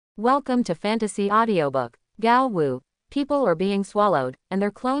Welcome to Fantasy Audiobook. Gao Wu. People are being swallowed, and their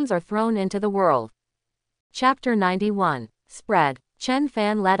clones are thrown into the world. Chapter 91. Spread. Chen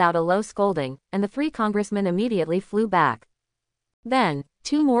Fan let out a low scolding, and the three congressmen immediately flew back. Then,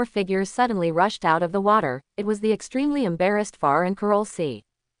 two more figures suddenly rushed out of the water. It was the extremely embarrassed Far and Coral Sea.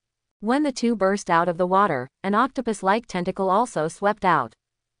 When the two burst out of the water, an octopus-like tentacle also swept out.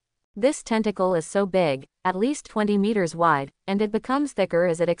 This tentacle is so big, at least 20 meters wide, and it becomes thicker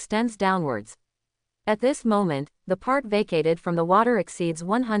as it extends downwards. At this moment, the part vacated from the water exceeds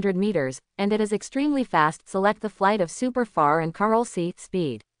 100 meters, and it is extremely fast. Select the flight of Super Far and Coral Sea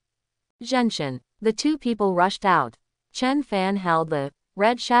speed. Genshin. The two people rushed out. Chen Fan held the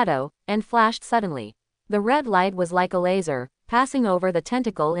red shadow, and flashed suddenly. The red light was like a laser, passing over the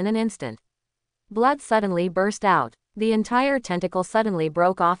tentacle in an instant. Blood suddenly burst out. The entire tentacle suddenly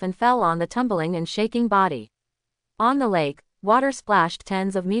broke off and fell on the tumbling and shaking body. On the lake, water splashed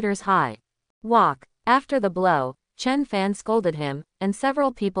tens of meters high. Walk. After the blow, Chen Fan scolded him, and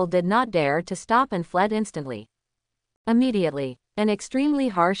several people did not dare to stop and fled instantly. Immediately, an extremely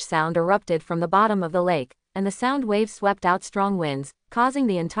harsh sound erupted from the bottom of the lake, and the sound waves swept out strong winds, causing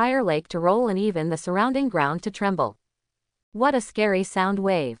the entire lake to roll and even the surrounding ground to tremble. What a scary sound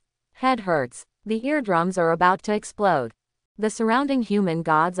wave. Head hurts. The eardrums are about to explode. The surrounding human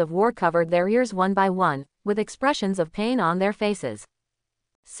gods of war covered their ears one by one, with expressions of pain on their faces.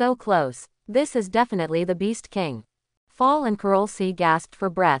 So close. This is definitely the Beast King. Fall and Coral Sea gasped for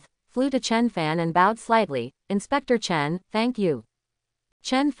breath, flew to Chen Fan and bowed slightly. Inspector Chen, thank you.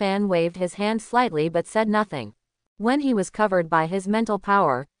 Chen Fan waved his hand slightly but said nothing. When he was covered by his mental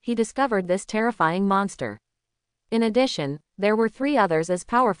power, he discovered this terrifying monster. In addition, there were three others as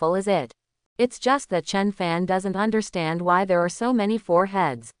powerful as it. It's just that Chen Fan doesn't understand why there are so many four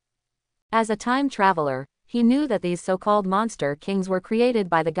heads. As a time traveler, he knew that these so-called monster kings were created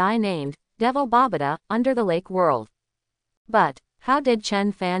by the guy named Devil Babada under the lake world. But how did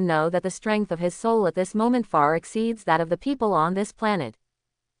Chen Fan know that the strength of his soul at this moment far exceeds that of the people on this planet?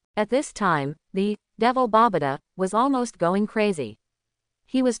 At this time, the Devil Babada was almost going crazy.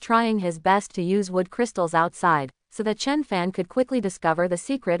 He was trying his best to use wood crystals outside, so that Chen Fan could quickly discover the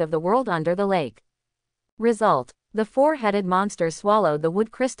secret of the world under the lake. Result: the four-headed monsters swallowed the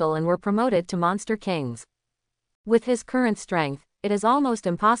wood crystal and were promoted to monster kings. With his current strength, it is almost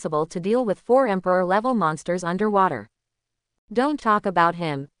impossible to deal with four emperor-level monsters underwater. Don't talk about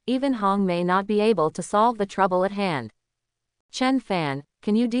him, even Hong may not be able to solve the trouble at hand. Chen Fan,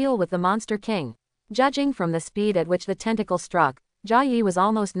 can you deal with the monster king? Judging from the speed at which the tentacle struck, Jia Yi was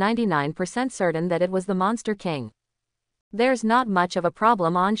almost 99% certain that it was the monster king. There's not much of a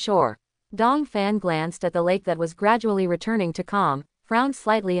problem on shore. Dong Fan glanced at the lake that was gradually returning to calm, frowned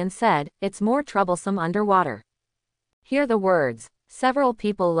slightly and said, it's more troublesome underwater. Hear the words. Several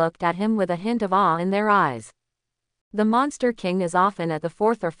people looked at him with a hint of awe in their eyes. The monster king is often at the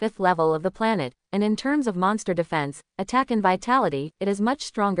 4th or 5th level of the planet, and in terms of monster defense, attack and vitality, it is much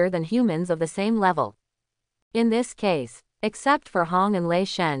stronger than humans of the same level. In this case, except for Hong and Lei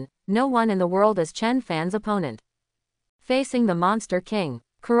Shen, no one in the world is Chen Fan's opponent. Facing the monster king,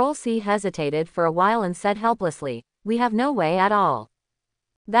 Coral Sea hesitated for a while and said helplessly, we have no way at all.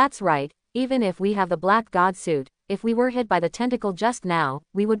 That's right, even if we have the black god suit, if we were hit by the tentacle just now,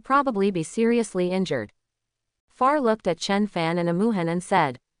 we would probably be seriously injured. Far looked at Chen Fan and Amuhan and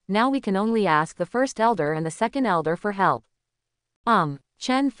said, now we can only ask the first elder and the second elder for help.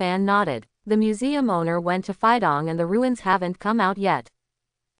 Chen Fan nodded. The museum owner went to Feidong and the ruins haven't come out yet.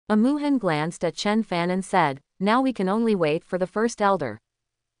 Amuhan glanced at Chen Fan and said, now we can only wait for the first elder.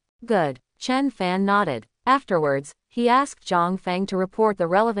 Good. Chen Fan nodded. Afterwards, he asked Zhang Feng to report the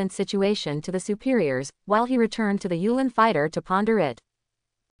relevant situation to the superiors, while he returned to the Yulin fighter to ponder it.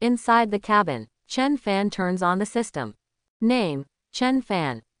 Inside the cabin, Chen Fan turns on the system. Name: Chen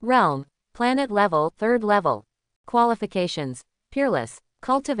Fan. Realm: planet level, 3rd level. Qualifications: peerless.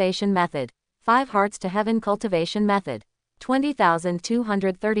 Cultivation method: 5 hearts to heaven cultivation method.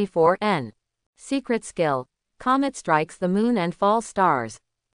 20,234 N. Secret skill: comet strikes the moon and falls stars.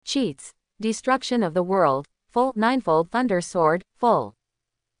 Cheats: destruction of the world, full. 9-fold thunder sword, full.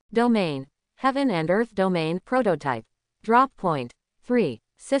 Domain: heaven and earth domain prototype. Drop point: 3.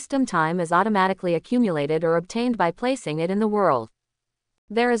 System time is automatically accumulated or obtained by placing it in the world.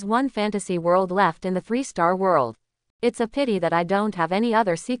 There is one fantasy world left in the 3-star world. It's a pity that I don't have any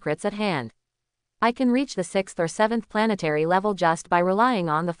other secrets at hand. I can reach the 6th or 7th planetary level just by relying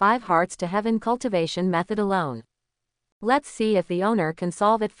on the 5 hearts to heaven cultivation method alone. Let's see if the owner can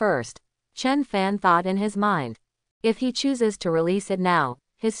solve it first. Chen Fan thought in his mind. If he chooses to release it now,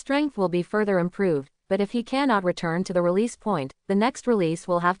 his strength will be further improved, but if he cannot return to the release point, the next release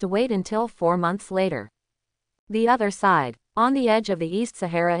will have to wait until 4 months later. The other side. On the edge of the East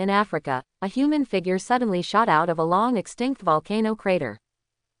Sahara in Africa, a human figure suddenly shot out of a long-extinct volcano crater.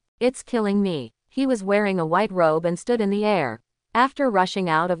 It's killing me. He was wearing a white robe and stood in the air. After rushing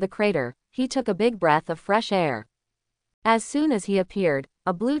out of the crater, he took a big breath of fresh air. As soon as he appeared,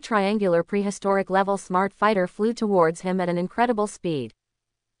 a blue triangular prehistoric-level smart fighter flew towards him at an incredible speed.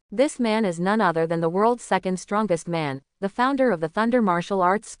 This man is none other than the world's second strongest man, the founder of the Thunder Martial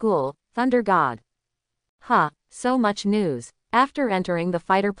Arts School, Thunder God. So much news. After entering the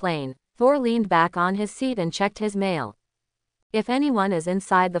fighter plane, Thor leaned back on his seat and checked his mail. If anyone is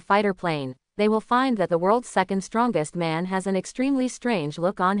inside the fighter plane, they will find that the world's second strongest man has an extremely strange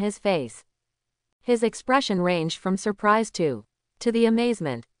look on his face. His expression ranged from surprise to the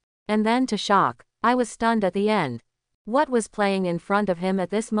amazement, and then to shock. I was stunned at the end. What was playing in front of him at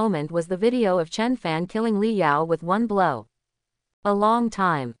this moment was the video of Chen Fan killing Li Yao with one blow. A long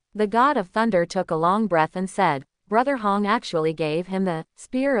time. The god of thunder took a long breath and said, Brother Hong actually gave him the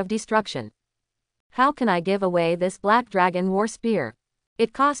Spear of Destruction. How can I give away this Black Dragon War Spear?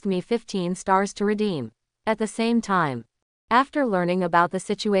 It cost me 15 stars to redeem. At the same time, after learning about the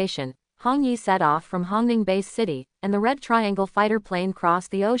situation, Hong Yi set off from Hongning Base City, and the Red Triangle fighter plane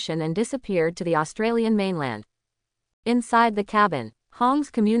crossed the ocean and disappeared to the Australian mainland. Inside the cabin, Hong's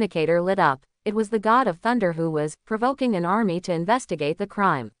communicator lit up. It was the god of thunder who was provoking an army to investigate the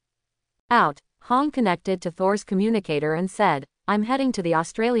crime. Out, Hong connected to Thor's communicator and said, I'm heading to the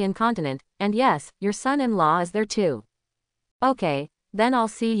Australian continent, and yes, your son-in-law is there too. Okay, then I'll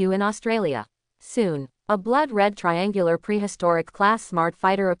see you in Australia. Soon, a blood-red triangular prehistoric class smart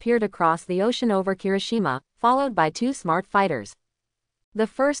fighter appeared across the ocean over Kirishima, followed by 2 smart fighters. The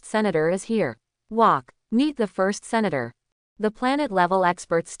first senator is here. Walk, meet the first senator. The planet-level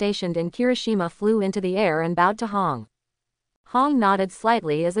experts stationed in Kirishima flew into the air and bowed to Hong. Hong nodded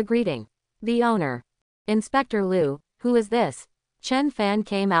slightly as a greeting. The owner. Inspector Liu, who is this? Chen Fan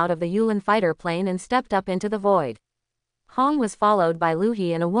came out of the Yulin fighter plane and stepped up into the void. Hong was followed by Lu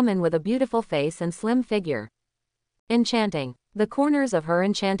He and a woman with a beautiful face and slim figure. Enchanting. The corners of her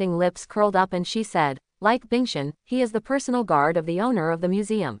enchanting lips curled up and she said, like Bingshan, he is the personal guard of the owner of the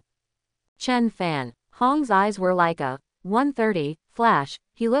museum. Chen Fan. Hong's eyes were like a 130 flash.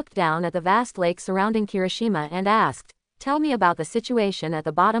 He looked down at the vast lake surrounding Kirishima and asked, tell me about the situation at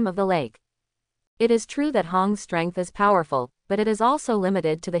the bottom of the lake. It is true that Hong's strength is powerful, but it is also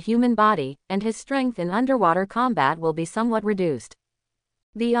limited to the human body, and his strength in underwater combat will be somewhat reduced.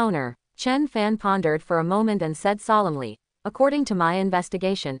 The owner. Chen Fan pondered for a moment and said solemnly, according to my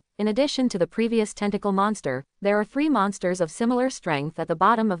investigation, in addition to the previous tentacle monster, there are 3 monsters of similar strength at the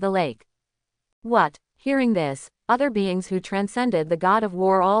bottom of the lake. What? Hearing this, other beings who transcended the god of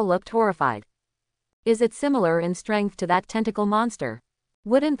war all looked horrified. Is it similar in strength to that tentacle monster?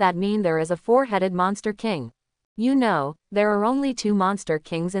 Wouldn't that mean there is a 4-headed monster king? You know, there are only 2 monster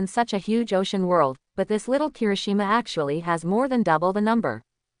kings in such a huge ocean world, but this little Kirishima actually has more than double the number.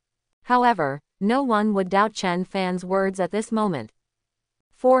 However, no one would doubt Chen Fan's words at this moment.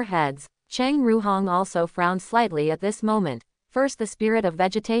 4 heads. Cheng Ruhong also frowned slightly at this moment. First the spirit of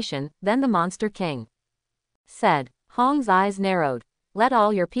vegetation, then the monster king. Said. Hong's eyes narrowed. Let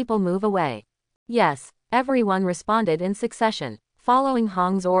all your people move away. Yes, everyone responded in succession. Following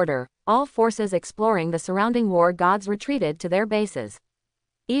Hong's order, all forces exploring the surrounding war gods retreated to their bases.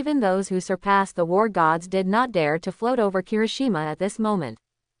 Even those who surpassed the war gods did not dare to float over Kirishima at this moment.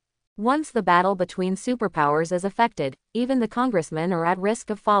 Once the battle between superpowers is affected, even the congressmen are at risk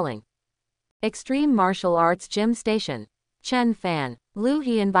of falling. Extreme Martial Arts Gym Station. Chen Fan. Lu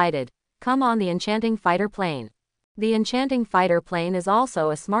He invited. Come on the enchanting fighter plane. The enchanting fighter plane is also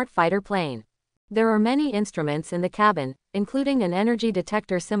a smart fighter plane. There are many instruments in the cabin, including an energy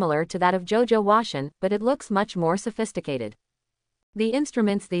detector similar to that of Jojo Washin, but it looks much more sophisticated. The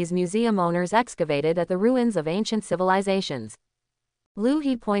instruments these museum owners excavated at the ruins of ancient civilizations. Lu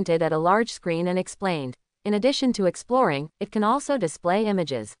He pointed at a large screen and explained, in addition to exploring, it can also display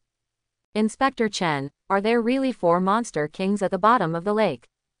images. Inspector Chen, are there really 4 monster kings at the bottom of the lake?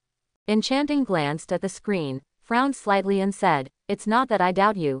 Enchanting glanced at the screen, frowned slightly and said, it's not that I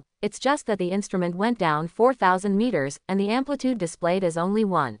doubt you, it's just that the instrument went down 4,000 meters, and the amplitude displayed is only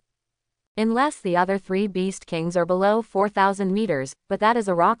 1. Unless the other 3 beast kings are below 4,000 meters, but that is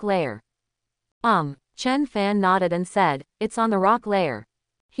a rock layer. Chen Fan nodded and said, it's on the rock layer.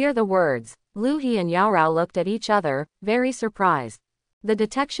 Hear the words. Lu He and Yao Rao looked at each other, very surprised. The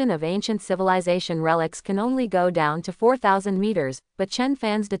detection of ancient civilization relics can only go down to 4,000 meters, but Chen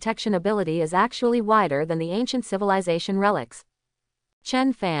Fan's detection ability is actually wider than the ancient civilization relics.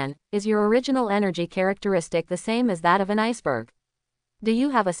 Chen Fan, is your original energy characteristic the same as that of an iceberg? Do you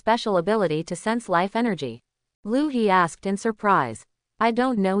have a special ability to sense life energy? Lu He asked in surprise. I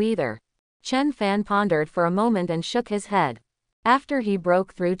don't know either. Chen Fan pondered for a moment and shook his head. After he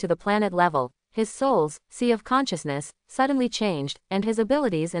broke through to the planet level, his soul's sea of consciousness suddenly changed, and his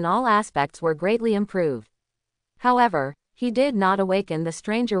abilities in all aspects were greatly improved. However, he did not awaken the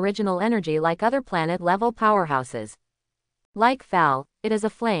strange original energy like other planet-level powerhouses. Like Fal, it is a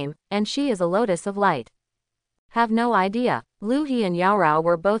flame, and she is a lotus of light. Have no idea. Lu He and Yao Rao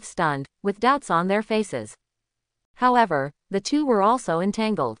were both stunned, with doubts on their faces. However, the two were also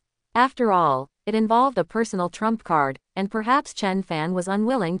entangled. After all, it involved a personal trump card, and perhaps Chen Fan was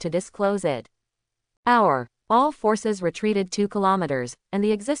unwilling to disclose it. All forces retreated 2 kilometers, and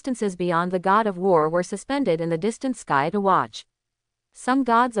the existences beyond the god of war were suspended in the distant sky to watch. Some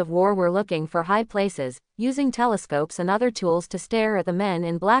gods of war were looking for high places, using telescopes and other tools to stare at the men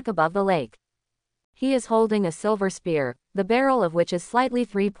in black above the lake. He is holding a silver spear, the barrel of which is slightly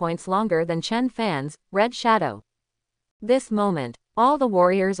 3 points longer than Chen Fan's red shadow. This moment, all the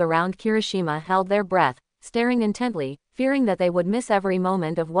warriors around Kirishima held their breath, staring intently, fearing that they would miss every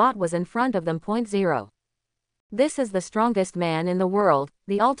moment of what was in front of them. 0. This is the strongest man in the world,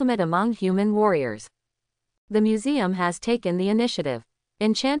 the ultimate among human warriors. The museum has taken the initiative.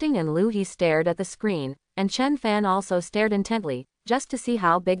 Enchanting and Lu He stared at the screen, and Chen Fan also stared intently, just to see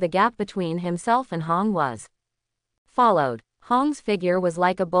how big the gap between himself and Hong was. Followed, Hong's figure was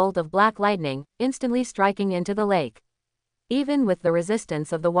like a bolt of black lightning, instantly striking into the lake. Even with the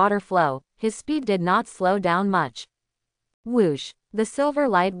resistance of the water flow, his speed did not slow down much. Whoosh! The silver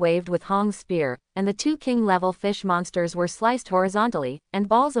light waved with Hong's spear, and the 2 king-level fish monsters were sliced horizontally, and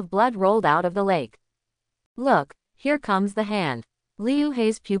balls of blood rolled out of the lake. Look, here comes the hand. Liu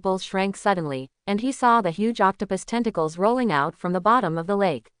Hei's pupils shrank suddenly, and he saw the huge octopus tentacles rolling out from the bottom of the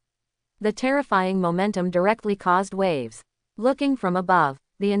lake. The terrifying momentum directly caused waves. Looking from above,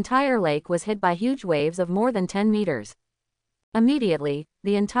 the entire lake was hit by huge waves of more than 10 meters. Immediately,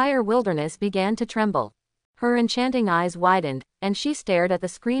 the entire wilderness began to tremble. Her enchanting eyes widened, and she stared at the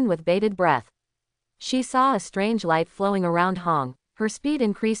screen with bated breath. She saw a strange light flowing around Hong, her speed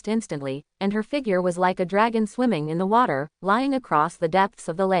increased instantly, and her figure was like a dragon swimming in the water, lying across the depths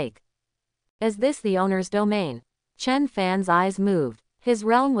of the lake. Is this the owner's domain? Chen Fan's eyes moved. His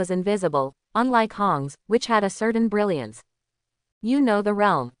realm was invisible, unlike Hong's, which had a certain brilliance. You know the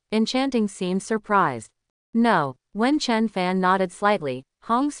realm. Enchanting seemed surprised. No. When Chen Fan nodded slightly,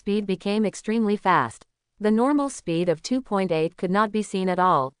 Hong's speed became extremely fast. The normal speed of 2.8 could not be seen at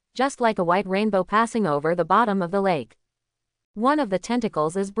all, just like a white rainbow passing over the bottom of the lake. One of the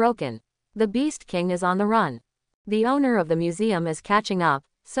tentacles is broken. The Beast King is on the run. The owner of the museum is catching up,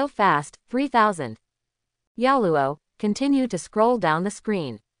 so fast. 3000. Yaoluo, continue to scroll down the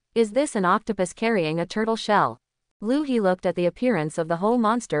screen. Is this an octopus carrying a turtle shell? Lu He looked at the appearance of the whole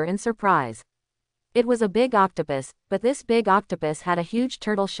monster in surprise. It was a big octopus, but this big octopus had a huge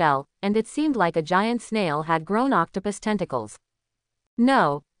turtle shell, and it seemed like a giant snail had grown octopus tentacles.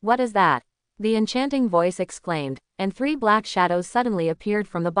 No, what is that? The enchanting voice exclaimed, and 3 black shadows suddenly appeared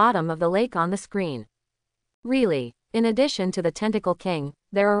from the bottom of the lake on the screen. Really, in addition to the Tentacle King,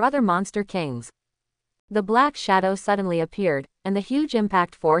 there are other monster kings. The black shadow suddenly appeared, and the huge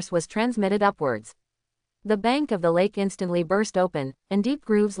impact force was transmitted upwards. The bank of the lake instantly burst open, and deep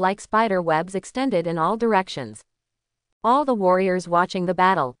grooves like spider webs extended in all directions. All the warriors watching the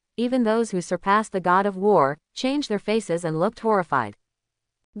battle, even those who surpassed the god of war, changed their faces and looked horrified.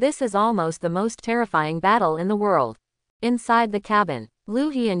 This is almost the most terrifying battle in the world. Inside the cabin, Lu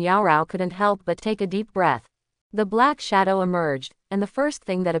He and Yao Rao couldn't help but take a deep breath. The black shadow emerged, and the first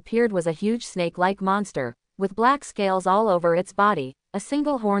thing that appeared was a huge snake-like monster, with black scales all over its body, a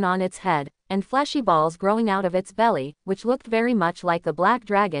single horn on its head, and fleshy balls growing out of its belly, which looked very much like the black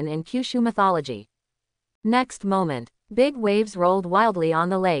dragon in Kyushu mythology. Next moment, big waves rolled wildly on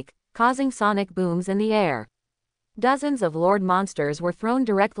the lake, causing sonic booms in the air. Dozens of lord monsters were thrown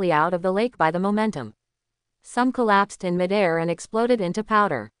directly out of the lake by the momentum. Some collapsed in midair and exploded into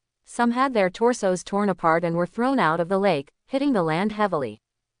powder. Some had their torsos torn apart and were thrown out of the lake, hitting the land heavily.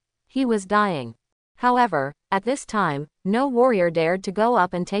 He was dying. However, at this time, no warrior dared to go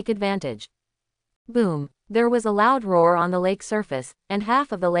up and take advantage. Boom! There was a loud roar on the lake surface, and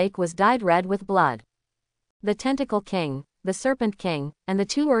half of the lake was dyed red with blood. The Tentacle King, the Serpent King, and the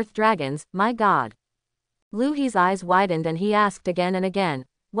 2 Earth Dragons, my god. Lu He's eyes widened and he asked again and again,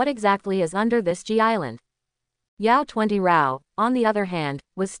 what exactly is under this G island? Yao 20 Rao, on the other hand,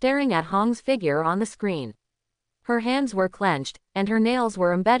 was staring at Hong's figure on the screen. Her hands were clenched, and her nails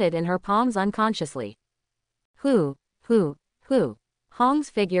were embedded in her palms unconsciously. Who? Hong's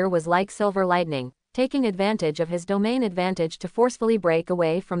figure was like silver lightning, taking advantage of his domain advantage to forcefully break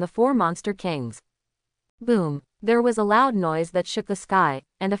away from the four monster kings. Boom! There was a loud noise that shook the sky,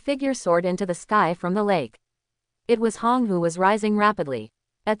 and a figure soared into the sky from the lake. It was Hong, who was rising rapidly.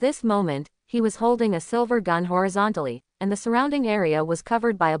 At this moment, he was holding a silver gun horizontally, and the surrounding area was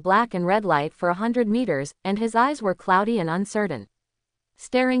covered by a black and red light for 100 meters, and his eyes were cloudy and uncertain,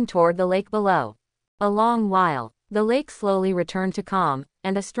 staring toward the lake below. A long while, the lake slowly returned to calm,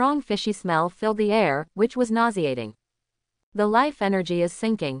 and a strong fishy smell filled the air, which was nauseating. The life energy is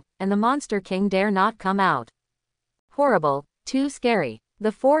sinking, and the Monster King dare not come out. Horrible, too scary.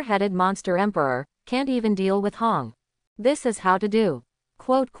 The four-headed Monster Emperor can't even deal with Hong. This is how to do.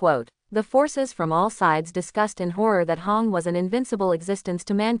 Quote, quote. The forces from all sides discussed in horror that Hong was an invincible existence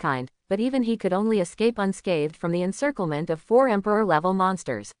to mankind, but even he could only escape unscathed from the encirclement of four Emperor-level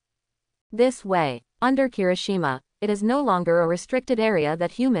monsters. This way, under Kirishima, it is no longer a restricted area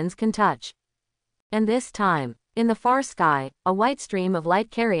that humans can touch. And this time, in the far sky, a white stream of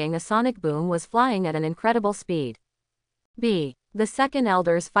light carrying a sonic boom was flying at an incredible speed. The second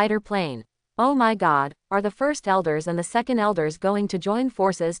Elder's fighter plane. Oh my god, are the first Elders and the second Elders going to join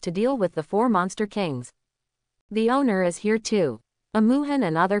forces to deal with the four Monster Kings? The owner is here too. Amuhan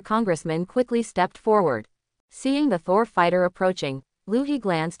and other congressmen quickly stepped forward. Seeing the Thor fighter approaching, Lu He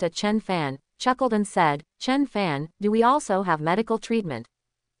glanced at Chen Fan, chuckled and said, Chen Fan, do we also have medical treatment?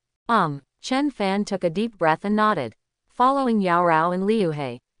 Chen Fan took a deep breath and nodded. Following Yao Rao and Liu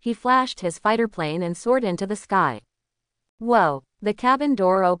He, he flashed his fighter plane and soared into the sky. Whoa! The cabin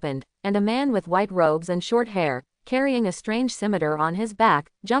door opened, and a man with white robes and short hair, carrying a strange scimitar on his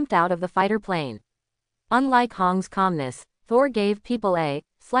back, jumped out of the fighter plane. Unlike Hong's calmness, Thor gave people a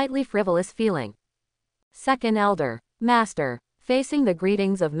slightly frivolous feeling. Second Elder, Master, facing the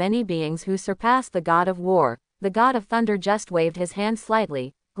greetings of many beings who surpassed the god of war, the god of thunder just waved his hand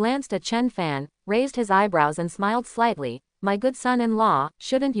slightly, glanced at Chen Fan, raised his eyebrows and smiled slightly. My good son-in-law,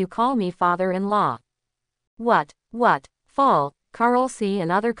 shouldn't you call me father-in-law? What? Fall, Carl C. and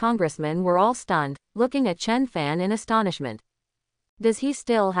other congressmen were all stunned, looking at Chen Fan in astonishment. Does he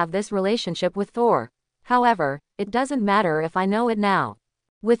still have this relationship with Thor? However, it doesn't matter if I know it now.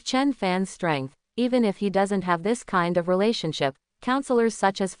 With Chen Fan's strength, even if he doesn't have this kind of relationship, counselors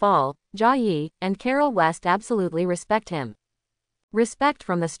such as Fall, Jia Yi, and Carol West absolutely respect him. Respect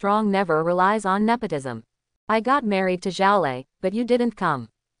from the strong never relies on nepotism. I got married to Xiaolei, but you didn't come.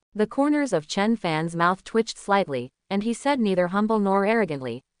 The corners of Chen Fan's mouth twitched slightly, and he said neither humble nor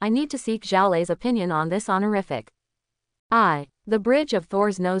arrogantly, I need to seek Xiaolei's opinion on this honorific. The bridge of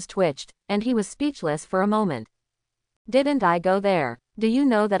Thor's nose twitched, and he was speechless for a moment. Didn't I go there? Do you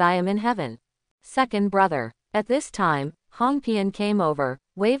know that I am in heaven? Second brother. At this time, Hong Pian came over,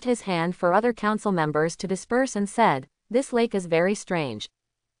 waved his hand for other council members to disperse and said, this lake is very strange.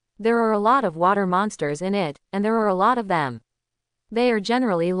 There are a lot of water monsters in it, and there are a lot of them. They are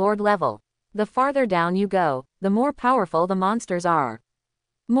generally Lord level. The farther down you go, the more powerful the monsters are.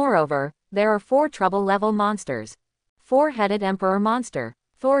 Moreover, there are 4 trouble-level monsters. 4-headed Emperor monster.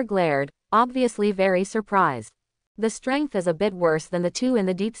 Thor glared, obviously very surprised. The strength is a bit worse than the 2 in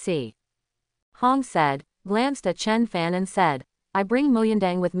the deep sea. Hong said, glanced at Chen Fan and said, I bring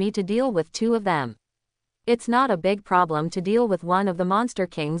Muyandang with me to deal with 2 of them. It's not a big problem to deal with one of the monster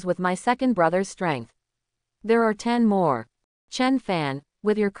kings with my second brother's strength. There are 10 more. Chen Fan,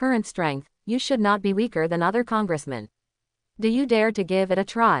 with your current strength, you should not be weaker than other congressmen. Do you dare to give it a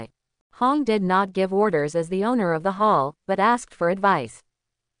try? Hong did not give orders as the owner of the hall, but asked for advice.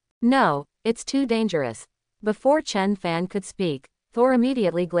 No, it's too dangerous. Before Chen Fan could speak, Thor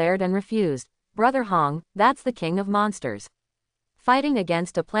immediately glared and refused. Brother Hong, that's the king of monsters. Fighting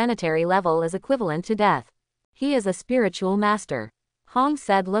against a planetary level is equivalent to death. He is a spiritual master. Hong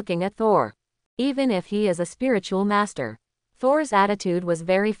said, looking at Thor. Even if he is a spiritual master. Thor's attitude was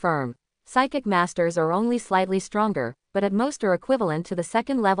very firm. Psychic masters are only slightly stronger, but at most are equivalent to the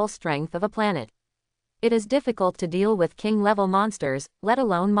second-level strength of a planet. It is difficult to deal with king-level monsters, let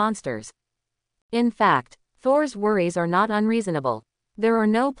alone monsters. In fact, Thor's worries are not unreasonable. There are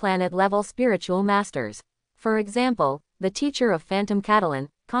no planet-level spiritual masters. For example, the teacher of Phantom Catalan,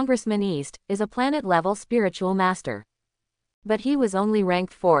 Congressman East, is a planet-level spiritual master. But he was only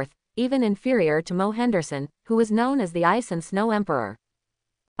ranked 4th, even inferior to Mo Henderson, who was known as the Ice and Snow Emperor.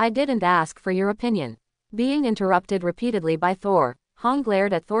 I didn't ask for your opinion. Being interrupted repeatedly by Thor, Hong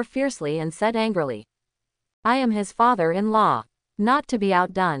glared at Thor fiercely and said angrily, I am his father-in-law. Not to be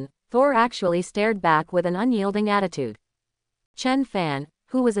outdone, Thor actually stared back with an unyielding attitude. Chen Fan,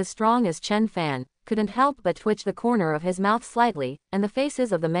 who was as strong as Chen Fan, couldn't help but twitch the corner of his mouth slightly, and the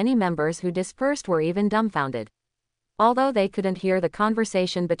faces of the many members who dispersed were even dumbfounded. Although they couldn't hear the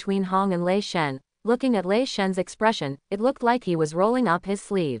conversation between Hong and Lei Shen, looking at Lei Shen's expression, it looked like he was rolling up his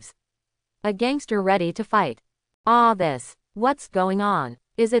sleeves. A gangster ready to fight. What's going on?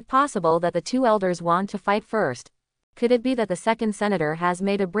 Is it possible that the two elders want to fight first? Could it be that the second senator has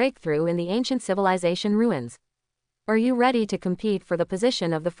made a breakthrough in the ancient civilization ruins? Are you ready to compete for the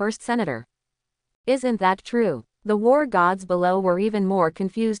position of the first senator? Isn't that true? The war gods below were even more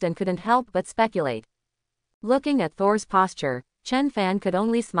confused and couldn't help but speculate. Looking at Thor's posture, Chen Fan could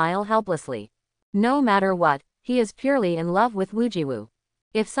only smile helplessly. No matter what, he is purely in love with Wu Jiwu.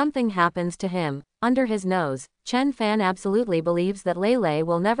 If something happens to him, under his nose, Chen Fan absolutely believes that Lei Lei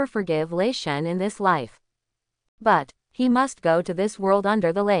will never forgive Lei Shen in this life. But he must go to this world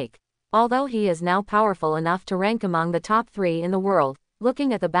under the lake. Although he is now powerful enough to rank among the top 3 in the world,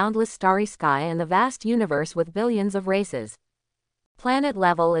 looking at the boundless starry sky and the vast universe with billions of races. Planet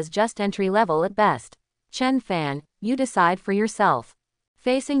level is just entry level at best. Chen Fan, you decide for yourself.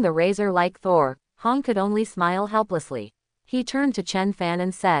 Facing the razor-like Thor, Hong could only smile helplessly. He turned to Chen Fan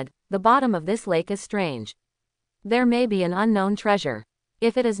and said, "The bottom of this lake is strange. There may be an unknown treasure.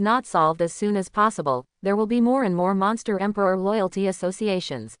 If it is not solved as soon as possible, there will be more and more Monster Emperor loyalty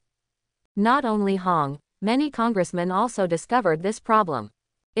associations." Not only Hong, many congressmen also discovered this problem.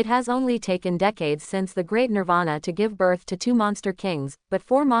 It has only taken decades since the Great Nirvana to give birth to 2 Monster Kings, but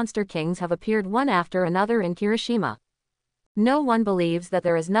 4 Monster Kings have appeared one after another in Kirishima. No one believes that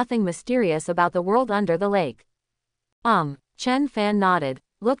there is nothing mysterious about the world under the lake. Chen Fan nodded,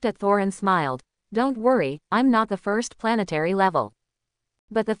 looked at Thor and smiled. "Don't worry, I'm not the first planetary level,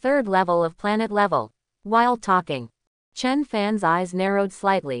 but the 3rd level of planet level." While talking, Chen Fan's eyes narrowed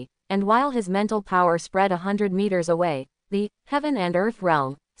slightly, and while his mental power spread 100 meters away, the heaven and earth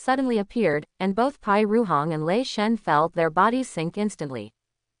realm suddenly appeared, and both Pai Ruhong and Lei Shen felt their bodies sink instantly.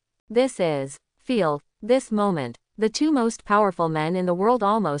 This moment. The 2 most powerful men in the world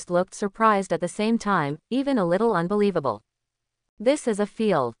almost looked surprised at the same time, even a little unbelievable. This is a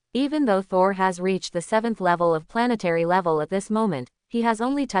field. Even though Thor has reached the 7th level of planetary level at this moment, he has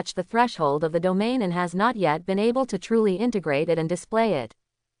only touched the threshold of the domain and has not yet been able to truly integrate it and display it.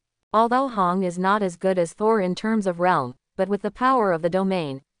 Although Hong is not as good as Thor in terms of realm, but with the power of the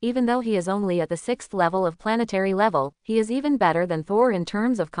domain, even though he is only at the 6th level of planetary level, he is even better than Thor in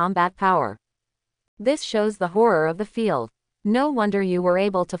terms of combat power. This shows the horror of the field. No wonder you were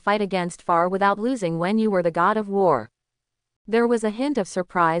able to fight against Far without losing when you were the god of war. There was a hint of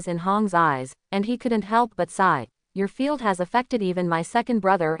surprise in Hong's eyes, and he couldn't help but sigh. "Your field has affected even my second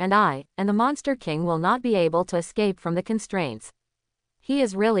brother and I, and the Monster King will not be able to escape from the constraints. He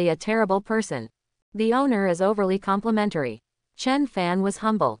is really a terrible person. The owner is overly complimentary." Chen Fan was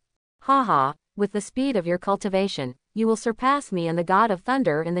humble. "Haha, with the speed of your cultivation, you will surpass me and the god of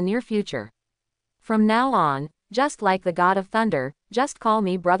thunder in the near future. From now on, just like the god of thunder, just call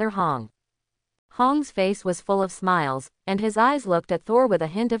me Brother Hong." Hong's face was full of smiles, and his eyes looked at Thor with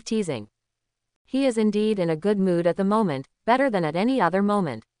a hint of teasing. He is indeed in a good mood at the moment, better than at any other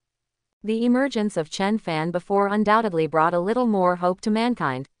moment. The emergence of Chen Fan before undoubtedly brought a little more hope to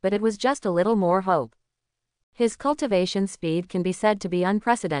mankind, but it was just a little more hope. His cultivation speed can be said to be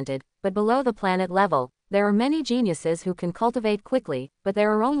unprecedented, but below the planet level, there are many geniuses who can cultivate quickly, but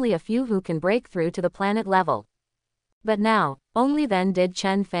there are only a few who can break through to the planet level. But now, only then did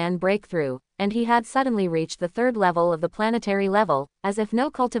Chen Fan break through, and he had suddenly reached the 3rd level of the planetary level, as if no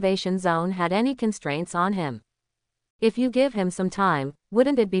cultivation zone had any constraints on him. If you give him some time,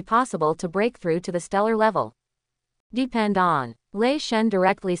 wouldn't it be possible to break through to the stellar level? Depend on. Lei Shen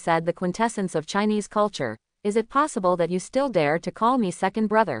directly said the quintessence of Chinese culture. "Is it possible that you still dare to call me second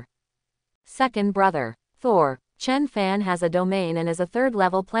brother?" Second brother. Thor. Chen Fan has a domain and is a 3rd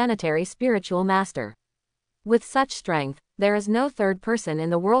level planetary spiritual master. With such strength, there is no 3rd person in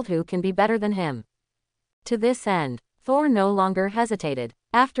the world who can be better than him. To this end, Thor no longer hesitated.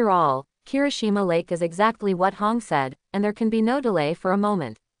 After all, Kirishima Lake is exactly what Hong said, and there can be no delay for a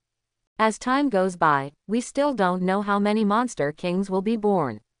moment. As time goes by, we still don't know how many Monster Kings will be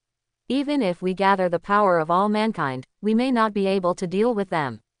born. Even if we gather the power of all mankind, we may not be able to deal with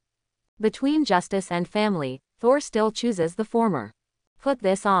them. Between justice and family, Thor still chooses the former. "Put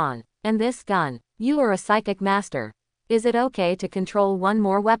this on. And this gun. You are a psychic master. Is it okay to control one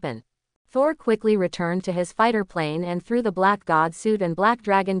more weapon?" Thor quickly returned to his fighter plane and threw the black god suit and black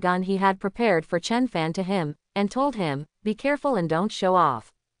dragon gun he had prepared for Chen Fan to him, and told him, "Be careful and don't show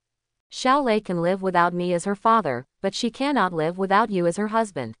off. Xiao Lei can live without me as her father, but she cannot live without you as her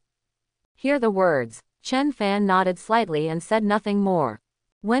husband." Hear the words. Chen Fan nodded slightly and said nothing more.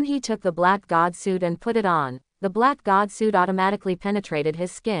 When he took the black god suit and put it on, the black god suit automatically penetrated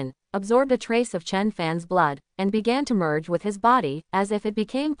his skin, absorbed a trace of Chen Fan's blood, and began to merge with his body, as if it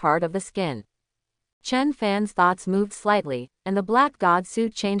became part of the skin. Chen Fan's thoughts moved slightly, and the black god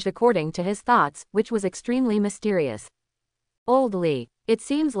suit changed according to his thoughts, which was extremely mysterious. Old Li, it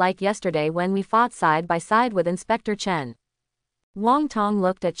seems like yesterday when we fought side by side with Inspector Chen. Wang Tong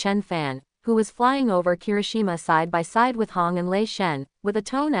looked at Chen Fan, who was flying over Kirishima side by side with Hong and Lei Shen, with a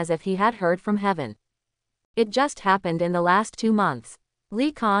tone as if he had heard from heaven. It just happened in the last 2 months.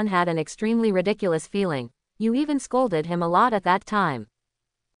 Li Kan had an extremely ridiculous feeling. You even scolded him a lot at that time.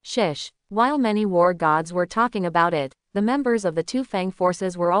 Shish. While many war gods were talking about it, the members of the two Fang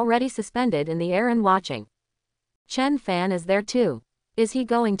forces were already suspended in the air and watching. Chen Fan is there too. Is he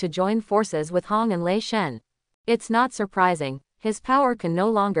going to join forces with Hong and Lei Shen? It's not surprising. His power can no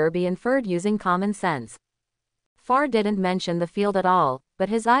longer be inferred using common sense. Far didn't mention the field at all, but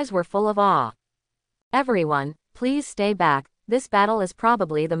his eyes were full of awe. Everyone, please stay back. This battle is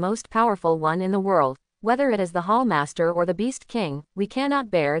probably the most powerful one in the world. Whether it is the Hallmaster or the Beast King, we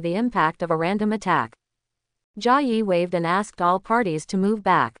cannot bear the impact of a random attack. Jia Yi waved and asked all parties to move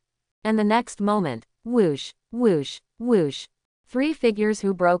back. And the next moment, whoosh, whoosh, whoosh. 3 figures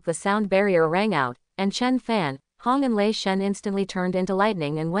who broke the sound barrier rang out, and Chen Fan, Hong and Lei Shen instantly turned into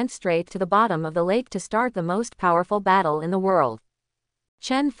lightning and went straight to the bottom of the lake to start the most powerful battle in the world.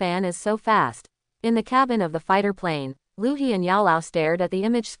 Chen Fan is so fast. In the cabin of the fighter plane, Lu He and Yao Lao stared at the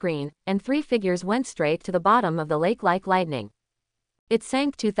image screen, and 3 figures went straight to the bottom of the lake like lightning. It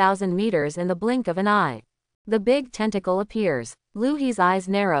sank 2,000 meters in the blink of an eye. The big tentacle appears. Lu He's eyes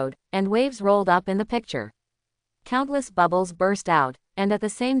narrowed, and waves rolled up in the picture. Countless bubbles burst out, and at the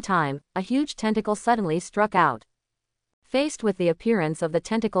same time, a huge tentacle suddenly struck out. Faced with the appearance of the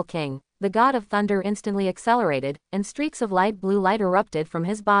Tentacle King, the god of thunder instantly accelerated, and streaks of light blue light erupted from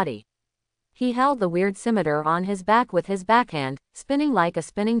his body. He held the weird scimitar on his back with his backhand, spinning like a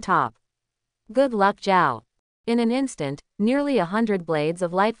spinning top. Good luck, Zhao. In an instant, nearly 100 blades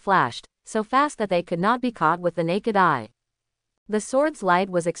of light flashed, so fast that they could not be caught with the naked eye. The sword's light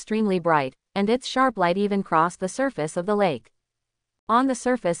was extremely bright, and its sharp light even crossed the surface of the lake. On the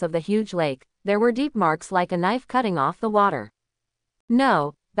surface of the huge lake, there were deep marks like a knife cutting off the water.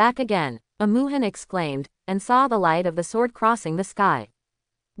 No, back again, Amuhan exclaimed, and saw the light of the sword crossing the sky.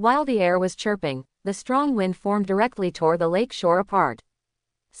 While the air was chirping, the strong wind formed directly tore the lake shore apart.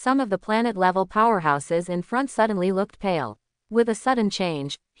 Some of the planet-level powerhouses in front suddenly looked pale. With a sudden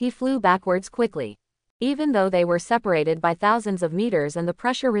change, he flew backwards quickly. Even though they were separated by thousands of meters and the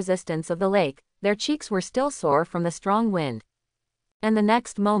pressure resistance of the lake, their cheeks were still sore from the strong wind. And the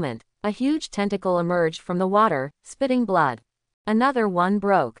next moment, a huge tentacle emerged from the water, spitting blood. Another one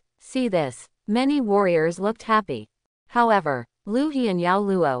broke. See this. Many warriors looked happy. However, Lu He and Yao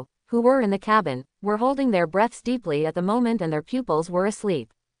Luo, who were in the cabin, were holding their breaths deeply at the moment and their pupils were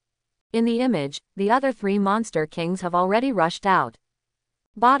asleep. In the image, the other 3 monster kings have already rushed out.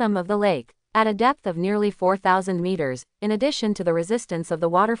 Bottom of the lake. At a depth of nearly 4,000 meters, in addition to the resistance of the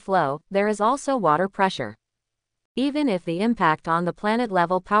water flow, there is also water pressure. Even if the impact on the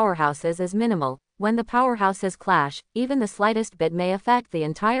planet-level powerhouses is minimal, when the powerhouses clash, even the slightest bit may affect the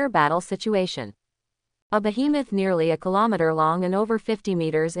entire battle situation. A behemoth nearly a kilometer long and over 50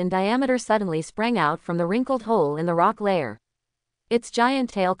 meters in diameter suddenly sprang out from the wrinkled hole in the rock layer. Its giant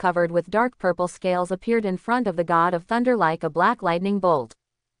tail covered with dark purple scales appeared in front of the god of thunder like a black lightning bolt.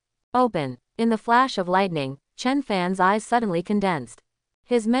 Open. In the flash of lightning, Chen Fan's eyes suddenly condensed.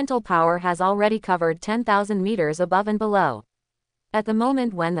 His mental power has already covered 10,000 meters above and below. At the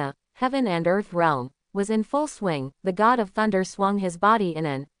moment when the heaven and earth realm was in full swing, the god of thunder swung his body in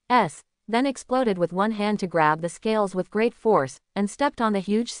an S, then exploded with one hand to grab the scales with great force, and stepped on the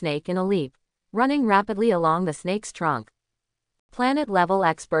huge snake in a leap, running rapidly along the snake's trunk. Planet-level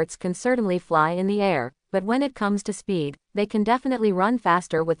experts can certainly fly in the air, but when it comes to speed, they can definitely run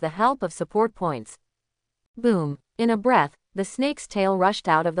faster with the help of support points. Boom! In a breath, the snake's tail rushed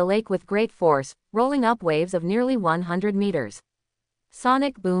out of the lake with great force, rolling up waves of nearly 100 meters.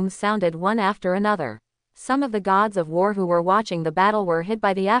 Sonic booms sounded one after another. Some of the gods of war who were watching the battle were hit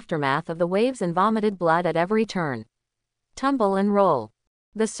by the aftermath of the waves and vomited blood at every turn. Tumble and roll.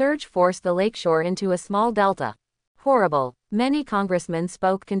 The surge forced the lakeshore into a small delta. Horrible. Many congressmen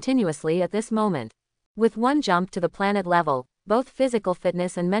spoke continuously at this moment. With one jump to the planet level, both physical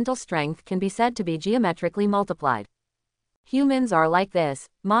fitness and mental strength can be said to be geometrically multiplied. Humans are like this,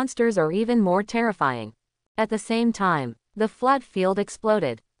 monsters are even more terrifying. At the same time, the flood field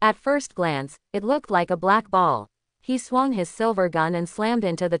exploded. At first glance, it looked like a black ball. He swung his silver gun and slammed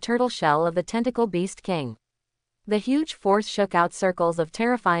into the turtle shell of the tentacle beast king. The huge force shook out circles of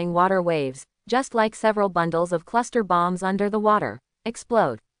terrifying water waves, just like several bundles of cluster bombs under the water.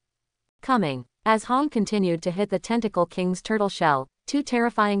 Explode. Coming. As Hong continued to hit the Tentacle King's turtle shell, two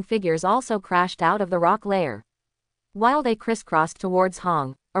terrifying figures also crashed out of the rock layer. While they crisscrossed towards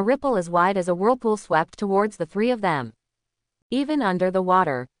Hong, a ripple as wide as a whirlpool swept towards the three of them. Even under the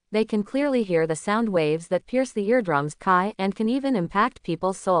water, they can clearly hear the sound waves that pierce the eardrums and can even impact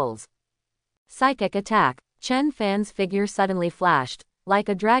people's souls. Psychic attack. Chen Fan's figure suddenly flashed, like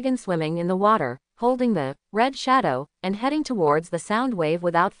a dragon swimming in the water, holding the red shadow, and heading towards the sound wave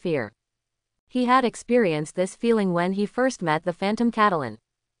without fear. He had experienced this feeling when he first met the Phantom Catalan.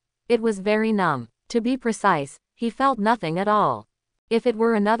 It was very numb. To be precise, he felt nothing at all. If it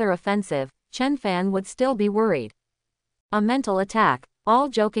were another offensive, Chen Fan would still be worried. A mental attack. All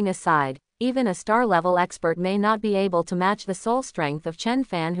joking aside, even a star-level expert may not be able to match the soul strength of Chen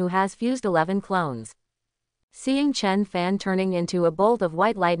Fan, who has fused 11 clones. Seeing Chen Fan turning into a bolt of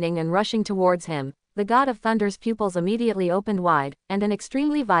white lightning and rushing towards him, the God of Thunder's pupils immediately opened wide, and an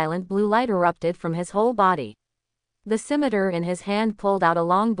extremely violent blue light erupted from his whole body. The scimitar in his hand pulled out a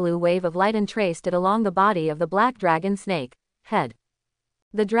long blue wave of light and traced it along the body of the black dragon snake head.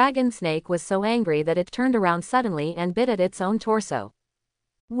 The dragon snake was so angry that it turned around suddenly and bit at its own torso.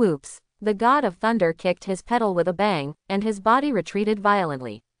 Whoops! The God of Thunder kicked his pedal with a bang, and his body retreated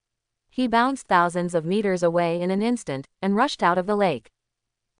violently. He bounced thousands of meters away in an instant, and rushed out of the lake.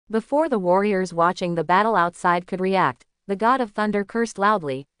 Before the warriors watching the battle outside could react, the God of Thunder cursed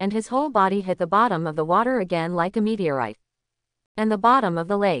loudly, and his whole body hit the bottom of the water again like a meteorite. And the bottom of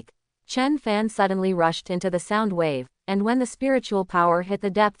the lake. Chen Fan suddenly rushed into the sound wave, and when the spiritual power hit the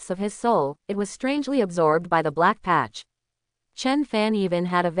depths of his soul, it was strangely absorbed by the black patch. Chen Fan even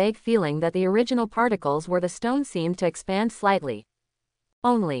had a vague feeling that the original particles were the stone seemed to expand slightly.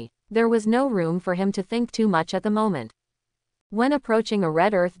 Only, there was no room for him to think too much at the moment. When approaching a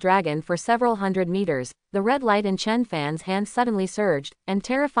red earth dragon for several hundred meters, the red light in Chen Fan's hand suddenly surged, and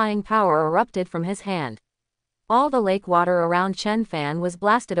terrifying power erupted from his hand. All the lake water around Chen Fan was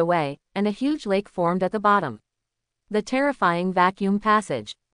blasted away, and a huge lake formed at the bottom. The terrifying vacuum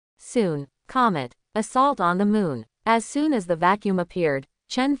passage. Soon, comet, assault on the moon. As soon as the vacuum appeared,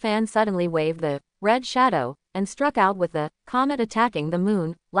 Chen Fan suddenly waved the red shadow, and struck out with the comet attacking the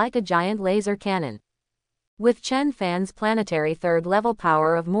moon, like a giant laser cannon. With Chen Fan's planetary third-level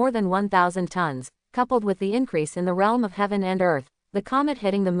power of more than 1,000 tons, coupled with the increase in the realm of heaven and earth, the comet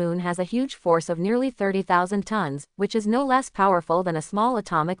hitting the moon has a huge force of nearly 30,000 tons, which is no less powerful than a small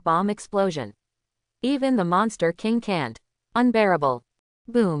atomic bomb explosion. Even the Monster King can't. Unbearable.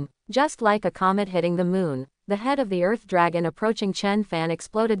 Boom. Just like a comet hitting the moon, the head of the Earth Dragon approaching Chen Fan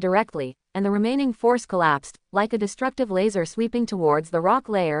exploded directly, and the remaining force collapsed, like a destructive laser sweeping towards the rock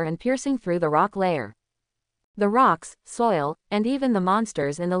layer and piercing through the rock layer. The rocks, soil, and even the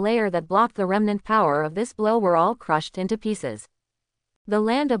monsters in the layer that blocked the remnant power of this blow were all crushed into pieces. The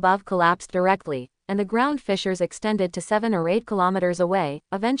land above collapsed directly, and the ground fissures extended to 7 or 8 kilometers away,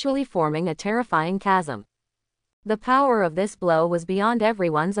 eventually forming a terrifying chasm. The power of this blow was beyond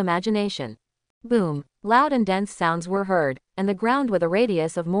everyone's imagination. Boom! Loud and dense sounds were heard, and the ground with a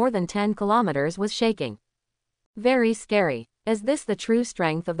radius of more than 10 kilometers was shaking. Very scary. Is this the true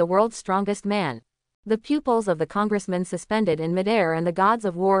strength of the world's strongest man? The pupils of the congressman suspended in midair and the gods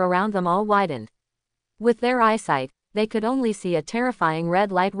of war around them all widened. With their eyesight, they could only see a terrifying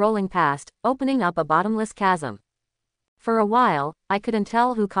red light rolling past, opening up a bottomless chasm. For a while, I couldn't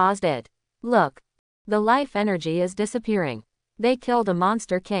tell who caused it. Look. The life energy is disappearing. They killed a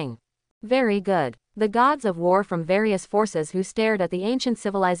monster king. Very good. The gods of war from various forces who stared at the ancient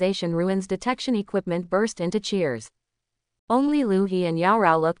civilization ruins detection equipment burst into cheers. Only Lu He and Yao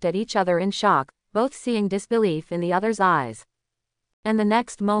Rao looked at each other in shock, both seeing disbelief in the other's eyes. And the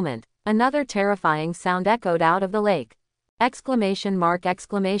next moment, another terrifying sound echoed out of the lake. Exclamation mark,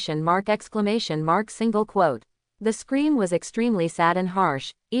 exclamation mark, exclamation mark, single quote. The scream was extremely sad and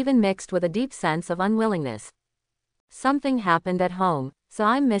harsh, even mixed with a deep sense of unwillingness. Something happened at home, so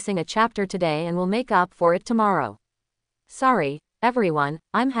I'm missing a chapter today and will make up for it tomorrow. Sorry, everyone,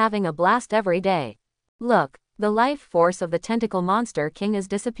 I'm having a blast every day. Look, the life force of the Tentacle Monster King is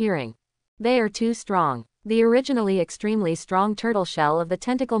disappearing. They are too strong. The originally extremely strong turtle shell of the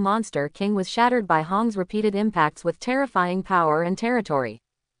Tentacle Monster King was shattered by Hong's repeated impacts with terrifying power and territory.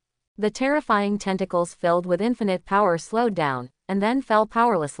 The terrifying tentacles filled with infinite power slowed down, and then fell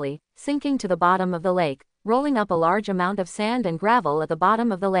powerlessly, sinking to the bottom of the lake, rolling up a large amount of sand and gravel at the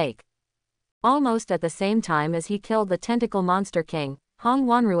bottom of the lake. Almost at the same time as he killed the Tentacle Monster King, Hong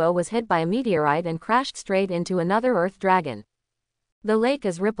Wanruo was hit by a meteorite and crashed straight into another earth dragon. The lake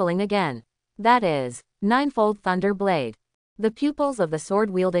is rippling again. That is, ninefold thunder blade. The pupils of the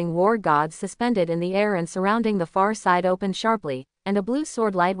sword-wielding war gods suspended in the air and surrounding the far side opened sharply, and a blue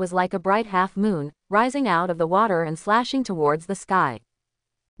sword light was like a bright half-moon, rising out of the water and slashing towards the sky.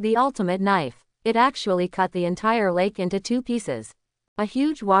 The ultimate knife. It actually cut the entire lake into two pieces. A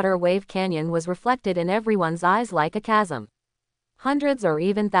huge water wave canyon was reflected in everyone's eyes like a chasm. Hundreds or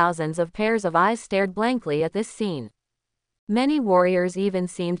even thousands of pairs of eyes stared blankly at this scene. Many warriors even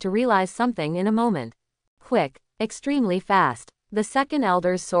seemed to realize something in a moment. Quick, extremely fast. The second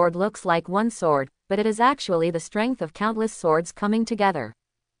elder's sword looks like one sword, but it is actually the strength of countless swords coming together.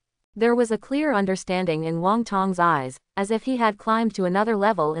 There was a clear understanding in Wang Tong's eyes, as if he had climbed to another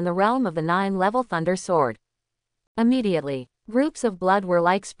level in the realm of the 9-level Thunder Sword. Immediately, groups of blood were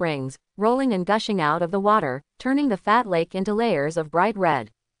like springs, rolling and gushing out of the water, turning the fat lake into layers of bright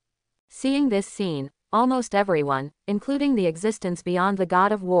red. Seeing this scene, almost everyone, including the existence beyond the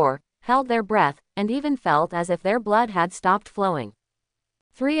god of war, held their breath, and even felt as if their blood had stopped flowing.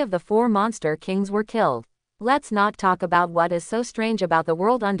 3 of the 4 monster kings were killed. Let's not talk about what is so strange about the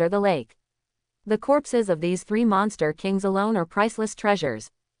world under the lake. The corpses of these 3 monster kings alone are priceless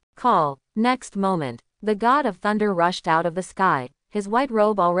treasures. Call. Next moment, the god of thunder rushed out of the sky, his white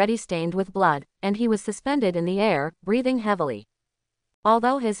robe already stained with blood, and he was suspended in the air, breathing heavily.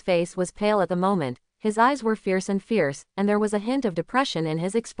 Although his face was pale at the moment, his eyes were fierce, and there was a hint of depression in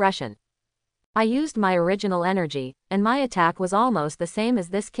his expression. I used my original energy, and my attack was almost the same as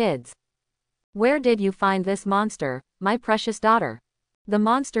this kid's. Where did you find this monster, my precious daughter? The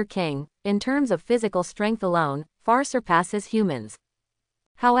Monster King, in terms of physical strength alone, far surpasses humans.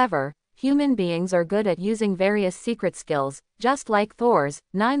 However, human beings are good at using various secret skills, just like Thor's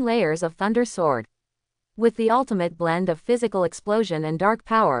 9 layers of Thunder Sword. With the ultimate blend of physical explosion and dark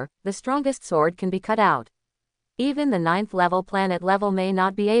power, the strongest sword can be cut out. Even the 9th level planet level may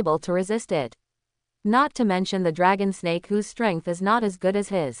not be able to resist it. Not to mention the dragon snake whose strength is not as good as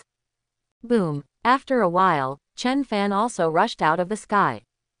his. Boom. After a while, Chen Fan also rushed out of the sky.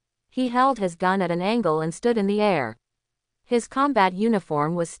 He held his gun at an angle and stood in the air. His combat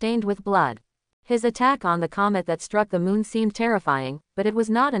uniform was stained with blood. His attack on the comet that struck the moon seemed terrifying, but it was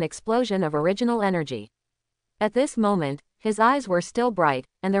not an explosion of original energy. At this moment, his eyes were still bright,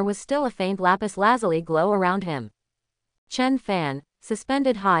 and there was still a faint lapis lazuli glow around him. Chen Fan,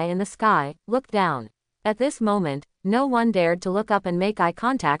 suspended high in the sky, looked down. At this moment, no one dared to look up and make eye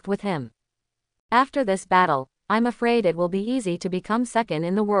contact with him. After this battle, I'm afraid it will be easy to become second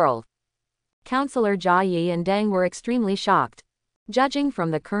in the world. Counselor Jia Yi and Deng were extremely shocked. Judging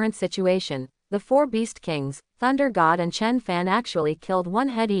from the current situation, the 4 Beast Kings, Thunder God and Chen Fan actually killed 1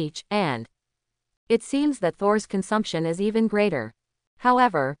 head each, and it seems that Thor's consumption is even greater.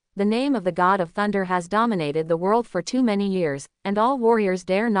 However, the name of the God of Thunder has dominated the world for too many years, and all warriors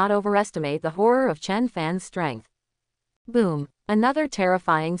dare not overestimate the horror of Chen Fan's strength. Boom! Another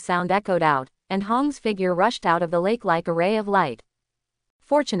terrifying sound echoed out, and Hong's figure rushed out of the lake like a ray of light.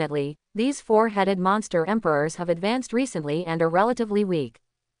 Fortunately, these 4-headed monster emperors have advanced recently and are relatively weak.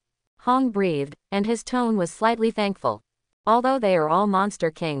 Hong breathed, and his tone was slightly thankful. Although they are all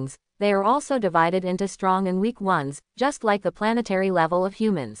monster kings, they are also divided into strong and weak ones, just like the planetary level of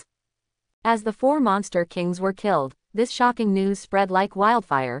humans. As the 4 monster kings were killed, this shocking news spread like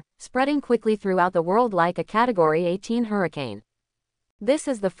wildfire, spreading quickly throughout the world like a Category 18 hurricane. This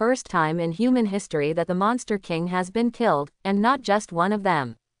is the first time in human history that the Monster King has been killed, and not just one of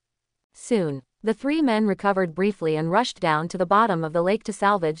them. Soon, the 3 men recovered briefly and rushed down to the bottom of the lake to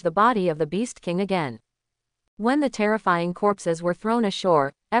salvage the body of the Beast King again. When the terrifying corpses were thrown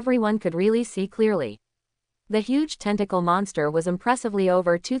ashore, everyone could really see clearly. The huge tentacle monster was impressively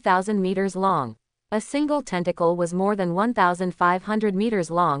over 2,000 meters long. A single tentacle was more than 1,500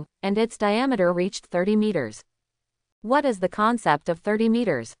 meters long, and its diameter reached 30 meters. What is the concept of 30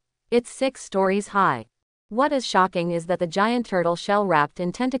 meters? It's 6 stories high. What is shocking is that the giant turtle shell wrapped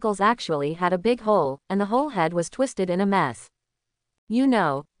in tentacles actually had a big hole, and the whole head was twisted in a mess. You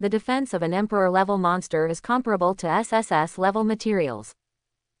know, the defense of an emperor-level monster is comparable to SSS-level materials.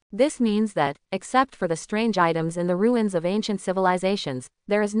 This means that, except for the strange items in the ruins of ancient civilizations,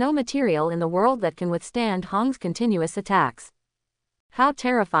 there is no material in the world that can withstand Hong's continuous attacks. How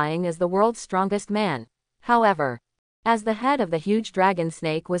terrifying is the world's strongest man? However, as the head of the huge dragon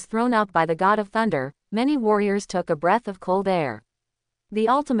snake was thrown up by the god of thunder, many warriors took a breath of cold air. The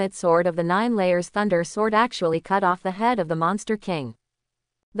ultimate sword of the 9 layers Thunder Sword actually cut off the head of the Monster King.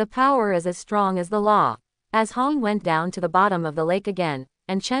 The power is as strong as the law. As Hong went down to the bottom of the lake again,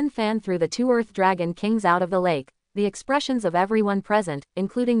 and Chen Fan threw the 2 Earth Dragon Kings out of the lake, the expressions of everyone present,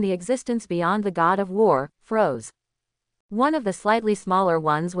 including the existence beyond the god of war, froze. One of the slightly smaller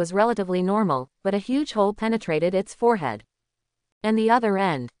ones was relatively normal, but a huge hole penetrated its forehead. And the other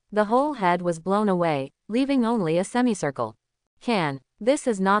end, the whole head was blown away, leaving only a semicircle. This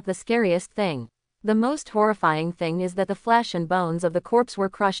is not the scariest thing. The most horrifying thing is that the flesh and bones of the corpse were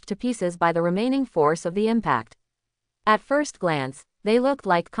crushed to pieces by the remaining force of the impact. At first glance, they looked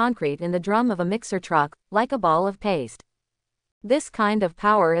like concrete in the drum of a mixer truck, like a ball of paste. This kind of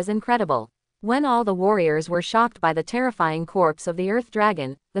power is incredible. When all the warriors were shocked by the terrifying corpse of the Earth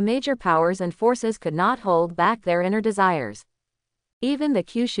Dragon, the major powers and forces could not hold back their inner desires. Even the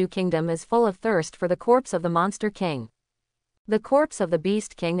Kyushu kingdom is full of thirst for the corpse of the Monster King. The corpse of the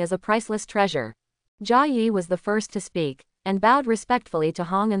Beast King is a priceless treasure. Jia Yi was the first to speak, and bowed respectfully to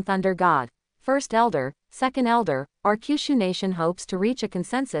Hong and Thunder God. First Elder, Second Elder, our Kyushu nation hopes to reach a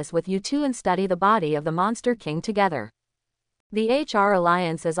consensus with you two and study the body of the Monster King together. The HR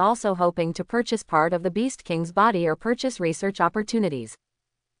Alliance is also hoping to purchase part of the Beast King's body or purchase research opportunities.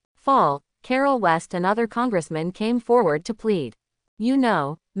 Fall, Carol West and other congressmen came forward to plead. You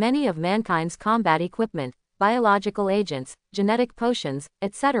know, many of mankind's combat equipment, biological agents, genetic potions,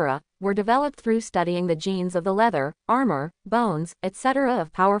 etc., were developed through studying the genes of the leather, armor, bones, etc.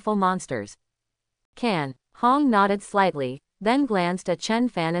 of powerful monsters. Hong nodded slightly, then glanced at Chen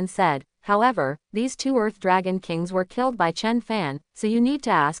Fan and said, however, these two Earth Dragon Kings were killed by Chen Fan, so you need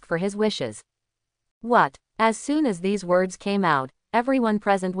to ask for his wishes. What? As soon as these words came out, everyone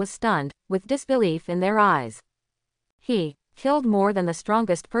present was stunned, with disbelief in their eyes. He killed more than the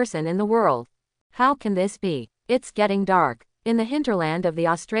strongest person in the world. How can this be? It's getting dark. In the hinterland of the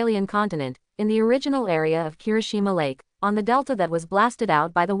Australian continent, in the original area of Kirishima Lake, on the delta that was blasted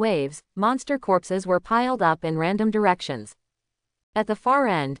out by the waves, monster corpses were piled up in random directions. At the far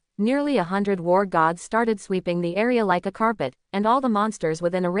end, nearly 100 war gods started sweeping the area like a carpet, and all the monsters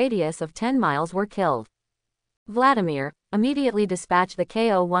within a radius of 10 miles were killed. Vladimir immediately dispatched the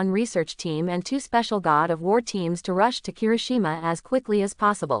KO-1 research team and 2 special god of war teams to rush to Kirishima as quickly as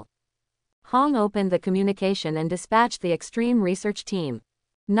possible. Hong opened the communication and dispatched the extreme research team.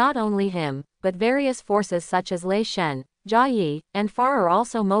 Not only him, but various forces such as Lei Shen, Jia Yi, and Far are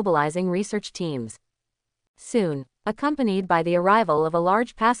also mobilizing research teams. Soon, accompanied by the arrival of a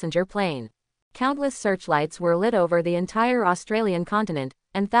large passenger plane, countless searchlights were lit over the entire Australian continent,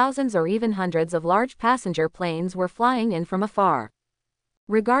 and thousands or even hundreds of large passenger planes were flying in from afar.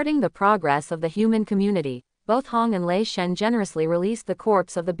 Regarding the progress of the human community, both Hong and Lei Shen generously released the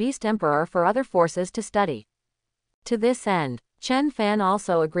corpse of the Beast Emperor for other forces to study. To this end, Chen Fan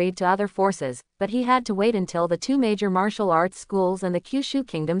also agreed to other forces, but he had to wait until the 2 major martial arts schools and the Kyushu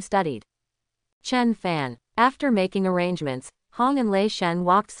kingdom studied. Chen Fan. After making arrangements, Hong and Lei Shen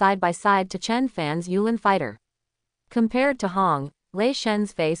walked side by side to Chen Fan's Yulin fighter. Compared to Hong, Lei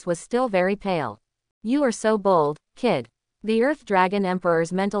Shen's face was still very pale. You are so bold, kid. The Earth Dragon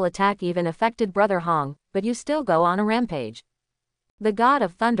Emperor's mental attack even affected Brother Hong, but you still go on a rampage. The God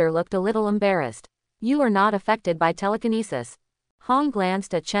of Thunder looked a little embarrassed. You are not affected by telekinesis. Hong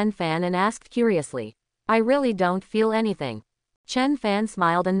glanced at Chen Fan and asked curiously. I really don't feel anything. Chen Fan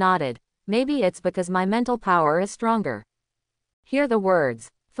smiled and nodded. Maybe it's because my mental power is stronger. Hear the words.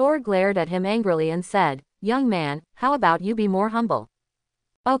 Thor glared at him angrily and said, young man, how about you be more humble?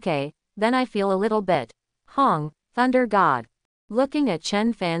 Okay, then I feel a little bit. Hong, Thunder God. Looking at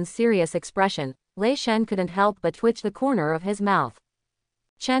Chen Fan's serious expression, Lei Shen couldn't help but twitch the corner of his mouth.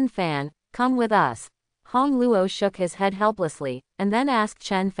 Chen Fan, come with us. Hong Luo shook his head helplessly, and then asked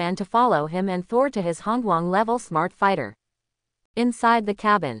Chen Fan to follow him and Thor to his Hongguang-level smart fighter. Inside the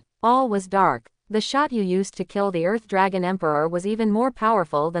cabin, all was dark. The shot you used to kill the Earth Dragon Emperor was even more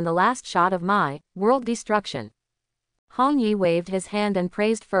powerful than the last shot of my world destruction. Hong Yi waved his hand and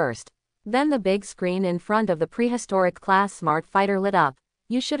praised first. Then the big screen in front of the prehistoric class smart fighter lit up.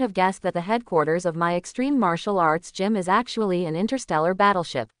 You should have guessed that the headquarters of my extreme martial arts gym is actually an interstellar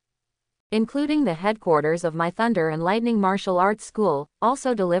battleship. Including the headquarters of my Thunder and Lightning martial arts school,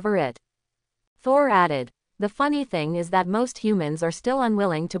 also deliver it. Thor added. The funny thing is that most humans are still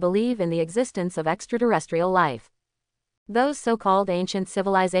unwilling to believe in the existence of extraterrestrial life. Those so-called ancient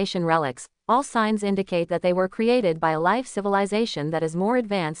civilization relics, all signs indicate that they were created by a life civilization that is more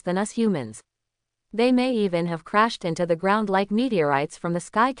advanced than us humans. They may even have crashed into the ground like meteorites from the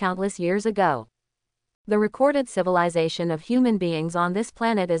sky countless years ago. The recorded civilization of human beings on this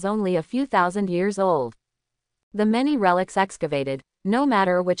planet is only a few thousand years old. The many relics excavated, no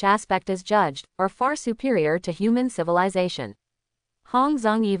matter which aspect is judged, are far superior to human civilization. Hong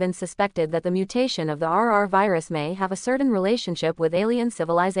Zheng even suspected that the mutation of the RR virus may have a certain relationship with alien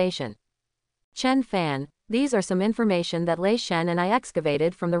civilization. Chen Fan, these are some information that Lei Shen and I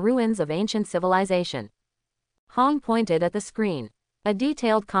excavated from the ruins of ancient civilization. Hong pointed at the screen. A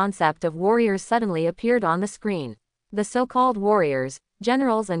detailed concept of warriors suddenly appeared on the screen. The so-called warriors,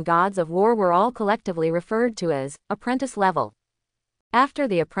 generals and gods of war were all collectively referred to as apprentice level. After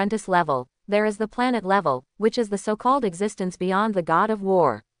the apprentice level, there is the planet level, which is the so-called existence beyond the god of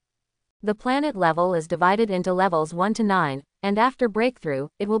war. The planet level is divided into levels 1 to 9, and after breakthrough,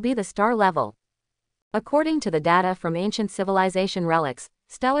 it will be the star level. According to the data from ancient civilization relics,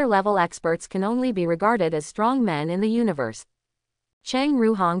 stellar level experts can only be regarded as strong men in the universe. Cheng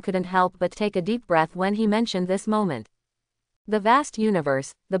Ruhong couldn't help but take a deep breath when he mentioned this moment. The vast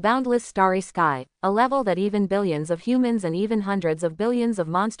universe, the boundless starry sky, a level that even billions of humans and even hundreds of billions of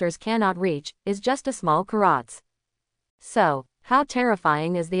monsters cannot reach, is just a small karats. So, how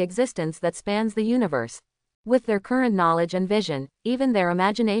terrifying is the existence that spans the universe? With their current knowledge and vision, even their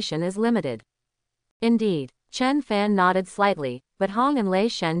imagination is limited. Indeed, Chen Fan nodded slightly, but Hong and Lei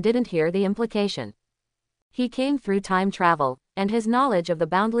Shen didn't hear the implication. He came through time travel, and his knowledge of the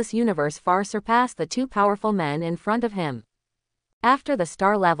boundless universe far surpassed the two powerful men in front of him. After the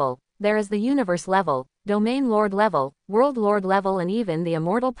star level, there is the universe level, domain lord level, world lord level, and even the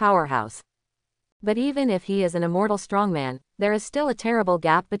immortal powerhouse. But even if he is an immortal strongman, there is still a terrible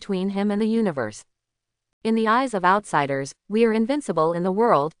gap between him and the universe. In the eyes of outsiders, we are invincible in the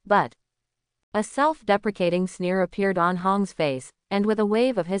world, but... A self-deprecating sneer appeared on Hong's face, and with a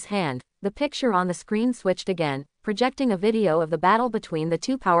wave of his hand, the picture on the screen switched again, projecting a video of the battle between the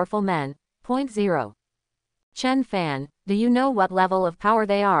two powerful men. Point 0. Chen Fan, do you know what level of power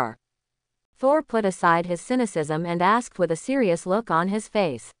they are? Thor put aside his cynicism and asked with a serious look on his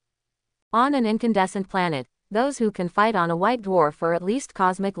face. On an incandescent planet, those who can fight on a white dwarf are at least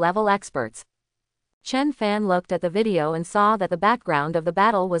cosmic-level experts. Chen Fan looked at the video and saw that the background of the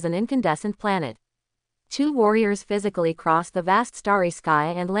battle was an incandescent planet. Two warriors physically crossed the vast starry sky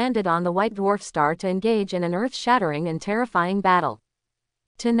and landed on the white dwarf star to engage in an earth-shattering and terrifying battle.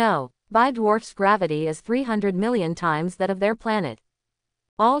 To know, by dwarf's gravity is 300 million times that of their planet.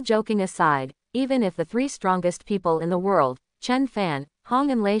 All joking aside, even if the three strongest people in the world, Chen Fan,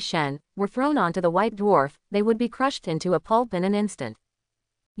 Hong and Lei Shen, were thrown onto the white dwarf, they would be crushed into a pulp in an instant.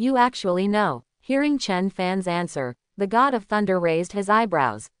 You actually know. Hearing Chen Fan's answer, the god of thunder raised his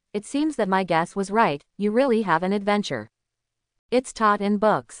eyebrows. It seems that my guess was right, you really have an adventure. It's taught in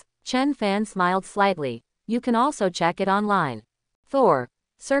books. Chen Fan smiled slightly. You can also check it online. Thor.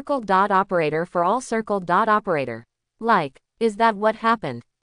 Circle.operator for all circle.operator. Like, is that what happened?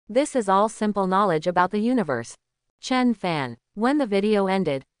 This is all simple knowledge about the universe. Chen Fan. When the video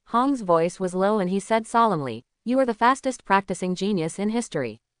ended, Hong's voice was low and he said solemnly, you are the fastest practicing genius in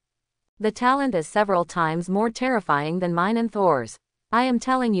history. The talent is several times more terrifying than mine and Thor's. I am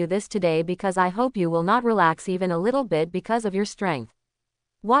telling you this today because I hope you will not relax even a little bit because of your strength.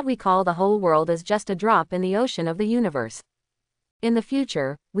 What we call the whole world is just a drop in the ocean of the universe. In the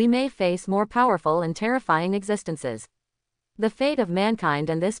future, we may face more powerful and terrifying existences. The fate of mankind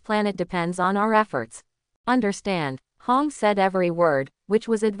and this planet depends on our efforts. Understand? Hong said every word, which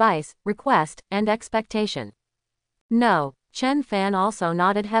was advice, request, and expectation. No, Chen Fan also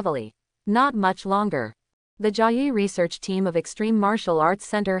nodded heavily. Not much longer. The Jiayi research team of Extreme Martial Arts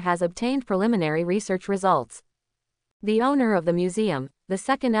Center has obtained preliminary research results. The owner of the museum, the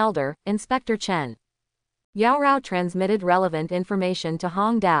second elder, Inspector Chen Yaorao, transmitted relevant information to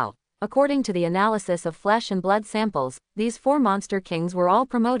Hong Dao. According to the analysis of flesh and blood samples, these four monster kings were all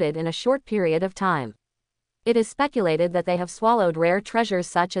promoted in a short period of time. It is speculated that they have swallowed rare treasures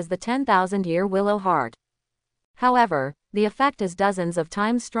such as the 10,000-year willow heart. However, the effect is dozens of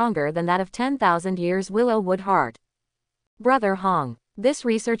times stronger than that of 10,000 years willow wood heart. Brother Hong, this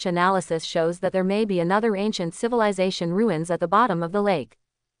research analysis shows that there may be another ancient civilization ruins at the bottom of the lake.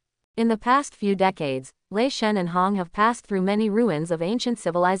 In the past few decades, Lei Shen and Hong have passed through many ruins of ancient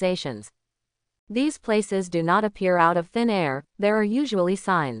civilizations. These places do not appear out of thin air, there are usually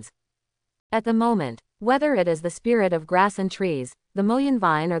signs. At the moment, whether it is the spirit of grass and trees, the mullion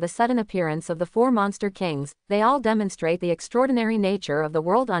vine or the sudden appearance of the four monster kings, they all demonstrate the extraordinary nature of the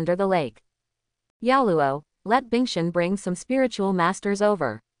world under the lake. Yaoluo, let Bingshan bring some spiritual masters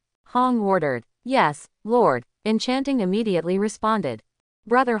over. Hong ordered. Yes, Lord. Enchanting immediately responded.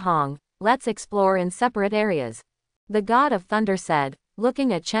 Brother Hong, let's explore in separate areas. The god of thunder said,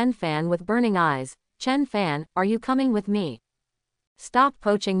 looking at Chen Fan with burning eyes. Chen Fan, are you coming with me? Stop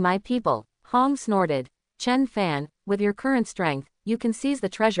poaching my people. Hong snorted. Chen Fan, with your current strength, you can seize the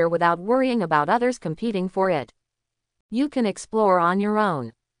treasure without worrying about others competing for it. You can explore on your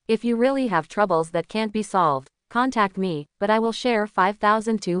own. If you really have troubles that can't be solved, contact me, but I will share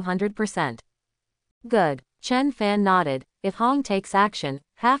 5,200%. Good. Chen Fan nodded. If Hong takes action,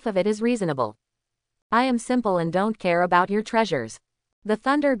 half of it is reasonable. I am simple and don't care about your treasures. The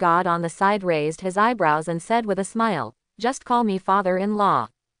thunder god on the side raised his eyebrows and said with a smile, just call me father-in-law.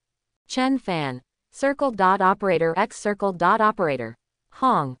 Chen Fan. Circle.operator x circle.operator.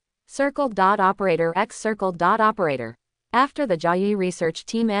 Hong. Circle.operator x circle.operator. After the Jiayi research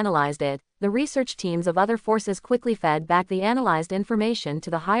team analyzed it, the research teams of other forces quickly fed back the analyzed information to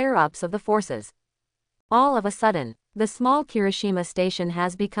the higher-ups of the forces. All of a sudden, the small Kirishima station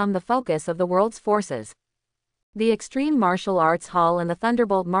has become the focus of the world's forces. The Extreme Martial Arts Hall and the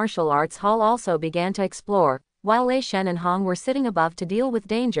Thunderbolt Martial Arts Hall also began to explore, while Lei Shen and Hong were sitting above to deal with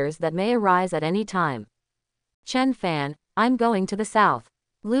dangers that may arise at any time. Chen Fan, I'm going to the south.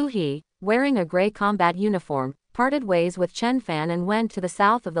 Lu He, wearing a gray combat uniform, parted ways with Chen Fan and went to the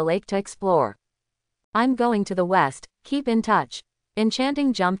south of the lake to explore. I'm going to the west, keep in touch.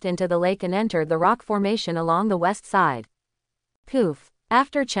 Enchanting jumped into the lake and entered the rock formation along the west side. Poof!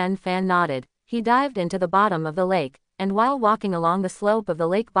 After Chen Fan nodded, he dived into the bottom of the lake, and while walking along the slope of the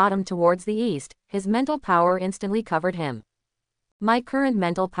lake bottom towards the east, his mental power instantly covered him. My current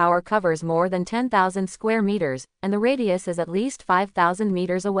mental power covers more than 10,000 square meters, and the radius is at least 5,000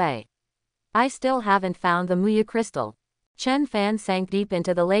 meters away. I still haven't found the Muya crystal. Chen Fan sank deep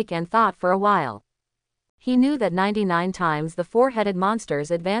into the lake and thought for a while. He knew that 99 times the four-headed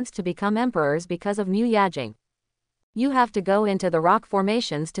monsters advanced to become emperors because of Mu Yajing. You have to go into the rock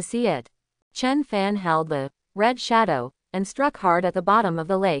formations to see it. Chen Fan held the red shadow, and struck hard at the bottom of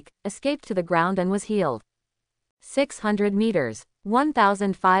the lake, escaped to the ground and was healed. 600 meters,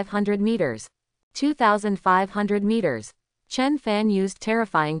 1,500 meters, 2,500 meters. Chen Fan used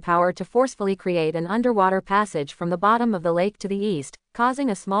terrifying power to forcefully create an underwater passage from the bottom of the lake to the east, causing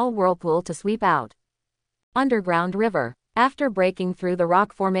a small whirlpool to sweep out. Underground river. After breaking through the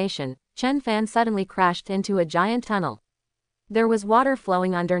rock formation, Chen Fan suddenly crashed into a giant tunnel. There was water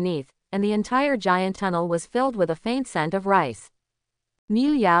flowing underneath, and the entire giant tunnel was filled with a faint scent of rice.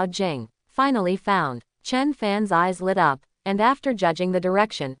 Mu Yao Jing. Finally found. Chen Fan's eyes lit up, and after judging the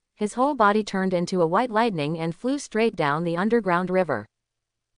direction, his whole body turned into a white lightning and flew straight down the underground river.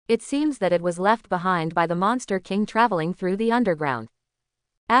 It seems that it was left behind by the Monster King traveling through the underground.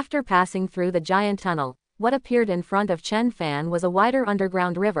 After passing through the giant tunnel, what appeared in front of Chen Fan was a wider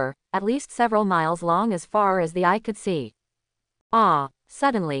underground river, at least several miles long as far as the eye could see. Ah!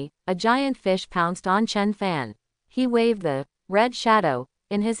 Suddenly, a giant fish pounced on Chen Fan. He waved the red shadow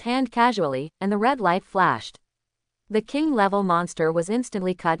in his hand casually, and the red light flashed. The king-level monster was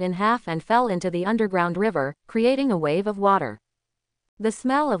instantly cut in half and fell into the underground river, creating a wave of water. The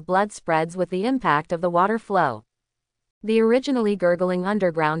smell of blood spreads with the impact of the water flow. The originally gurgling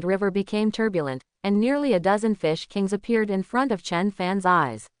underground river became turbulent, and nearly a dozen fish kings appeared in front of Chen Fan's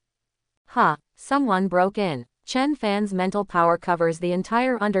eyes. Ha! Someone broke in. Chen Fan's mental power covers the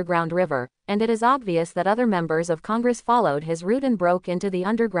entire underground river, and it is obvious that other members of Congress followed his route and broke into the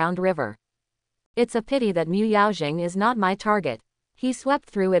underground river. It's a pity that Mu Yaojing is not my target. He swept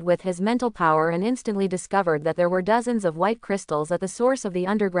through it with his mental power and instantly discovered that there were dozens of white crystals at the source of the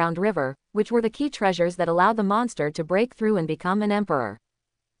underground river, which were the key treasures that allowed the monster to break through and become an emperor.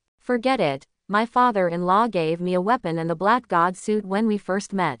 Forget it, my father-in-law gave me a weapon and the Black God suit when we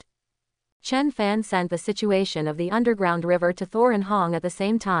first met. Chen Fan sent the situation of the underground river to Thor and Hong at the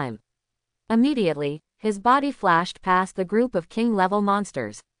same time. Immediately, his body flashed past the group of king-level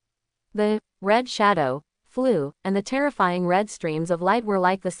monsters. The red shadow flew, and the terrifying red streams of light were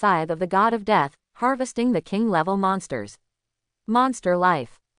like the scythe of the god of death, harvesting the king-level monsters. Monster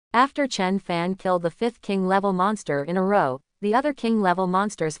life. After Chen Fan killed the 5th king-level monster in a row, the other king-level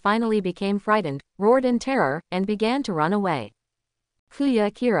monsters finally became frightened, roared in terror, and began to run away. Kuya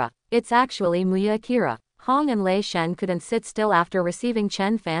Akira. It's actually Muya Akira. Hong and Lei Shen couldn't sit still after receiving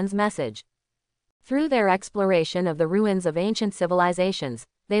Chen Fan's message. Through their exploration of the ruins of ancient civilizations,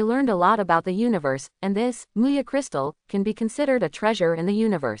 they learned a lot about the universe, and this Muya crystal can be considered a treasure in the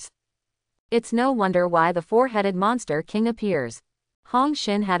universe. It's no wonder why the four-headed monster king appears. Hong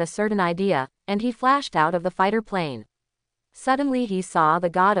Xin had a certain idea, and he flashed out of the fighter plane. Suddenly he saw the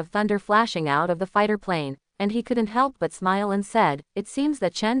god of thunder flashing out of the fighter plane, and he couldn't help but smile and said, "It seems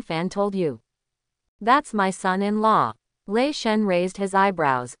that Chen Fan told you." "That's my son-in-law." Lei Shen raised his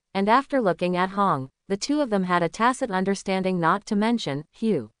eyebrows, and after looking at Hong, the two of them had a tacit understanding not to mention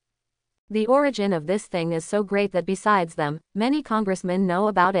Hugh. The origin of this thing is so great that besides them, many congressmen know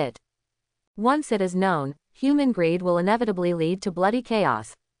about it. Once it is known, human greed will inevitably lead to bloody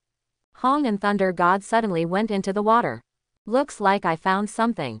chaos. Hong and Thunder God suddenly went into the water. "Looks like I found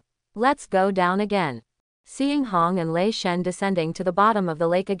something. Let's go down again." Seeing Hong and Lei Shen descending to the bottom of the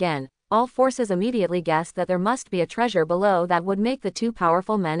lake again, all forces immediately guessed that there must be a treasure below that would make the two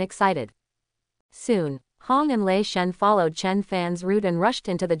powerful men excited. Soon, Hong and Lei Shen followed Chen Fan's route and rushed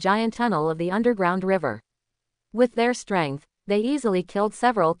into the giant tunnel of the underground river. With their strength, they easily killed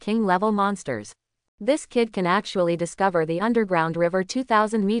several king-level monsters. This kid can actually discover the underground river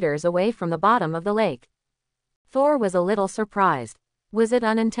 2,000 meters away from the bottom of the lake. Thor was a little surprised. Was it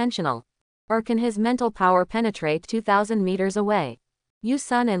unintentional? Or can his mental power penetrate 2,000 meters away? You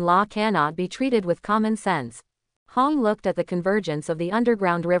son-in-law cannot be treated with common sense. Hong looked at the convergence of the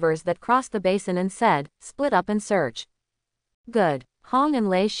underground rivers that crossed the basin and said, split up and search. Good. Hong and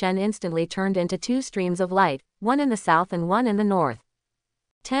Lei Shen instantly turned into two streams of light, one in the south and one in the north.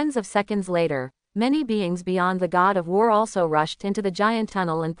 Tens of seconds later, many beings beyond the god of war also rushed into the giant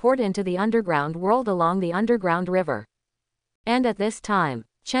tunnel and poured into the underground world along the underground river. And at this time,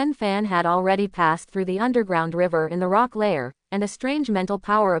 Chen Fan had already passed through the underground river in the rock layer, and a strange mental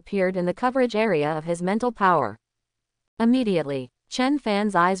power appeared in the coverage area of his mental power. Immediately, Chen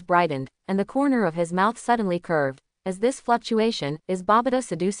Fan's eyes brightened, and the corner of his mouth suddenly curved. As this fluctuation, is Babada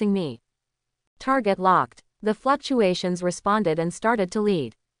seducing me? Target locked. The fluctuations responded and started to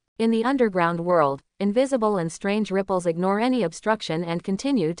lead. In the underground world, invisible and strange ripples ignore any obstruction and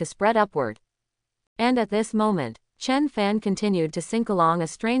continue to spread upward. And at this moment, Chen Fan continued to sink along a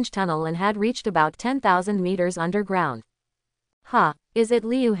strange tunnel and had reached about 10,000 meters underground. Is it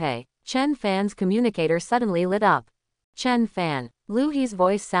Liu He? Chen Fan's communicator suddenly lit up. Chen Fan. Liu He's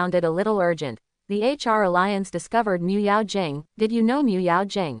voice sounded a little urgent. The HR Alliance discovered Mu Yao Jing. Did you know Mu Yao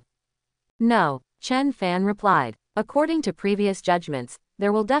Jing? No, Chen Fan replied. According to previous judgments,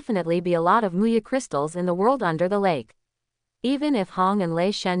 there will definitely be a lot of Muya crystals in the world under the lake. Even if Hong and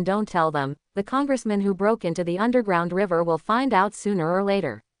Lei Shen don't tell them, the congressman who broke into the underground river will find out sooner or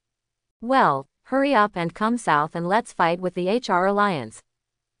later. Well, hurry up and come south and let's fight with the HR Alliance.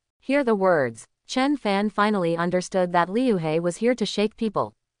 Hear the words. Chen Fan finally understood that Liu He was here to shake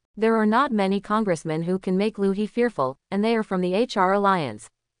people. There are not many congressmen who can make Liu He fearful, and they are from the HR Alliance.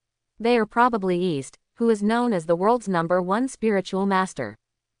 They are probably East, who is known as the world's #1 spiritual master.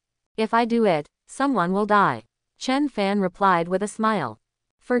 If I do it, someone will die. Chen Fan replied with a smile.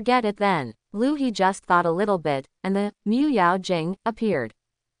 Forget it then. Liu He just thought a little bit, and the Mu Yao Jing appeared.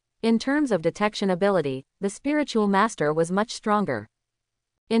 In terms of detection ability, the spiritual master was much stronger.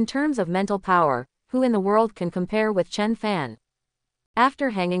 In terms of mental power, who in the world can compare with Chen Fan? After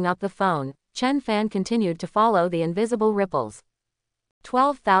hanging up the phone, Chen Fan continued to follow the invisible ripples.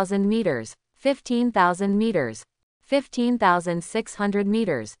 12,000 meters, 15,000 meters, 15,600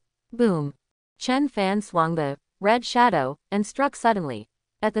 meters. Boom. Chen Fan swung the red shadow and struck suddenly.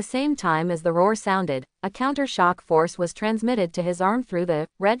 At the same time as the roar sounded, a counter-shock force was transmitted to his arm through the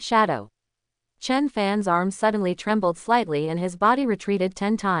red shadow. Chen Fan's arm suddenly trembled slightly and his body retreated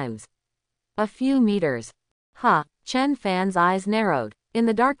 10 times. A few meters. Chen Fan's eyes narrowed. In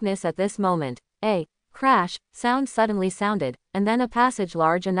the darkness at this moment, a crash sound suddenly sounded, and then a passage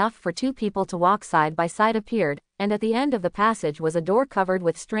large enough for two people to walk side by side appeared, and at the end of the passage was a door covered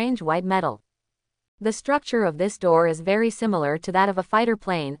with strange white metal. The structure of this door is very similar to that of a fighter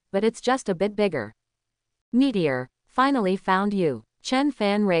plane, but it's just a bit bigger. Meteor, finally found you. Chen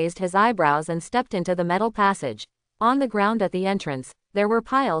Fan raised his eyebrows and stepped into the metal passage. On the ground at the entrance, there were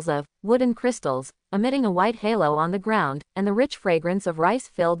piles of wooden crystals, emitting a white halo on the ground, and the rich fragrance of rice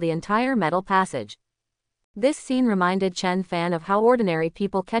filled the entire metal passage. This scene reminded Chen Fan of how ordinary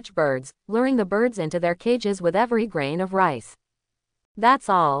people catch birds, luring the birds into their cages with every grain of rice. That's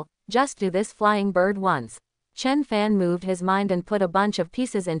all, just do this flying bird once. Chen Fan moved his mind and put a bunch of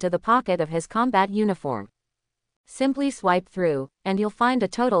pieces into the pocket of his combat uniform. Simply swipe through, and you'll find a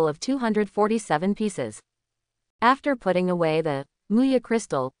total of 247 pieces. After putting away the Muya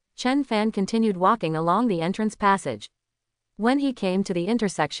crystal, Chen Fan continued walking along the entrance passage. When he came to the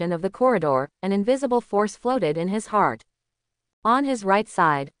intersection of the corridor, an invisible force floated in his heart. On his right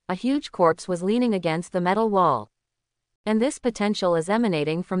side, a huge corpse was leaning against the metal wall. And this potential is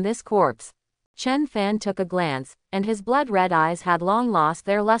emanating from this corpse. Chen Fan took a glance, and his blood-red eyes had long lost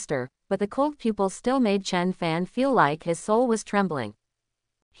their luster, but the cold pupils still made Chen Fan feel like his soul was trembling.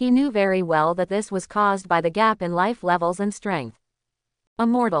 He knew very well that this was caused by the gap in life levels and strength.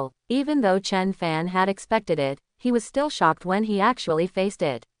 Immortal. Even though Chen Fan had expected it, he was still shocked when he actually faced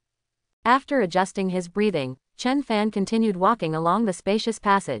it. After adjusting his breathing, Chen Fan continued walking along the spacious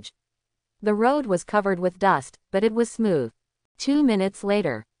passage. The road was covered with dust, but it was smooth. 2 minutes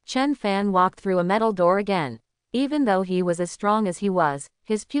later, Chen Fan walked through a metal door again. Even though he was as strong as he was,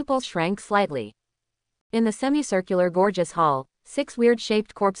 his pupils shrank slightly. In the semicircular gorgeous hall, 6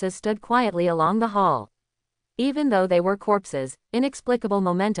 weird-shaped corpses stood quietly along the hall. Even though they were corpses, inexplicable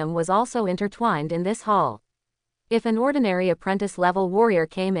momentum was also intertwined in this hall. If an ordinary apprentice-level warrior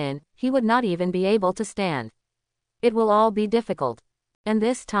came in, he would not even be able to stand. It will all be difficult. And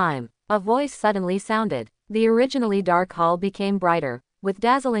this time, a voice suddenly sounded. The originally dark hall became brighter, with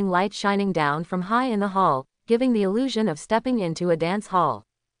dazzling light shining down from high in the hall, giving the illusion of stepping into a dance hall.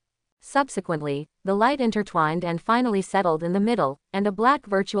 Subsequently, the light intertwined and finally settled in the middle, and a black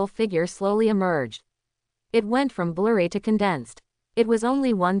virtual figure slowly emerged. It went from blurry to condensed. It was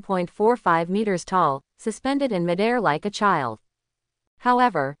only 1.45 meters tall, suspended in midair like a child.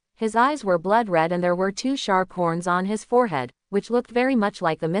 However, his eyes were blood red and there were two sharp horns on his forehead, which looked very much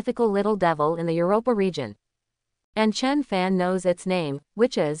like the mythical little devil in the Europa region. And Chen Fan knows its name,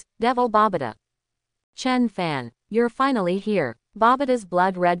 which is Devil Babida. Chen Fan, you're finally here. Babida's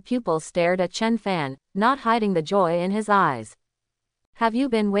blood-red pupils stared at Chen Fan, not hiding the joy in his eyes. Have you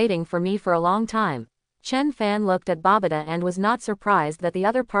been waiting for me for a long time? Chen Fan looked at Babida and was not surprised that the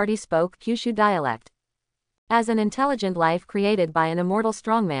other party spoke Kyushu dialect. As an intelligent life created by an immortal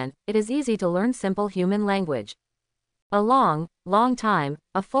strongman, it is easy to learn simple human language. A long, long time,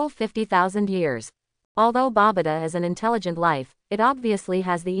 a full 50,000 years. Although Babida is an intelligent life, it obviously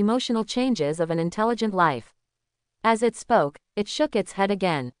has the emotional changes of an intelligent life. As it spoke, it shook its head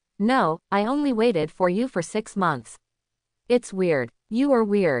again. No, I only waited for you for 6 months. It's weird. You are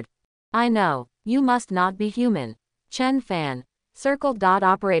weird. I know. You must not be human. Chen Fan.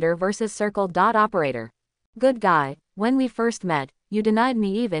 Circle.operator versus circle.operator. Good guy, when we first met, you denied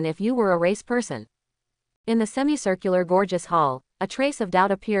me even if you were a race person. In the semicircular gorgeous hall, a trace of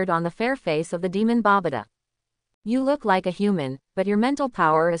doubt appeared on the fair face of the demon Babida. You look like a human, but your mental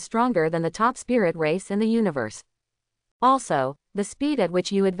power is stronger than the top spirit race in the universe. Also, the speed at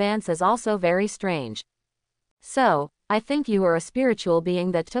which you advance is also very strange. So, I think you are a spiritual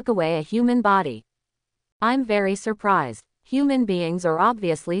being that took away a human body. I'm very surprised. Human beings are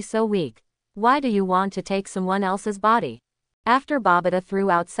obviously so weak. Why do you want to take someone else's body? After Babida threw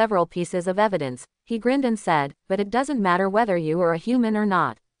out several pieces of evidence, he grinned and said, but it doesn't matter whether you are a human or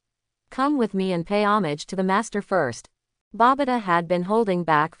not. Come with me and pay homage to the master first. Babida had been holding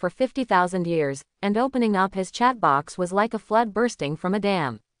back for 50,000 years, and opening up his chat box was like a flood bursting from a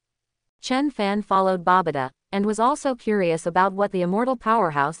dam. Chen Fan followed Babida, and was also curious about what the immortal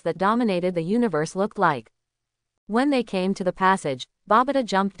powerhouse that dominated the universe looked like. When they came to the passage, Babida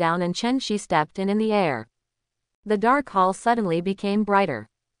jumped down and Chen Shi stepped in the air. The dark hall suddenly became brighter.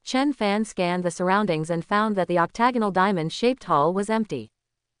 Chen Fan scanned the surroundings and found that the octagonal diamond-shaped hall was empty.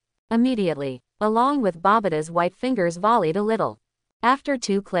 Immediately, along with Babida's white fingers volleyed a little. After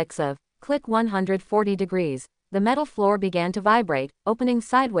 2 clicks of click 140 degrees, the metal floor began to vibrate, opening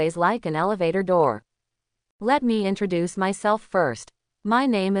sideways like an elevator door. Let me introduce myself first. My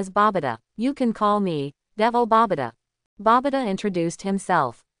name is Babida. You can call me Devil Babida. Babida introduced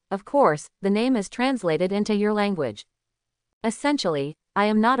himself. Of course, the name is translated into your language. Essentially, I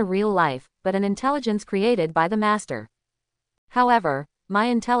am not a real life, but an intelligence created by the master. However, my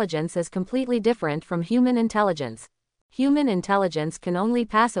intelligence is completely different from human intelligence. Human intelligence can only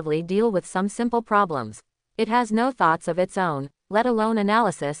passively deal with some simple problems. It has no thoughts of its own, let alone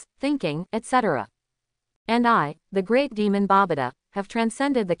analysis, thinking, etc. And I, the great demon Babida, have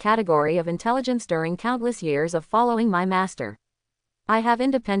transcended the category of intelligence during countless years of following my master. I have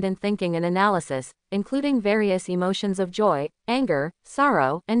independent thinking and analysis, including various emotions of joy, anger,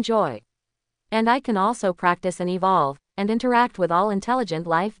 sorrow, and joy. And I can also practice and evolve, and interact with all intelligent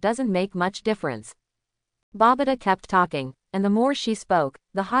life doesn't make much difference. Babida kept talking, and the more she spoke,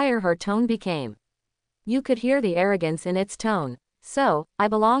 the higher her tone became. You could hear the arrogance in its tone. So, I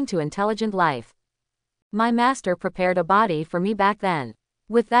belong to intelligent life. My master prepared a body for me back then.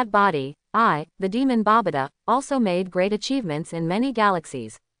 With that body, I, the demon Babida, also made great achievements in many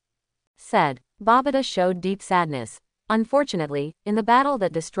galaxies. Said. Babida showed deep sadness. Unfortunately, in the battle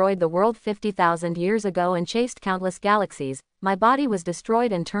that destroyed the world 50,000 years ago and chased countless galaxies, my body was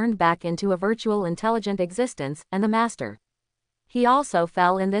destroyed and turned back into a virtual intelligent existence, and the master. He also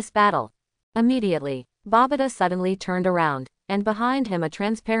fell in this battle. Immediately, Babida suddenly turned around, and behind him a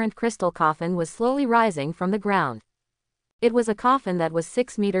transparent crystal coffin was slowly rising from the ground. It was a coffin that was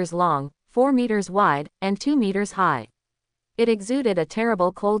 6 meters long, 4 meters wide, and 2 meters high. It exuded a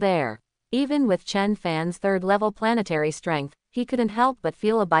terrible cold air. Even with Chen Fan's 3rd-level planetary strength, he couldn't help but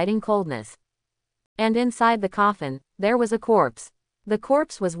feel a biting coldness. And inside the coffin, there was a corpse. The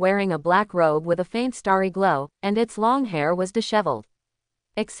corpse was wearing a black robe with a faint starry glow, and its long hair was disheveled.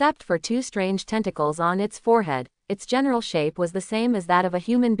 Except for 2 strange tentacles on its forehead, its general shape was the same as that of a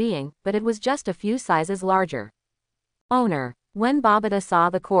human being, but it was just a few sizes larger. Owner. When Babida saw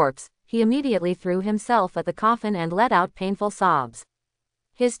the corpse, he immediately threw himself at the coffin and let out painful sobs.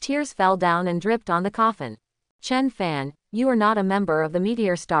 His tears fell down and dripped on the coffin. Chen Fan, you are not a member of the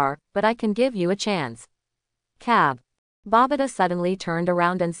meteor star, but I can give you a chance. Cab. Babida suddenly turned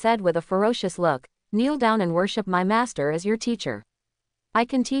around and said with a ferocious look, kneel down and worship my master as your teacher. I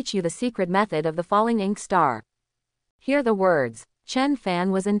can teach you the secret method of the falling ink star. Hear the words. Chen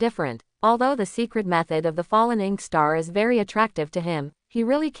Fan was indifferent. Although the secret method of the fallen ink star is very attractive to him, he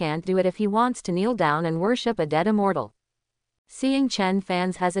really can't do it if he wants to kneel down and worship a dead immortal. Seeing Chen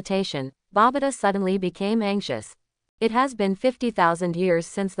Fan's hesitation, Babata suddenly became anxious. It has been 50,000 years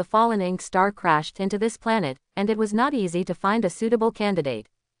since the fallen ink star crashed into this planet, and it was not easy to find a suitable candidate.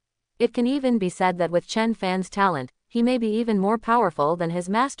 It can even be said that with Chen Fan's talent, he may be even more powerful than his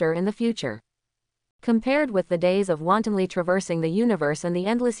master in the future. Compared with the days of wantonly traversing the universe and the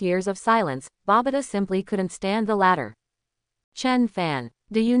endless years of silence, Babata simply couldn't stand the latter. Chen Fan,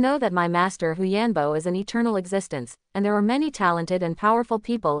 do you know that my master Huyanbo is an eternal existence, and there are many talented and powerful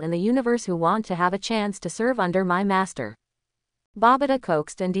people in the universe who want to have a chance to serve under my master? Babata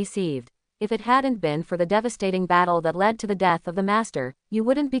coaxed and deceived. If it hadn't been for the devastating battle that led to the death of the master, you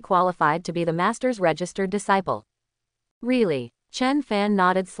wouldn't be qualified to be the master's registered disciple. Really? Chen Fan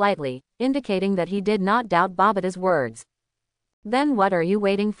nodded slightly, indicating that he did not doubt Babata's words. Then what are you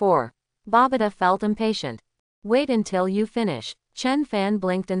waiting for? Babata felt impatient. Wait until you finish. Chen Fan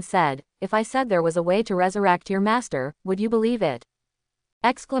blinked and said, if I said there was a way to resurrect your master, would you believe it?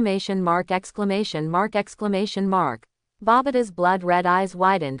 Exclamation mark, exclamation mark, exclamation mark. Babata's blood-red eyes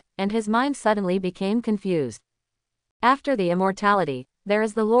widened, and his mind suddenly became confused. After the immortality, there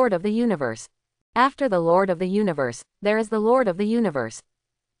is the Lord of the Universe. After the Lord of the Universe, there is the Lord of the Universe.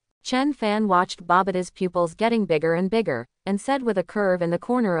 Chen Fan watched Babata's pupils getting bigger and bigger, and said with a curve in the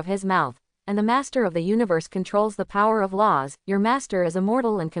corner of his mouth, and the Master of the Universe controls the power of laws, your master is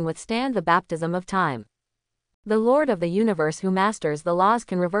immortal and can withstand the baptism of time. The Lord of the Universe who masters the laws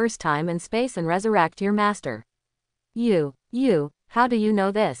can reverse time and space and resurrect your master. You, how do you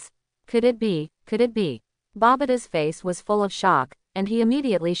know this? Could it be? Babata's face was full of shock, and he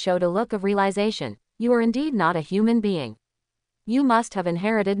immediately showed a look of realization. You are indeed not a human being. You must have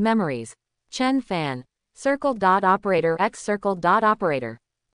inherited memories. Chen Fan. Circle.operator x circle.operator.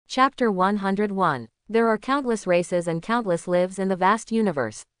 Chapter 101. There are countless races and countless lives in the vast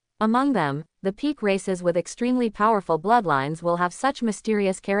universe. Among them, the peak races with extremely powerful bloodlines will have such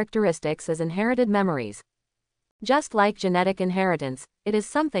mysterious characteristics as inherited memories. Just like genetic inheritance, it is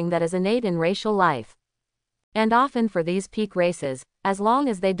something that is innate in racial life. And often for these peak races, as long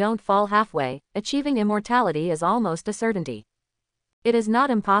as they don't fall halfway, achieving immortality is almost a certainty. It is not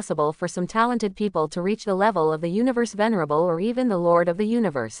impossible for some talented people to reach the level of the universe venerable or even the Lord of the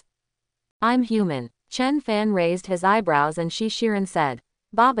Universe. I'm human. Chen Fan raised his eyebrows and Shi Shiren said,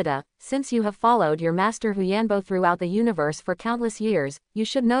 Babata, since you have followed your master Huyanbo throughout the universe for countless years, you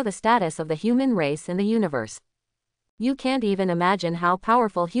should know the status of the human race in the universe. You can't even imagine how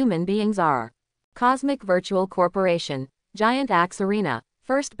powerful human beings are. Cosmic Virtual Corporation, Giant Axe Arena,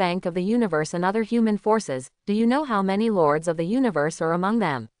 First Bank of the Universe and other human forces, do you know how many lords of the universe are among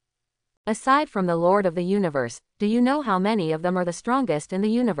them? Aside from the Lord of the Universe, do you know how many of them are the strongest in the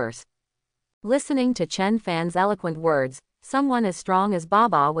universe? Listening to Chen Fan's eloquent words, someone as strong as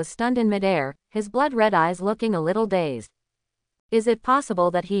Baba was stunned in midair, his blood-red eyes looking a little dazed. Is it possible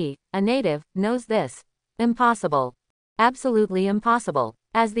that he, a native, knows this? Impossible. Absolutely impossible.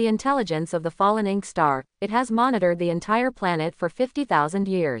 As the intelligence of the fallen ink star, it has monitored the entire planet for 50,000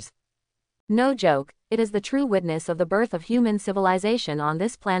 years. No joke, it is the true witness of the birth of human civilization on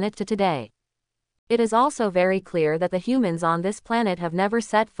this planet to today. It is also very clear that the humans on this planet have never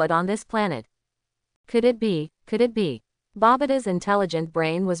set foot on this planet. Could it be? Babata's intelligent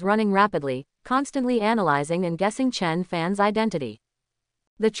brain was running rapidly, constantly analyzing and guessing Chen Fan's identity.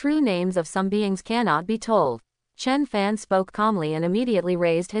 The true names of some beings cannot be told. Chen Fan spoke calmly and immediately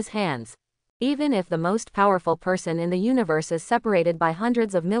raised his hands. Even if the most powerful person in the universe is separated by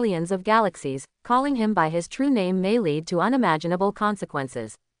hundreds of millions of galaxies, calling him by his true name may lead to unimaginable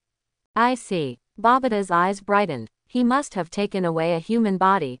consequences. I see. Babata's eyes brightened. He must have taken away a human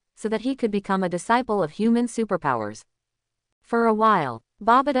body, so that he could become a disciple of human superpowers. For a while,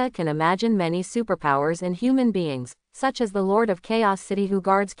 Babata can imagine many superpowers in human beings, such as the Lord of Chaos City who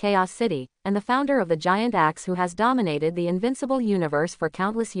guards Chaos City, and the founder of the Giant Axe who has dominated the invincible universe for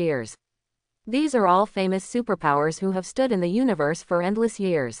countless years. These are all famous superpowers who have stood in the universe for endless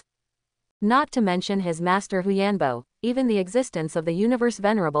years. Not to mention his master Huyanbo, even the existence of the universe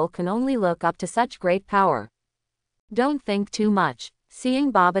venerable can only look up to such great power. Don't think too much.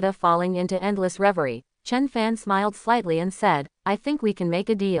 Seeing Babata falling into endless reverie, Chen Fan smiled slightly and said, I think we can make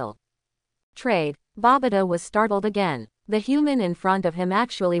a deal. Trade. Babata was startled again. The human in front of him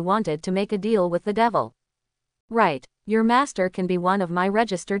actually wanted to make a deal with the devil. Right, your master can be one of my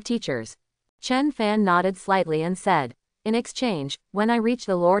registered teachers. Chen Fan nodded slightly and said, in exchange, when I reach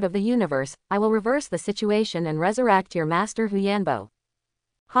the Lord of the Universe, I will reverse the situation and resurrect your master Huyanbo.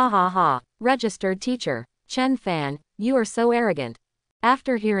 Ha ha ha. Registered teacher. Chen Fan, you are so arrogant.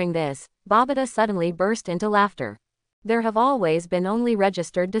 After hearing this, Babata suddenly burst into laughter. There have always been only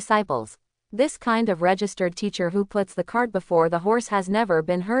registered disciples. This kind of registered teacher who puts the cart before the horse has never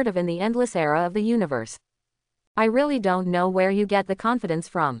been heard of in the endless era of the universe. I really don't know where you get the confidence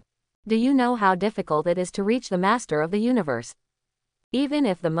from. Do you know how difficult it is to reach the master of the universe? Even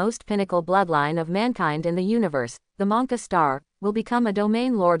if the most pinnacle bloodline of mankind in the universe, the Monka star, will become a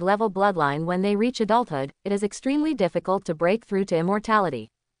domain lord level bloodline when they reach adulthood, it is extremely difficult to break through to immortality.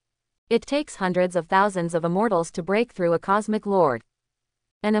 It takes hundreds of thousands of immortals to break through a cosmic lord.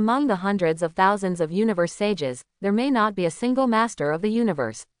 And among the hundreds of thousands of universe sages, there may not be a single master of the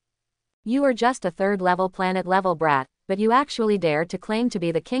universe. You are just a third-level planet-level brat, but you actually dare to claim to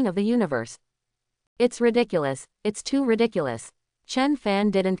be the king of the universe. It's ridiculous, it's too ridiculous. Chen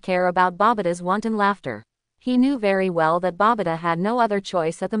Fan didn't care about Babata's wanton laughter. He knew very well that Babata had no other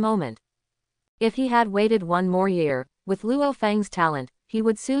choice at the moment. If he had waited one more year, with Luo Feng's talent, he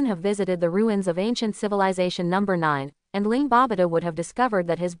would soon have visited the ruins of ancient civilization number 9, and Ling Babata would have discovered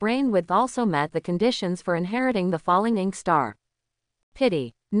that his brain width also met the conditions for inheriting the falling ink star.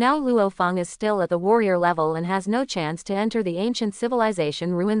 Pity. Now Luo Feng is still at the warrior level and has no chance to enter the ancient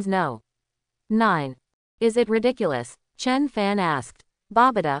civilization ruins. No. 9. Is it ridiculous? Chen Fan asked.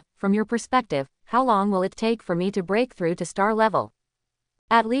 Babata, from your perspective, how long will it take for me to break through to star level?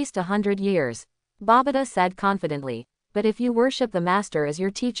 At least 100 years. Babata said confidently. But if you worship the master as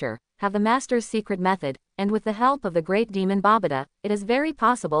your teacher, have the master's secret method, and with the help of the great demon Babata, it is very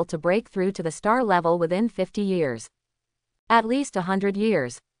possible to break through to the star level within 50 years. At least 100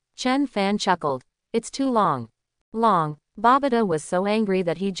 years. Chen Fan chuckled. It's too long. Long. Babata was so angry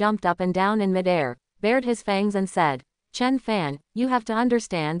that he jumped up and down in midair, bared his fangs and said, Chen Fan, you have to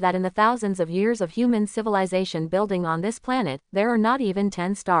understand that in the thousands of years of human civilization building on this planet, there are not even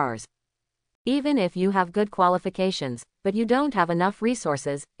 10 stars. Even if you have good qualifications, but you don't have enough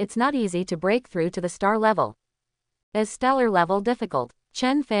resources, it's not easy to break through to the star level. Is stellar level difficult?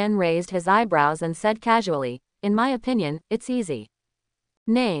 Chen Fan raised his eyebrows and said casually, in my opinion, it's easy.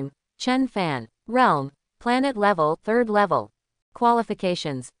 Name, Chen Fan. Realm, planet level, third level.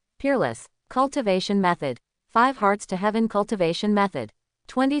 Qualifications, peerless. Cultivation method, 5 hearts to heaven cultivation method.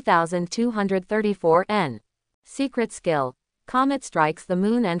 20,234 N. Secret skill, comet strikes the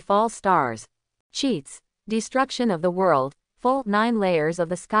moon and falls stars. Cheats, destruction of the world, full 9 layers of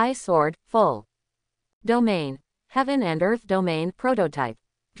the sky sword, full. Domain, heaven and earth domain prototype.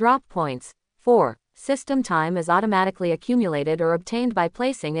 Drop points, 4. System time is automatically accumulated or obtained by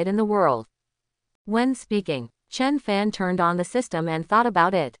placing it in the world. When speaking, Chen Fan turned on the system and thought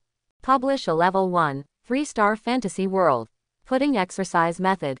about it. Publish a level 1, 3-star fantasy world. Putting exercise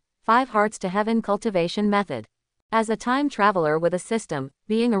method, 5 hearts to heaven cultivation method. As a time traveler with a system,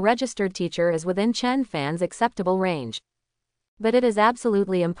 being a registered teacher is within Chen Fan's acceptable range. But it is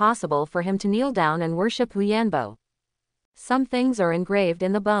absolutely impossible for him to kneel down and worship Huyanbo. Some things are engraved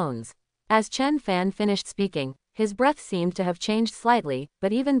in the bones. As Chen Fan finished speaking, his breath seemed to have changed slightly,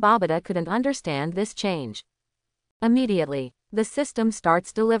 but even Babata couldn't understand this change. Immediately, the system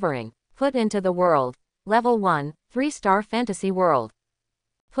starts delivering. Put into the world. Level 1, 3-star fantasy world.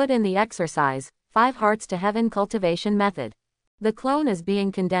 Put in the exercise, 5 hearts to heaven cultivation method. The clone is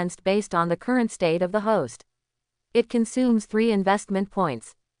being condensed based on the current state of the host. It consumes 3 investment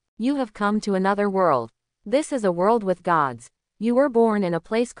points. You have come to another world. This is a world with gods. You were born in a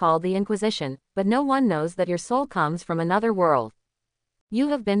place called the Inquisition, but no one knows that your soul comes from another world. You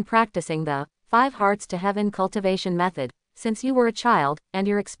have been practicing the 5 hearts to heaven cultivation method since you were a child, and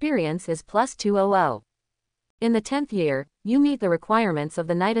your experience is plus 200. In the 10th year, you meet the requirements of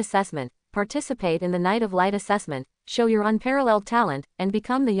the night assessment, participate in the Night of Light assessment, show your unparalleled talent, and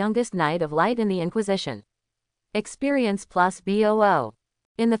become the youngest Knight of Light in the Inquisition. Experience plus BOO.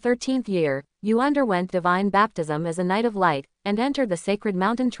 In the 13th year, you underwent divine baptism as a Knight of Light, and entered the Sacred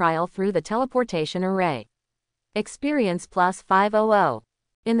Mountain Trial through the teleportation array. Experience plus 500.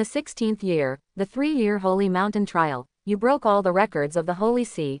 In the 16th year, the 3-year Holy Mountain Trial, you broke all the records of the Holy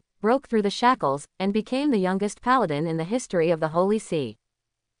See, broke through the shackles, and became the youngest paladin in the history of the Holy See.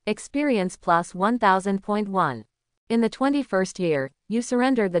 Experience plus 1000.1. In the 21st year, you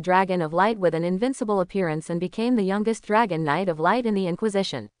surrendered the Dragon of Light with an invincible appearance and became the youngest Dragon Knight of Light in the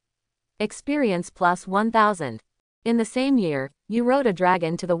Inquisition. Experience plus 1000. In the same year, you rode a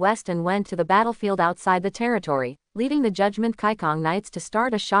dragon to the west and went to the battlefield outside the territory, leading the Judgment Kaikong Knights to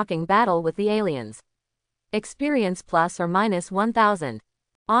start a shocking battle with the aliens. Experience plus or minus 1000.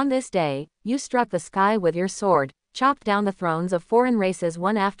 On this day, you struck the sky with your sword, chopped down the thrones of foreign races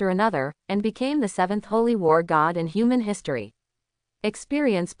one after another, and became the 7th holy war god in human history.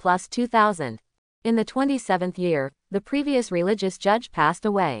 Experience plus 2000. In the 27th year, the previous religious judge passed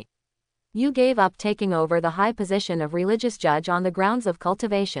away. You gave up taking over the high position of religious judge on the grounds of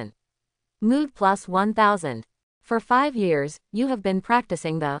cultivation. Mood plus 1000. For 5 years, you have been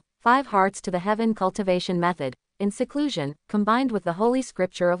practicing the 5 hearts to the heaven cultivation method, in seclusion, combined with the holy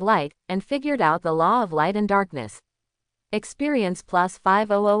scripture of light, and figured out the law of light and darkness. Experience plus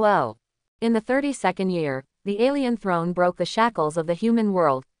 5000. In the 32nd year, the alien throne broke the shackles of the human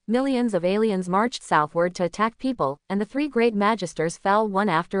world, millions of aliens marched southward to attack people, and the 3 great magisters fell one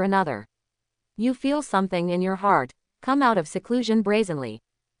after another. You feel something in your heart, come out of seclusion brazenly.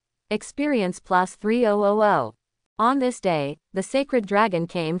 Experience plus 3000. On this day, the sacred dragon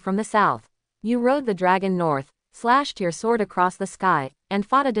came from the south. You rode the dragon north, slashed your sword across the sky, and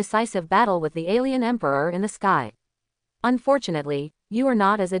fought a decisive battle with the alien emperor in the sky. Unfortunately, you are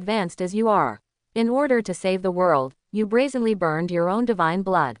not as advanced as you are. In order to save the world, you brazenly burned your own divine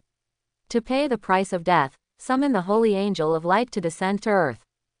blood. To pay the price of death, summon the holy angel of light to descend to earth.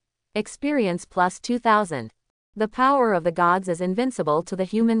 Experience plus 2000. The power of the gods is invincible to the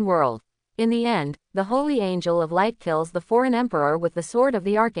human world. In the end, the holy angel of light kills the foreign emperor with the sword of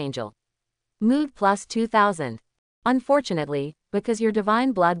the archangel. Mood plus 2000. Unfortunately, because your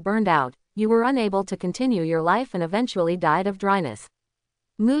divine blood burned out, you were unable to continue your life and eventually died of dryness.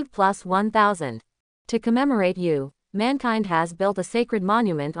 Mood plus 1000. To commemorate you, mankind has built a sacred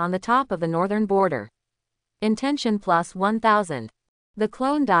monument on the top of the northern border. Intention plus 1000. The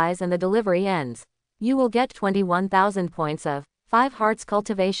clone dies and the delivery ends. You will get 21,000 points of 5 hearts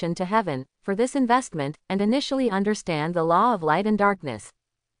cultivation to heaven for this investment and initially understand the law of light and darkness.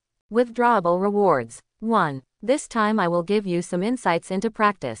 Withdrawable rewards. 1. This time I will give you some insights into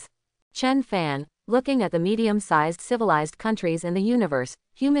practice. Chen Fan, looking at the medium-sized civilized countries in the universe,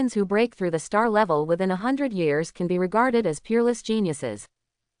 humans who break through the star level within 100 years can be regarded as peerless geniuses.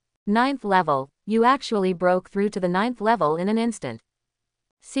 9th level, you actually broke through to the 9th level in an instant.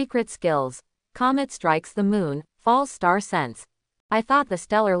 Secret skills. Comet strikes the moon, falls star sense. I thought the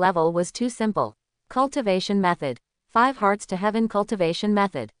stellar level was too simple. Cultivation method. 5 hearts to heaven cultivation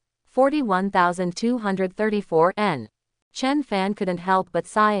method. 41,234 N. Chen Fan couldn't help but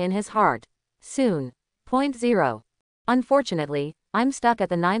sigh in his heart. Soon. Point 0. Unfortunately, I'm stuck at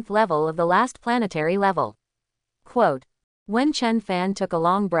the 9th level of the last planetary level. Quote. When Chen Fan took a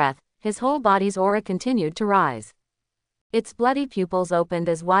long breath, his whole body's aura continued to rise. Its bloody pupils opened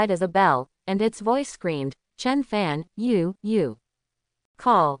as wide as a bell, and its voice screamed, Chen Fan, you.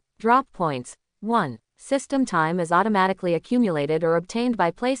 Call. Drop points. 1. System time is automatically accumulated or obtained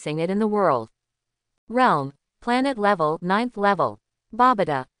by placing it in the world. Realm. Planet level, 9th level.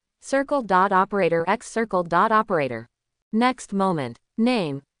 Babada. Circle.operator x circle.operator. Next moment.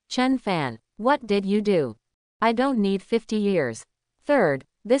 Name. Chen Fan. What did you do? I don't need 50 years. 3rd.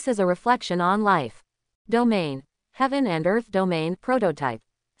 This is a reflection on life. Domain. Heaven and Earth domain prototype.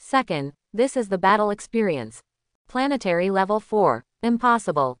 2nd. This is the battle experience. Planetary level 4.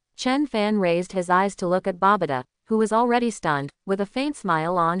 Impossible. Chen Fan raised his eyes to look at Babada, who was already stunned, with a faint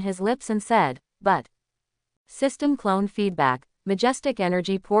smile on his lips and said, but. System clone feedback. Majestic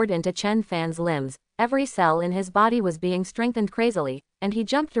energy poured into Chen Fan's limbs, every cell in his body was being strengthened crazily, and he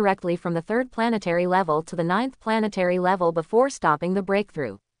jumped directly from the 3rd planetary level to the 9th planetary level before stopping the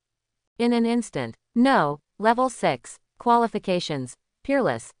breakthrough. In an instant. No. Level 6. Qualifications.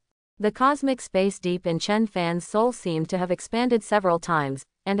 Peerless. The cosmic space deep in Chen Fan's soul seemed to have expanded several times,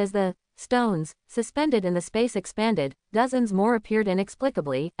 and as the stones suspended in the space expanded, dozens more appeared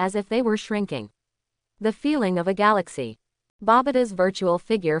inexplicably, as if they were shrinking. The feeling of a galaxy. Babada's virtual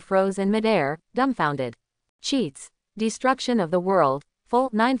figure froze in midair, dumbfounded. Cheats. Destruction of the world. Full.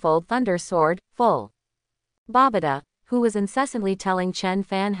 9-fold thunder sword. Full. Babada, who was incessantly telling Chen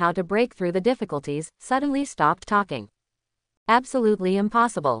Fan how to break through the difficulties, suddenly stopped talking. Absolutely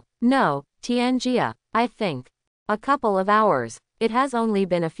impossible. No, Tianjia, I think. A couple of hours. It has only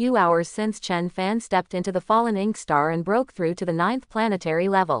been a few hours since Chen Fan stepped into the fallen ink star and broke through to the 9th planetary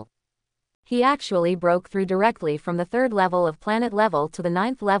level. He actually broke through directly from the 3rd level of planet level to the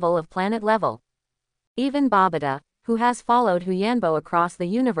 9th level of planet level. Even Babada, who has followed Huyanbo across the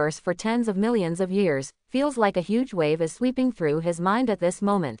universe for tens of millions of years, feels like a huge wave is sweeping through his mind at this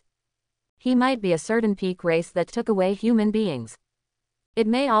moment. He might be a certain peak race that took away human beings. It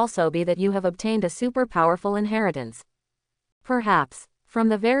may also be that you have obtained a super powerful inheritance. Perhaps. From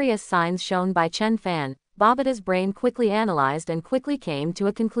the various signs shown by Chen Fan, Babada's brain quickly analyzed and quickly came to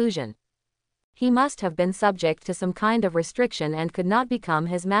a conclusion. He must have been subject to some kind of restriction and could not become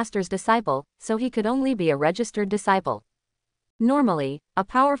his master's disciple, so he could only be a registered disciple. Normally, a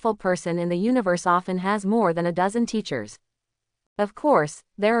powerful person in the universe often has more than a dozen teachers. Of course,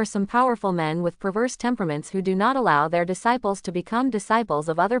 there are some powerful men with perverse temperaments who do not allow their disciples to become disciples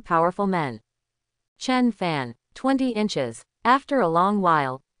of other powerful men. Chen Fan, 20 inches. After a long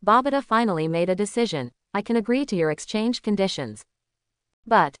while, Babata finally made a decision. I can agree to your exchange conditions.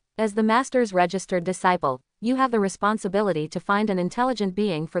 But, as the master's registered disciple, you have the responsibility to find an intelligent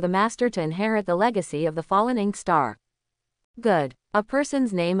being for the master to inherit the legacy of the fallen ink star. Good. A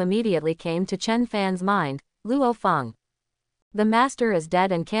person's name immediately came to Chen Fan's mind, Luo Feng. The master is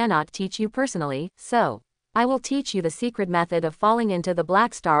dead and cannot teach you personally, so I will teach you the secret method of falling into the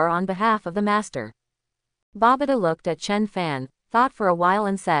black star on behalf of the master. Babata looked at Chen Fan, thought for a while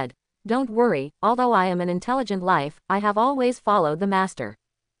and said, don't worry, although I am an intelligent life, I have always followed the master.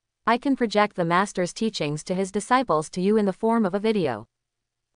 I can project the master's teachings to his disciples to you in the form of a video.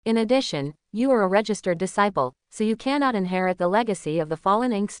 In addition, you are a registered disciple, so you cannot inherit the legacy of the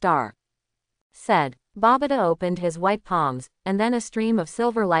fallen ink star. Said. Babata opened his white palms, and then a stream of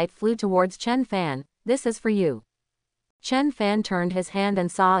silver light flew towards Chen Fan. This is for you. Chen Fan turned his hand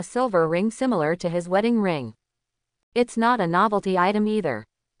and saw a silver ring similar to his wedding ring. It's not a novelty item either.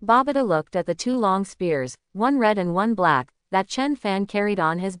 Babata looked at the two long spears, one red and one black, that Chen Fan carried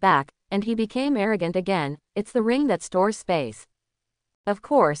on his back, and he became arrogant again. It's the ring that stores space. Of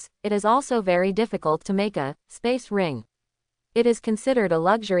course, it is also very difficult to make a space ring. It is considered a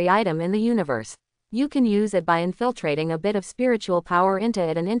luxury item in the universe. You can use it by infiltrating a bit of spiritual power into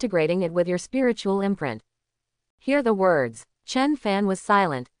it and integrating it with your spiritual imprint. Hear the words. Chen Fan was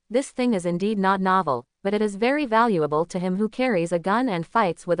silent. This thing is indeed not novel, but it is very valuable to him who carries a gun and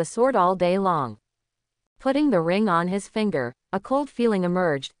fights with a sword all day long. Putting the ring on his finger, a cold feeling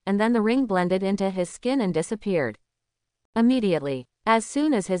emerged, and then the ring blended into his skin and disappeared. Immediately, as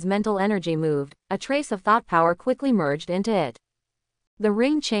soon as his mental energy moved, a trace of thought power quickly merged into it. The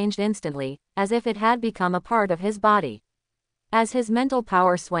ring changed instantly, as if it had become a part of his body. As his mental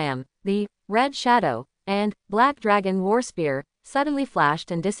power swam, the red shadow and black dragon war spear suddenly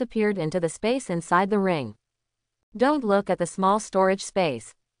flashed and disappeared into the space inside the ring. Don't look at the small storage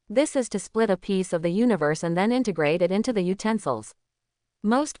space. This is to split a piece of the universe and then integrate it into the utensils.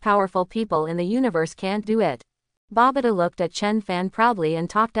 Most powerful people in the universe can't do it. Babata looked at Chen Fan proudly and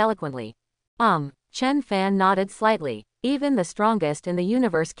talked eloquently. Chen Fan nodded slightly. Even the strongest in the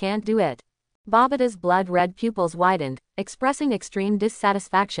universe can't do it. Babata's blood-red pupils widened, expressing extreme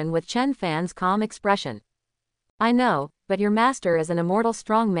dissatisfaction with Chen Fan's calm expression. I know, but your master is an immortal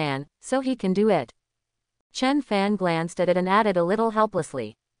strong man, so he can do it. Chen Fan glanced at it and added a little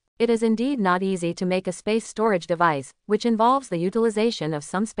helplessly. It is indeed not easy to make a space storage device, which involves the utilization of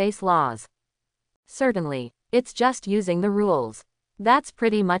some space laws. Certainly, it's just using the rules. That's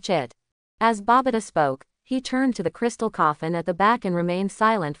pretty much it. As Babata spoke, he turned to the crystal coffin at the back and remained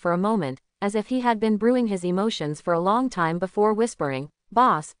silent for a moment, as if he had been brewing his emotions for a long time before whispering,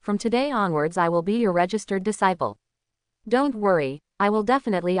 Boss, from today onwards I will be your registered disciple. Don't worry, I will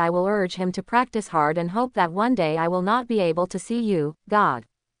urge him to practice hard and hope that one day I will not be able to see you, God.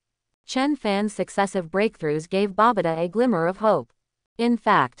 Chen Fan's successive breakthroughs gave Babata a glimmer of hope. In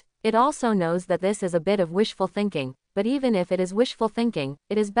fact, it also knows that this is a bit of wishful thinking, but even if it is wishful thinking,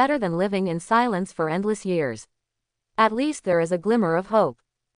 it is better than living in silence for endless years. At least there is a glimmer of hope.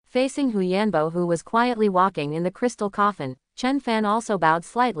 Facing Hu Yanbo, who was quietly walking in the crystal coffin, Chen Fan also bowed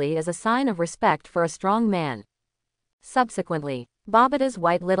slightly as a sign of respect for a strong man. Subsequently, Babata's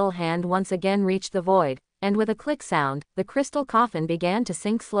white little hand once again reached the void, and with a click sound, the crystal coffin began to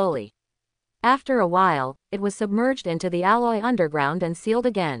sink slowly. After a while, it was submerged into the alloy underground and sealed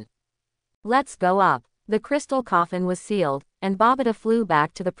again. Let's go up. The crystal coffin was sealed, and Babata flew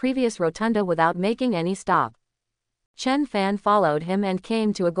back to the previous rotunda without making any stop. Chen Fan followed him and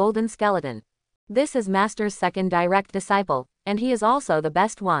came to a golden skeleton. This is Master's second direct disciple, and he is also the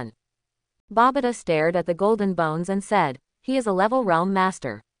best one. Babata stared at the golden bones and said, he is a level realm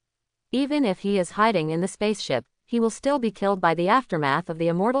master. Even if he is hiding in the spaceship, he will still be killed by the aftermath of the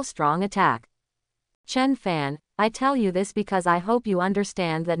immortal strong attack. Chen Fan, I tell you this because I hope you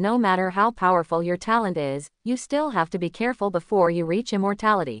understand that no matter how powerful your talent is, you still have to be careful before you reach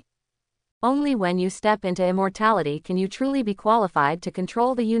immortality. Only when you step into immortality can you truly be qualified to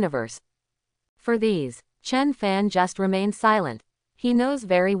control the universe. For these, Chen Fan just remained silent. He knows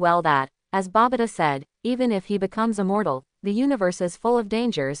very well that, as Babata said, even if he becomes immortal, the universe is full of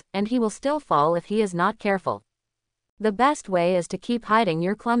dangers, and he will still fall if he is not careful. The best way is to keep hiding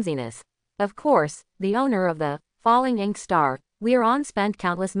your clumsiness. Of course, the owner of the falling ink star, Weiron spent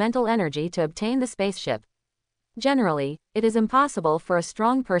countless mental energy to obtain the spaceship. Generally, it is impossible for a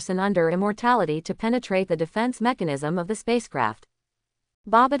strong person under immortality to penetrate the defense mechanism of the spacecraft.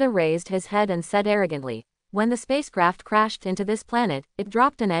 Babata raised his head and said arrogantly, When the spacecraft crashed into this planet, it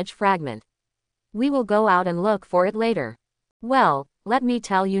dropped an edge fragment. We will go out and look for it later. Well, let me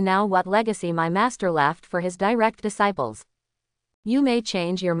tell you now what legacy my master left for his direct disciples. You may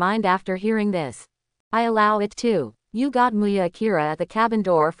change your mind after hearing this. I allow it too. You got Muya Akira at the cabin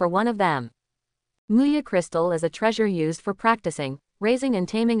door for one of them. Muya crystal is a treasure used for practicing, raising and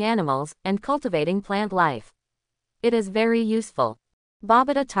taming animals, and cultivating plant life. It is very useful.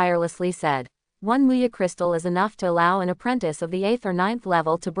 Babata tirelessly said. One Muya crystal is enough to allow an apprentice of the 8th or 9th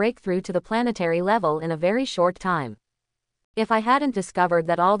level to break through to the planetary level in a very short time. If I hadn't discovered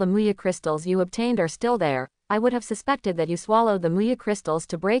that all the Muya crystals you obtained are still there, I would have suspected that you swallowed the Muya crystals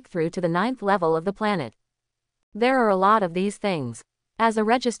to break through to the 9th level of the planet. There are a lot of these things. As a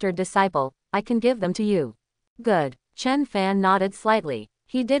registered disciple, I can give them to you. Good. Chen Fan nodded slightly.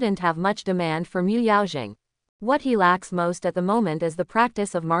 He didn't have much demand for Mu Yaojing. What he lacks most at the moment is the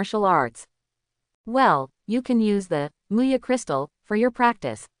practice of martial arts. Well, you can use the Muya crystal for your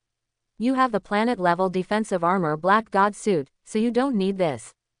practice. You have the planet-level defensive armor Black God suit, so you don't need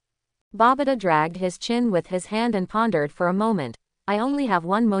this. Babata dragged his chin with his hand and pondered for a moment. I only have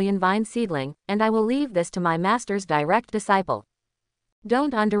 1 million vine seedling, and I will leave this to my master's direct disciple.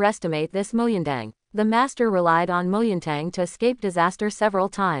 Don't underestimate this Moyandang. The master relied on Moyantang to escape disaster several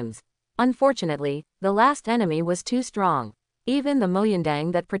times. Unfortunately, the last enemy was too strong. Even the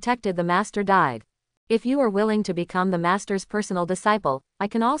Moyandang that protected the master died. If you are willing to become the master's personal disciple, I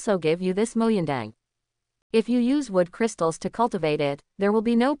can also give you this Moyandang. If you use wood crystals to cultivate it, there will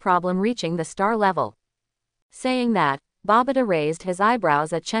be no problem reaching the star level. Saying that, Babata raised his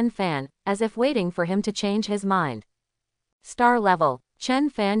eyebrows at Chen Fan, as if waiting for him to change his mind. Star level. Chen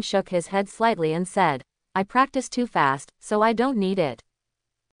Fan shook his head slightly and said, I practice too fast, so I don't need it.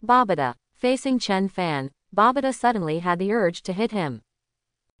 Babata. Facing Chen Fan, Babata suddenly had the urge to hit him.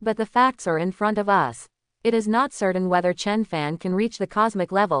 But the facts are in front of us. It is not certain whether Chen Fan can reach the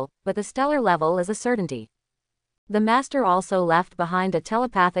cosmic level, but the stellar level is a certainty. The master also left behind a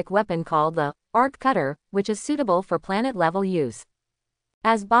telepathic weapon called the Arc Cutter, which is suitable for planet-level use.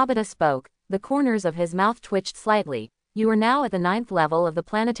 As Babata spoke, the corners of his mouth twitched slightly. You are now at the 9th level of the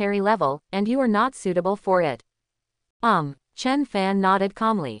planetary level, and you are not suitable for it. Chen Fan nodded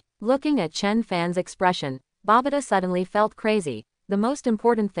calmly. Looking at Chen Fan's expression, Babata suddenly felt crazy. The most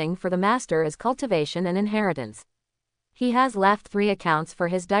important thing for the master is cultivation and inheritance. He has left 3 accounts for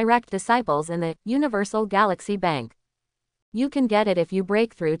his direct disciples in the Universal Galaxy Bank. You can get it if you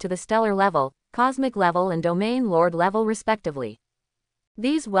break through to the stellar level, cosmic level and domain lord level respectively.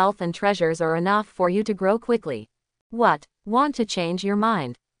 These wealth and treasures are enough for you to grow quickly. What? Want to change your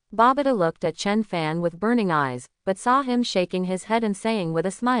mind? Babata looked at Chen Fan with burning eyes, but saw him shaking his head and saying with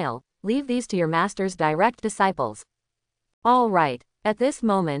a smile, leave these to your master's direct disciples. All right. At this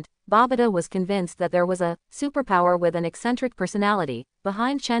moment, Babata was convinced that there was a superpower with an eccentric personality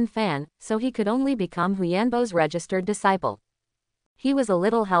behind Chen Fan, so he could only become Huyanbo's registered disciple. He was a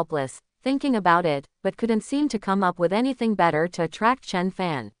little helpless, thinking about it, but couldn't seem to come up with anything better to attract Chen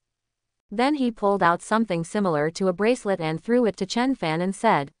Fan. Then he pulled out something similar to a bracelet and threw it to Chen Fan and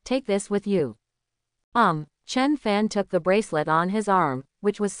said, take this with you. Chen Fan took the bracelet on his arm,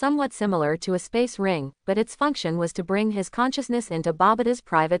 which was somewhat similar to a space ring, but its function was to bring his consciousness into Babata's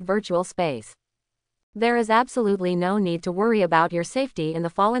private virtual space. There is absolutely no need to worry about your safety in the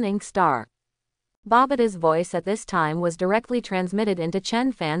fallen ink star. Babata's voice at this time was directly transmitted into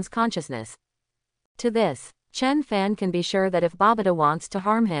Chen Fan's consciousness. To this, Chen Fan can be sure that if Babata wants to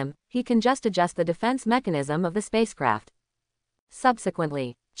harm him, he can just adjust the defense mechanism of the spacecraft.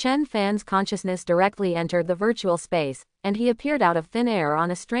 Subsequently, Chen Fan's consciousness directly entered the virtual space, and he appeared out of thin air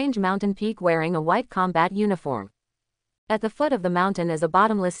on a strange mountain peak wearing a white combat uniform. At the foot of the mountain is a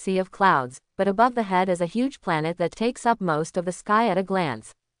bottomless sea of clouds, but above the head is a huge planet that takes up most of the sky at a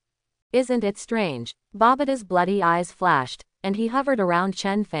glance. Isn't it strange? Babata's bloody eyes flashed, and he hovered around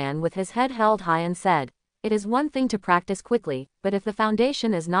Chen Fan with his head held high and said, it is one thing to practice quickly, but if the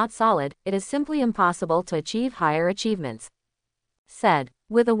foundation is not solid, it is simply impossible to achieve higher achievements. Said.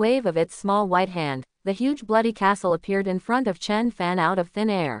 With a wave of its small white hand, the huge bloody castle appeared in front of Chen Fan out of thin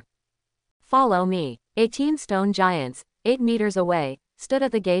air. Follow me. 18 stone giants, 8 meters away, stood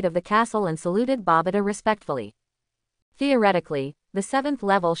at the gate of the castle and saluted Babata respectfully. Theoretically, the 7th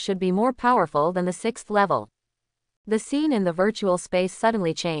level should be more powerful than the 6th level. The scene in the virtual space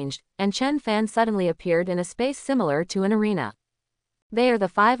suddenly changed, and Chen Fan suddenly appeared in a space similar to an arena. They are the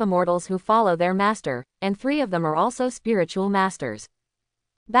 5 immortals who follow their master, and 3 of them are also spiritual masters.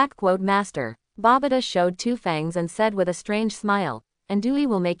 Master. Babata showed 2 fangs and said with a strange smile, and Dewey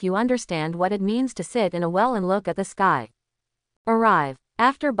will make you understand what it means to sit in a well and look at the sky. Arrive.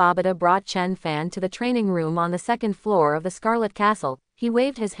 After Babata brought Chen Fan to the training room on the second floor of the Scarlet Castle, he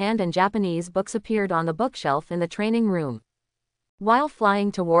waved his hand and Japanese books appeared on the bookshelf in the training room. While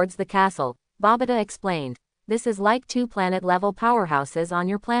flying towards the castle, Babata explained, "This is like 2 planet-level powerhouses on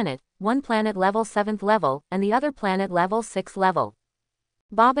your planet, one planet level 7th level, and the other planet level 6th level."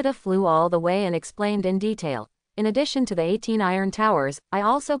 Babata flew all the way and explained in detail, "In addition to the 18 iron towers, I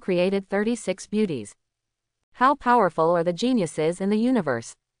also created 36 beauties. How powerful are the geniuses in the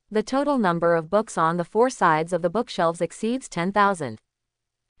universe? The total number of books on the 4 sides of the bookshelves exceeds 10,000.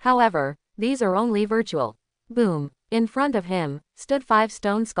 However, these are only virtual." Boom. In front of him, stood 5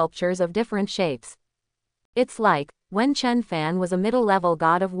 stone sculptures of different shapes. It's like, when Chen Fan was a middle-level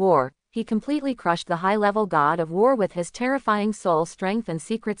god of war, he completely crushed the high-level god of war with his terrifying soul strength and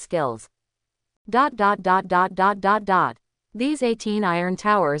secret skills. These 18 iron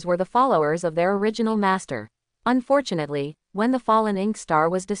towers were the followers of their original master. Unfortunately, when the fallen ink star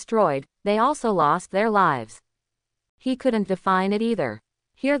was destroyed, they also lost their lives. He couldn't define it either.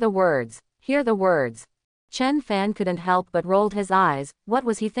 Hear the words. Hear the words. Chen Fan couldn't help but rolled his eyes. What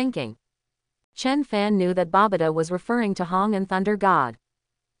was he thinking? Chen Fan knew that Babata was referring to Hong and Thunder God.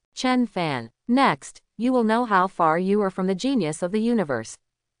 Chen Fan. Next, you will know how far you are from the genius of the universe.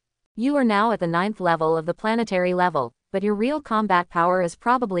 You are now at the 9th level of the planetary level, but your real combat power is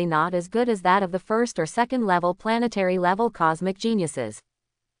probably not as good as that of the 1st or 2nd level planetary level cosmic geniuses.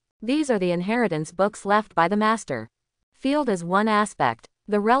 These are the inheritance books left by the master. Field is one aspect.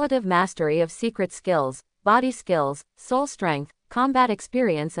 The relative mastery of secret skills, body skills, soul strength, combat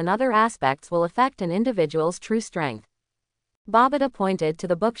experience and other aspects will affect an individual's true strength. Babata pointed to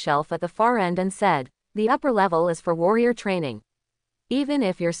the bookshelf at the far end and said, "The upper level is for warrior training. Even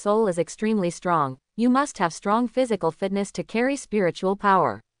if your soul is extremely strong, you must have strong physical fitness to carry spiritual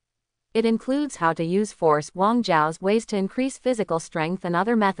power. It includes how to use force Wang Zhao's ways to increase physical strength and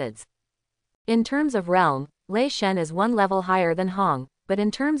other methods. In terms of realm, Lei Shen is 1 level higher than Hong, but in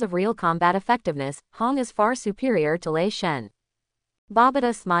terms of real combat effectiveness, Hong is far superior to Lei Shen."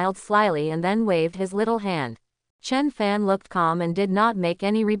 Babata smiled slyly and then waved his little hand. Chen Fan looked calm and did not make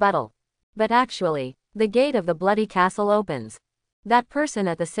any rebuttal. But actually, the gate of the bloody castle opens. That person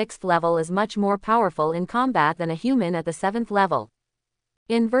at the 6th level is much more powerful in combat than a human at the 7th level.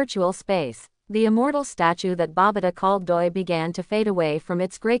 In virtual space, the immortal statue that Babata called Doi began to fade away from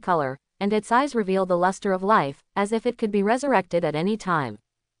its gray color, and its eyes revealed the luster of life, as if it could be resurrected at any time.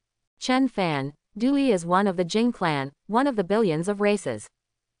 Chen Fan, Dui is one of the Jing clan, one of the billions of races.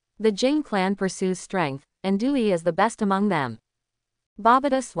 The Jing clan pursues strength, and Dui is the best among them.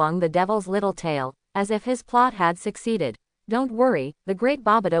 Babata swung the devil's little tail, as if his plot had succeeded. "Don't worry, the great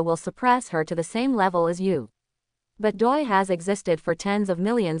Babata will suppress her to the same level as you. But Doi has existed for tens of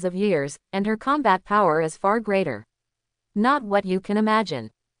millions of years, and her combat power is far greater. Not what you can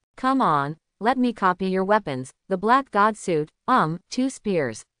imagine. Come on, let me copy your weapons, the Black God suit, 2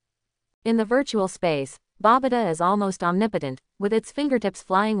 spears." In the virtual space, Babata is almost omnipotent, with its fingertips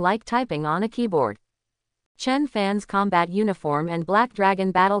flying like typing on a keyboard. Chen Fan's combat uniform and Black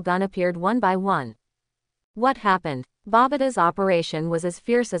Dragon battle gun appeared one by one. What happened? Babata's operation was as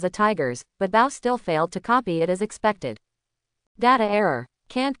fierce as a tiger's, but Bao still failed to copy it as expected. Data error.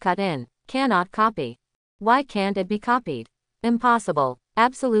 Can't cut in. Cannot copy. Why can't it be copied? Impossible.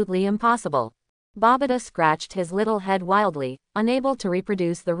 Absolutely impossible. Babata scratched his little head wildly, unable to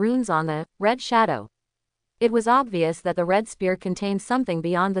reproduce the runes on the red shadow. It was obvious that the red spear contained something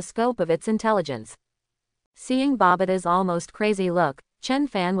beyond the scope of its intelligence. Seeing Babata's almost crazy look, Chen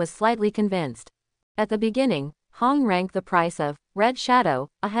Fan was slightly convinced. At the beginning, Hong ranked the price of red shadow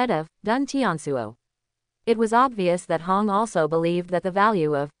ahead of Dun Tiansuo. It was obvious that Hong also believed that the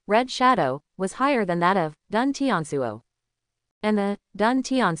value of red shadow was higher than that of Dun Tiansuo. And the Dun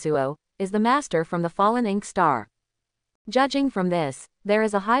Tiansuo is the master from the fallen ink star. Judging from this, there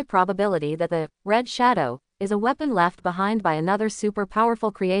is a high probability that the red shadow is a weapon left behind by another super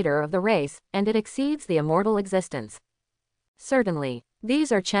powerful creator of the race, and it exceeds the immortal existence. Certainly,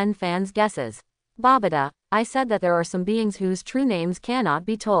 these are Chen Fan's guesses. Babata, I said that there are some beings whose true names cannot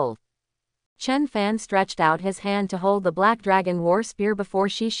be told. Chen Fan stretched out his hand to hold the Black Dragon War Spear before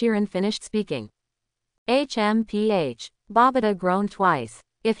Shi Shiren finished speaking. HMPH. Babata groaned twice.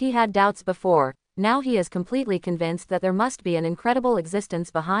 If he had doubts before, now he is completely convinced that there must be an incredible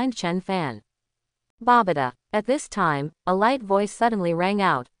existence behind Chen Fan. Babata. At this time, a light voice suddenly rang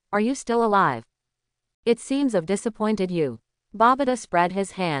out, "Are you still alive? It seems I've disappointed you." Babata spread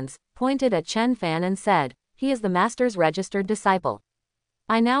his hands, pointed at Chen Fan and said, "He is the master's registered disciple.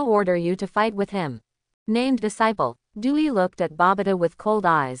 I now order you to fight with him." Named disciple. Dewey looked at Babata with cold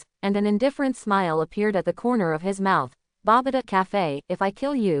eyes, and an indifferent smile appeared at the corner of his mouth. Babida Cafe, if I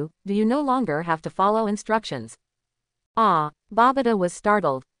kill you, do you no longer have to follow instructions? Ah, Babida was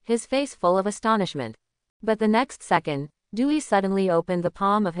startled, his face full of astonishment. But the next second, Dewey suddenly opened the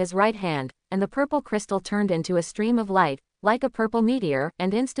palm of his right hand, and the purple crystal turned into a stream of light, like a purple meteor,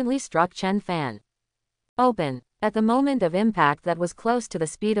 and instantly struck Chen Fan. Open. At the moment of impact that was close to the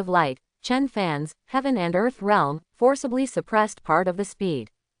speed of light, Chen Fan's heaven and earth realm forcibly suppressed part of the speed.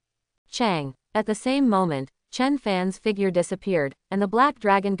 Chang. At the same moment, Chen Fan's figure disappeared, and the black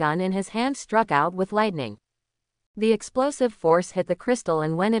dragon gun in his hand struck out with lightning. The explosive force hit the crystal,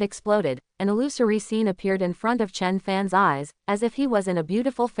 and when it exploded, an illusory scene appeared in front of Chen Fan's eyes, as if he was in a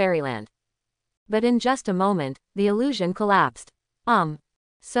beautiful fairyland. But in just a moment, the illusion collapsed.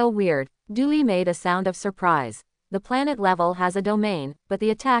 So weird. Dewey made a sound of surprise. The planet level has a domain, but the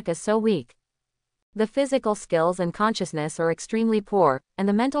attack is so weak. The physical skills and consciousness are extremely poor, and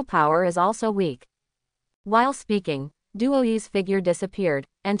the mental power is also weak. While speaking, Dewey's figure disappeared,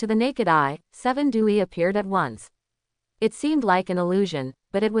 and to the naked eye, 7 Dewey appeared at once. It seemed like an illusion,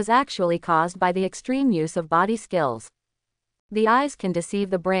 but it was actually caused by the extreme use of body skills. The eyes can deceive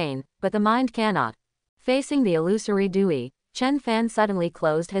the brain, but the mind cannot. Facing the illusory Dewey, Chen Fan suddenly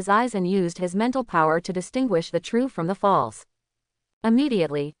closed his eyes and used his mental power to distinguish the true from the false.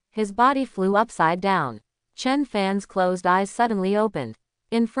 Immediately, his body flew upside down. Chen Fan's closed eyes suddenly opened.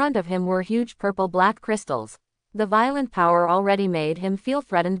 In front of him were huge purple-black crystals. The violent power already made him feel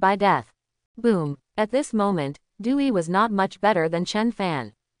threatened by death. Boom! At this moment, Dewey was not much better than Chen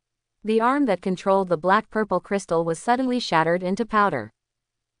Fan. The arm that controlled the black-purple crystal was suddenly shattered into powder.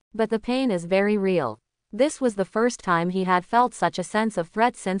 But the pain is very real. This was the first time he had felt such a sense of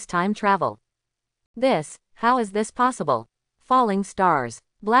threat since time travel. How is this possible? Falling stars.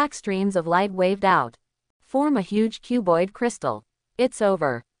 Black streams of light waved out. Form a huge cuboid crystal. It's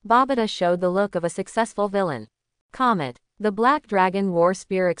over. Babida showed the look of a successful villain. Comet. The black dragon war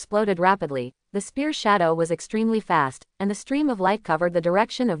spear exploded rapidly, the spear shadow was extremely fast, and the stream of light covered the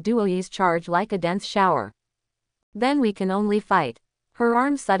direction of Duoyi's charge like a dense shower. Then we can only fight. Her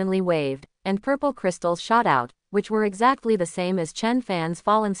arms suddenly waved, and purple crystals shot out, which were exactly the same as Chen Fan's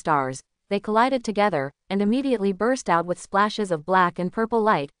fallen stars. They collided together, and immediately burst out with splashes of black and purple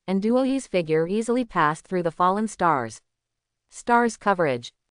light, and Duoyi's figure easily passed through the fallen stars. Stars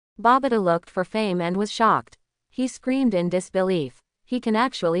coverage. Babida looked for fame and was shocked. He screamed in disbelief. He can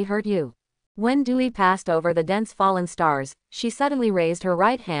actually hurt you. When Dewey passed over the dense fallen stars, she suddenly raised her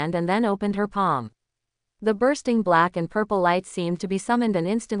right hand and then opened her palm. The bursting black and purple light seemed to be summoned and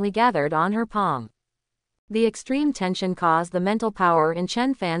instantly gathered on her palm. The extreme tension caused the mental power in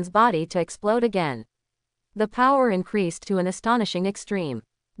Chen Fan's body to explode again. The power increased to an astonishing extreme.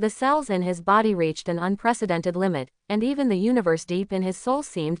 The cells in his body reached an unprecedented limit, and even the universe deep in his soul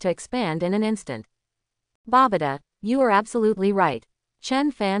seemed to expand in an instant. Babida, you are absolutely right.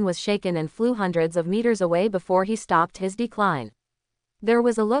 Chen Fan was shaken and flew hundreds of meters away before he stopped his decline. There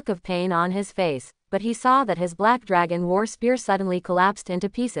was a look of pain on his face, but he saw that his black dragon war spear suddenly collapsed into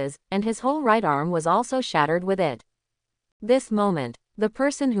pieces, and his whole right arm was also shattered with it. This moment, the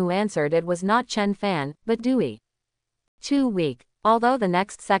person who answered it was not Chen Fan, but Dewey. Too weak. Although the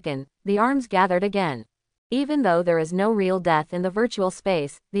next second, the arms gathered again. Even though there is no real death in the virtual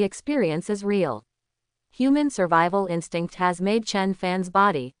space, the experience is real. Human survival instinct has made Chen Fan's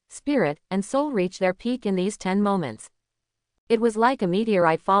body, spirit, and soul reach their peak in these 10 moments. It was like a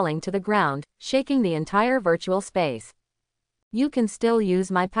meteorite falling to the ground, shaking the entire virtual space. You can still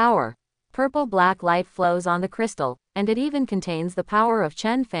use my power. Purple-black light flows on the crystal, and it even contains the power of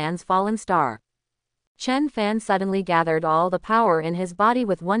Chen Fan's fallen star. Chen Fan suddenly gathered all the power in his body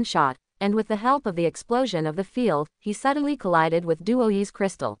with one shot, and with the help of the explosion of the field, he suddenly collided with Duoyi's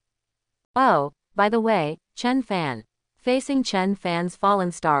crystal. Oh, by the way, Chen Fan. Facing Chen Fan's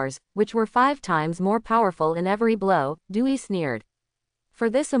fallen stars, which were 5 times more powerful in every blow, Dewey sneered. For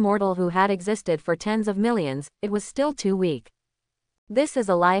this immortal who had existed for tens of millions, it was still too weak. This is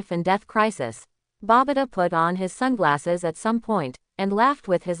a life and death crisis. Babida put on his sunglasses at some point, and laughed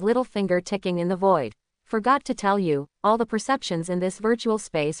with his little finger ticking in the void. Forgot to tell you, all the perceptions in this virtual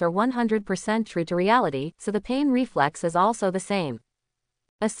space are 100% true to reality, so the pain reflex is also the same.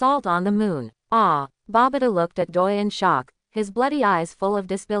 Assault on the moon. Ah! Babida looked at Doi in shock, his bloody eyes full of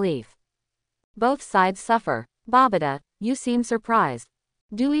disbelief. Both sides suffer. Babida, you seem surprised.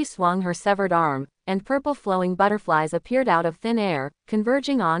 Dewey swung her severed arm, and purple flowing butterflies appeared out of thin air,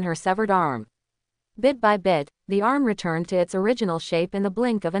 converging on her severed arm. Bit by bit, the arm returned to its original shape in the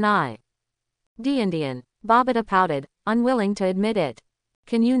blink of an eye. Indian. Babida pouted, unwilling to admit it.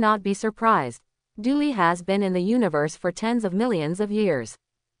 Can you not be surprised? Dewey has been in the universe for tens of millions of years.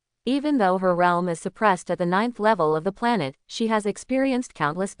 Even though her realm is suppressed at the 9th level of the planet, she has experienced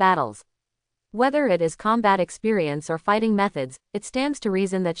countless battles. Whether it is combat experience or fighting methods, it stands to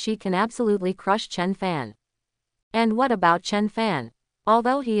reason that she can absolutely crush Chen Fan. And what about Chen Fan?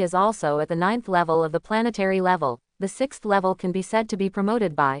 Although he is also at the 9th level of the planetary level, the 6th level can be said to be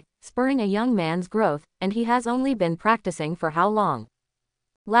promoted by spurring a young man's growth, and he has only been practicing for how long?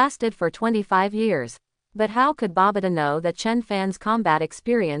 Lasted for 25 years. But how could Babata know that Chen Fan's combat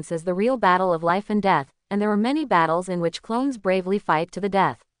experience is the real battle of life and death, and there are many battles in which clones bravely fight to the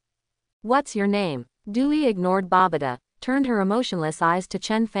death? What's your name? Dewey ignored Babata, turned her emotionless eyes to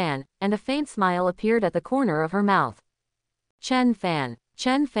Chen Fan, and a faint smile appeared at the corner of her mouth. Chen Fan.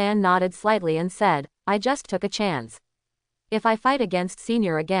 Chen Fan nodded slightly and said, I just took a chance. If I fight against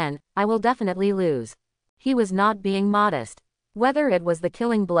Senior again, I will definitely lose. He was not being modest. Whether it was the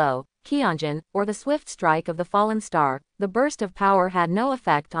killing blow, Kyonjin, or the swift strike of the fallen star, the burst of power had no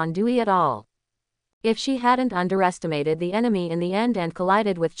effect on Dewey at all. If she hadn't underestimated the enemy in the end and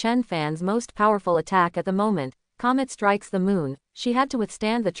collided with Chen Fan's most powerful attack at the moment, Comet Strikes the Moon, she had to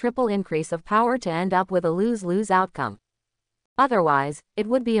withstand the triple increase of power to end up with a lose-lose outcome. Otherwise, it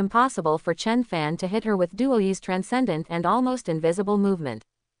would be impossible for Chen Fan to hit her with Dewey's transcendent and almost invisible movement.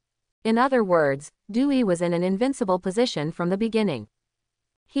 In other words, Dewey was in an invincible position from the beginning.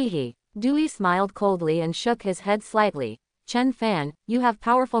 Hee. Dewey smiled coldly and shook his head slightly. Chen Fan, you have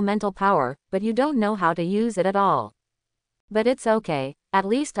powerful mental power, but you don't know how to use it at all. But it's okay, at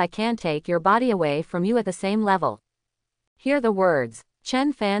least I can't take your body away from you at the same level. Hear the words.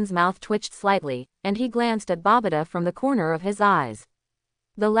 Chen Fan's mouth twitched slightly, and he glanced at Babata from the corner of his eyes.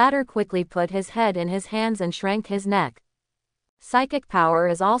 The latter quickly put his head in his hands and shrank his neck. Psychic power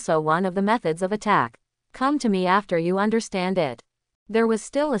is also one of the methods of attack. Come to me after you understand it. There was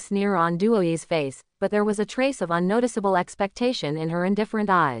still a sneer on Dewey's face, but there was a trace of unnoticeable expectation in her indifferent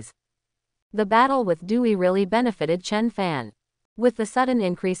eyes. The battle with Dewey really benefited Chen Fan. With the sudden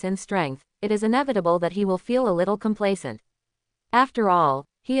increase in strength, it is inevitable that he will feel a little complacent. After all,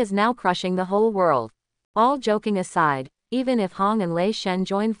 he is now crushing the whole world. All joking aside, even if Hong and Lei Shen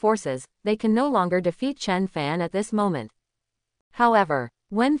join forces, they can no longer defeat Chen Fan at this moment. However,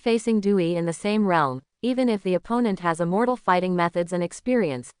 when facing Dewey in the same realm, even if the opponent has immortal fighting methods and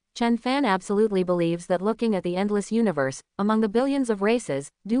experience, Chen Fan absolutely believes that looking at the endless universe, among the billions of races,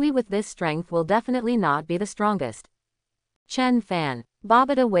 Dewey with this strength will definitely not be the strongest. Chen Fan.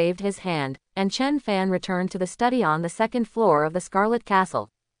 Babata waved his hand, and Chen Fan returned to the study on the 2nd floor of the Scarlet Castle.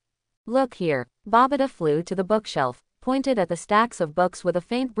 Look here. Babata flew to the bookshelf, pointed at the stacks of books with a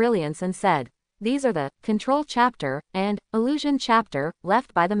faint brilliance and said, these are the Control chapter and Illusion chapter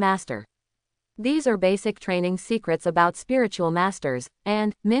left by the Master. These are basic training secrets about spiritual masters,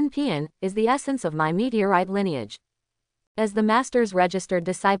 and Min Pian is the essence of my meteorite lineage. As the Master's registered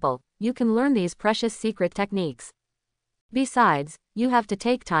disciple, you can learn these precious secret techniques. Besides, you have to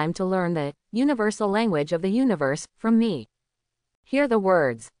take time to learn the universal language of the universe from me. Hear the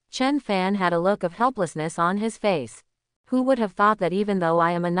words. Chen Fan had a look of helplessness on his face. Who would have thought that even though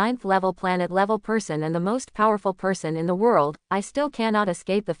I am a 9th level planet level person and the most powerful person in the world, I still cannot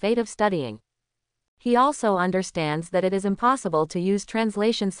escape the fate of studying. He also understands that it is impossible to use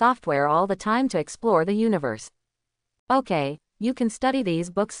translation software all the time to explore the universe. Okay, you can study these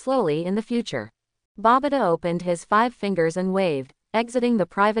books slowly in the future. Babata opened his 5 fingers and waved, exiting the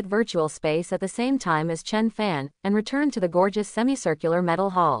private virtual space at the same time as Chen Fan, and returned to the gorgeous semicircular metal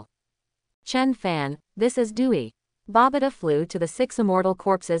hall. Chen Fan, this is Dewey. Babata flew to the 6 immortal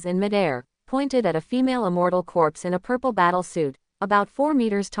corpses in midair, pointed at a female immortal corpse in a purple battle suit, about 4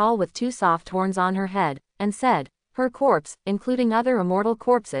 meters tall with 2 soft horns on her head, and said, her corpse, including other immortal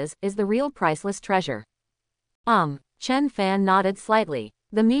corpses, is the real priceless treasure. Chen Fan nodded slightly.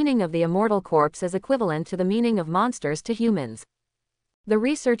 The meaning of the immortal corpse is equivalent to the meaning of monsters to humans. The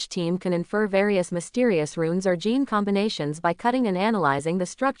research team can infer various mysterious runes or gene combinations by cutting and analyzing the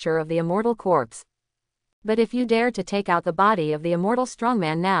structure of the immortal corpse. But if you dare to take out the body of the immortal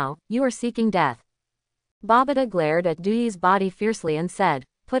strongman now, you are seeking death. Babata glared at Dewey's body fiercely and said,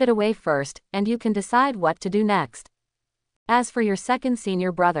 put it away first, and you can decide what to do next. As for your second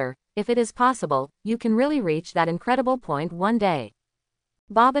senior brother, if it is possible, you can really reach that incredible point one day.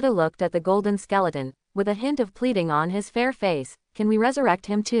 Babata looked at the golden skeleton, with a hint of pleading on his fair face, can we resurrect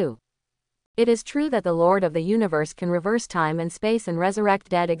him too? It is true that the Lord of the Universe can reverse time and space and resurrect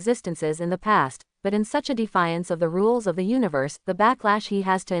dead existences in the past, but in such a defiance of the rules of the universe, the backlash he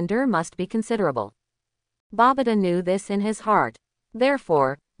has to endure must be considerable. Babata knew this in his heart.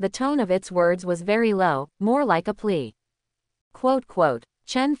 Therefore, the tone of its words was very low, more like a plea. Quote,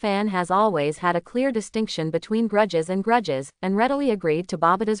 Chen Fan has always had a clear distinction between grudges, and readily agreed to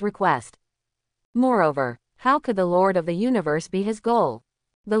Babata's request. Moreover, how could the Lord of the Universe be his goal?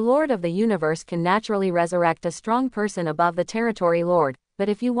 The Lord of the Universe can naturally resurrect a strong person above the territory lord, but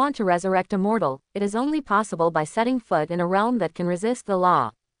if you want to resurrect a mortal, it is only possible by setting foot in a realm that can resist the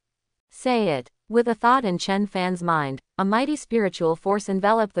law. Say it. With a thought in Chen Fan's mind, a mighty spiritual force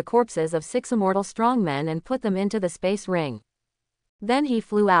enveloped the corpses of 6 immortal strongmen and put them into the space ring. Then he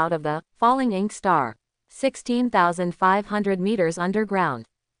flew out of the falling ink star. 16,500 meters underground.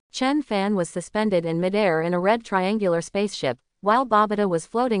 Chen Fan was suspended in midair in a red triangular spaceship, while Babata was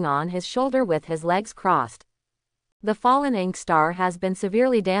floating on his shoulder with his legs crossed. The fallen ink star has been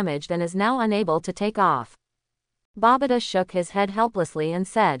severely damaged and is now unable to take off. Babata shook his head helplessly and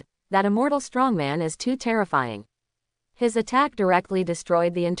said, "That immortal strongman is too terrifying. His attack directly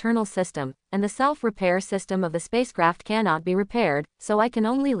destroyed the internal system, and the self-repair system of the spacecraft cannot be repaired, so I can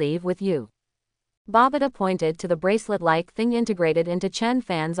only leave with you." Babata pointed to the bracelet-like thing integrated into Chen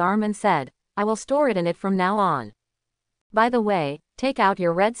Fan's arm and said, "I will store it in it from now on. By the way, take out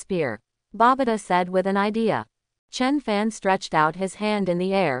your red spear," Babata said with an idea. Chen Fan stretched out his hand in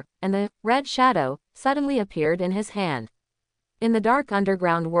the air, and the red shadow suddenly appeared in his hand. In the dark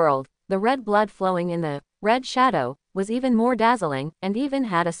underground world, the red blood flowing in the red shadow was even more dazzling, and even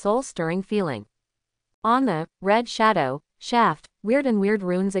had a soul-stirring feeling. On the red shadow shaft, weird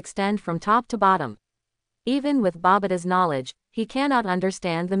runes extend from top to bottom. Even with Babata's knowledge, he cannot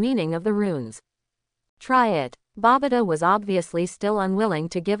understand the meaning of the runes. Try it. Babata was obviously still unwilling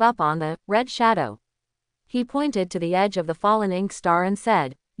to give up on the red shadow. He pointed to the edge of the fallen ink star and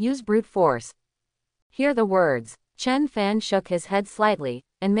said, "Use brute force." Hear the words. Chen Fan shook his head slightly,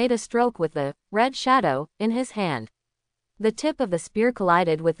 and made a stroke with the red shadow in his hand. The tip of the spear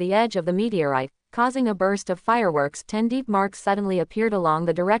collided with the edge of the meteorite, causing a burst of fireworks. 10 deep marks suddenly appeared along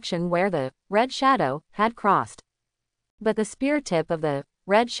the direction where the red shadow had crossed. But the spear tip of the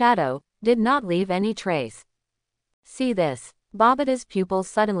red shadow did not leave any trace. See this. Babata's pupils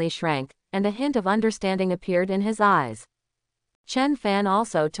suddenly shrank, and a hint of understanding appeared in his eyes. Chen Fan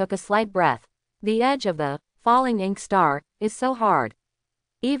also took a slight breath. The edge of the falling ink star is so hard.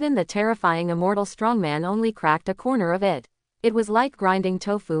 Even the terrifying immortal strongman only cracked a corner of it. It was like grinding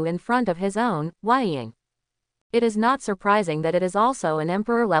tofu in front of his own Ying. It is not surprising that it is also an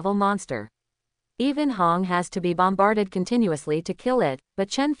emperor-level monster. Even Hong has to be bombarded continuously to kill it, but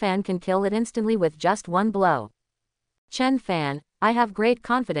Chen Fan can kill it instantly with just one blow. Chen Fan, I have great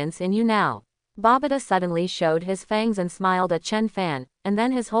confidence in you now. Babata suddenly showed his fangs and smiled at Chen Fan, and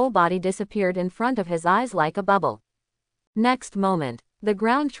then his whole body disappeared in front of his eyes like a bubble. Next moment, the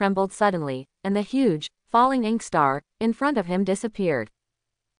ground trembled suddenly, and the huge, falling ink star in front of him disappeared.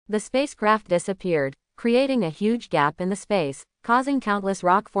 The spacecraft disappeared, creating a huge gap in the space, causing countless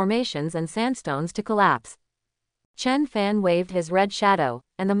rock formations and sandstones to collapse. Chen Fan waved his red shadow,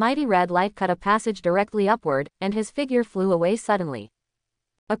 and the mighty red light cut a passage directly upward, and his figure flew away suddenly.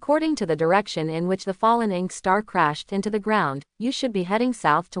 According to the direction in which the fallen ink star crashed into the ground, you should be heading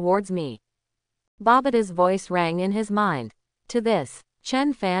south towards me. Babata's voice rang in his mind. To this,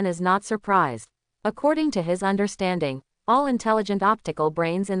 Chen Fan is not surprised. According to his understanding, all intelligent optical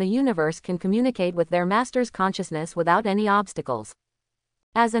brains in the universe can communicate with their master's consciousness without any obstacles.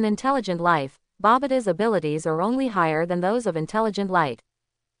 As an intelligent life, Babata's abilities are only higher than those of intelligent light.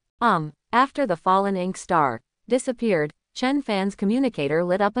 After the fallen ink star disappeared, Chen Fan's communicator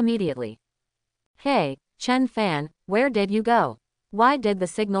lit up immediately. "Hey, Chen Fan, where did you go? Why did the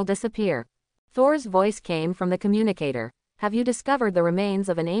signal disappear?" Thor's voice came from the communicator. "Have you discovered the remains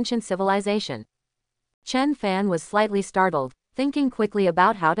of an ancient civilization?" Chen Fan was slightly startled, thinking quickly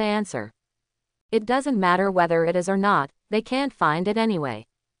about how to answer. "It doesn't matter whether it is or not, they can't find it anyway."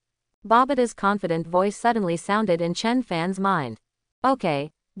 Babata's confident voice suddenly sounded in Chen Fan's mind.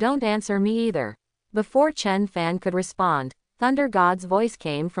 "Okay, don't answer me either." Before Chen Fan could respond, Thunder God's voice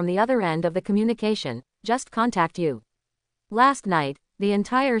came from the other end of the communication. "Just contact you. Last night, the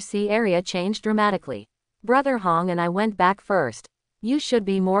entire sea area changed dramatically. Brother Hong and I went back first. You should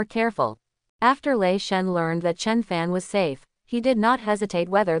be more careful." After Lei Shen learned that Chen Fan was safe, he did not hesitate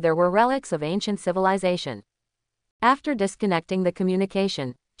whether there were relics of ancient civilization. After disconnecting the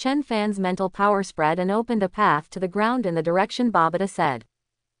communication, Chen Fan's mental power spread and opened a path to the ground in the direction Babata said.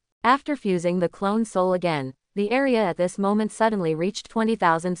 After fusing the clone soul again, the area at this moment suddenly reached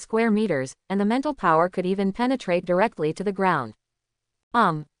 20,000 square meters, and the mental power could even penetrate directly to the ground.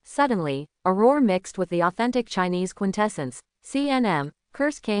 Suddenly, a roar mixed with the authentic Chinese quintessence, CNM,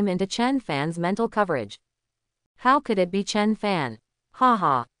 curse came into Chen Fan's mental coverage. How could it be Chen Fan?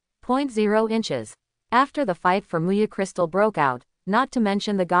 Haha. 0.0 inches. After the fight for Muya Crystal broke out, not to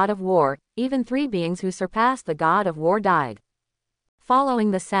mention the god of war. Even 3 beings who surpassed the god of war died.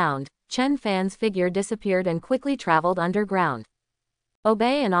 Following the sound, Chen Fan's figure disappeared and quickly traveled underground.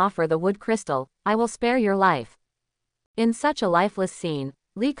 Obey and offer the wood crystal, I will spare your life. In such a lifeless scene,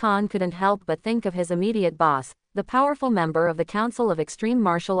 Li Kan couldn't help but think of his immediate boss, the powerful member of the Council of Extreme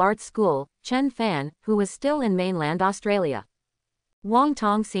Martial Arts School, Chen Fan, who was still in mainland Australia. Wang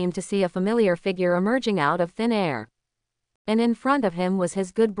Tong seemed to see a familiar figure emerging out of thin air. And in front of him was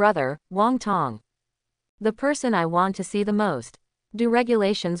his good brother, Wang Tong. The person I want to see the most. Do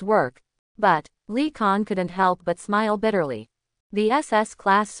regulations work? But Li Kan couldn't help but smile bitterly. The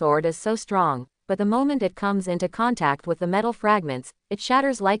SS-class sword is so strong, but the moment it comes into contact with the metal fragments, it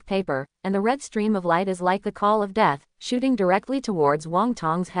shatters like paper, and the red stream of light is like the call of death, shooting directly towards Wang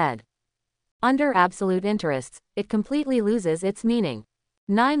Tong's head. Under absolute interests, it completely loses its meaning.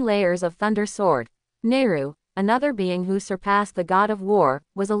 9 layers of thunder sword. Nehru, another being who surpassed the god of war,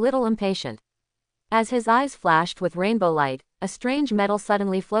 was a little impatient. As his eyes flashed with rainbow light, a strange metal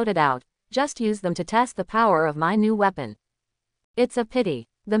suddenly floated out. Just use them to test the power of my new weapon. It's a pity.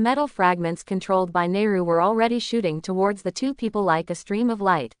 The metal fragments controlled by Nehru were already shooting towards the 2 people like a stream of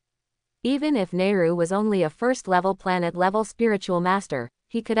light. Even if Nehru was only a first-level planet-level spiritual master,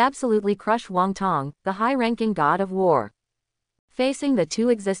 he could absolutely crush Wang Tong, the high-ranking god of war. Facing the 2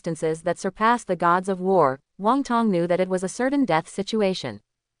 existences that surpassed the gods of war, Wang Tong knew that it was a certain death situation.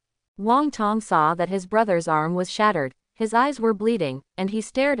 Wang Tong saw that his brother's arm was shattered, his eyes were bleeding, and he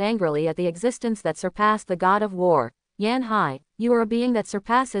stared angrily at the existence that surpassed the god of war. Yan Hai, you are a being that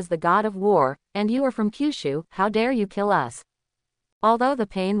surpasses the god of war, and you are from Kyushu, how dare you kill us? Although the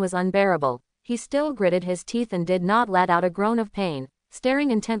pain was unbearable, he still gritted his teeth and did not let out a groan of pain, staring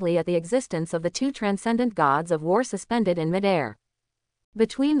intently at the existence of the 2 transcendent gods of war suspended in midair.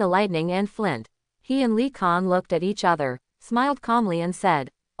 Between the lightning and flint, he and Li Kan looked at each other, smiled calmly and said,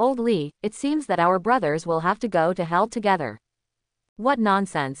 Old Li, it seems that our brothers will have to go to hell together. What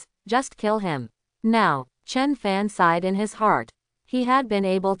nonsense, just kill him. Now. Chen Fan sighed in his heart. He had been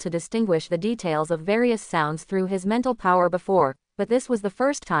able to distinguish the details of various sounds through his mental power before, but this was the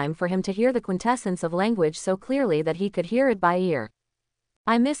first time for him to hear the quintessence of language so clearly that he could hear it by ear.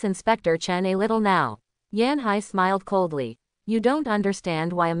 I miss Inspector Chen a little now. Yan Hai smiled coldly. You don't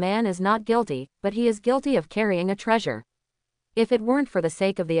understand why a man is not guilty, but he is guilty of carrying a treasure. If it weren't for the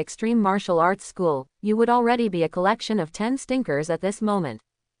sake of the Extreme Martial Arts School, you would already be a collection of 10 stinkers at this moment.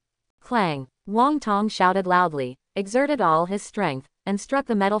 Clang! Wang Tong shouted loudly, exerted all his strength, and struck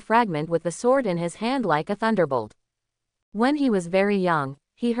the metal fragment with the sword in his hand like a thunderbolt. When he was very young,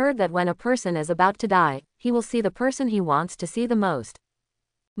 he heard that when a person is about to die, he will see the person he wants to see the most.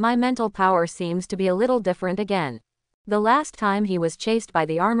 My mental power seems to be a little different again. The last time he was chased by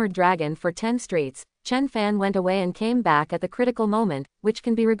the armored dragon for 10 streets, Chen Fan went away and came back at the critical moment, which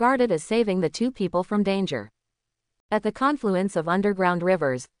can be regarded as saving the 2 people from danger. At the confluence of underground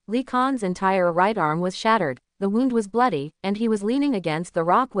rivers, Li Kan's entire right arm was shattered, the wound was bloody, and he was leaning against the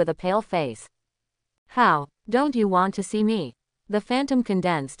rock with a pale face. How? Don't you want to see me? The phantom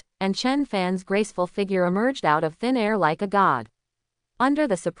condensed, and Chen Fan's graceful figure emerged out of thin air like a god. Under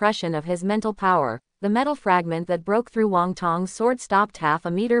the suppression of his mental power, the metal fragment that broke through Wang Tong's sword stopped half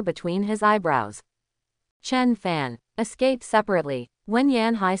a meter between his eyebrows. Chen Fan escaped separately. When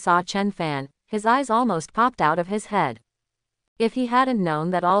Yan Hai saw Chen Fan, his eyes almost popped out of his head. If he hadn't known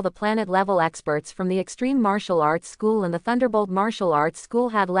that all the planet-level experts from the Extreme Martial Arts School and the Thunderbolt Martial Arts School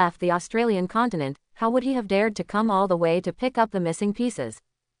had left the Australian continent, how would he have dared to come all the way to pick up the missing pieces?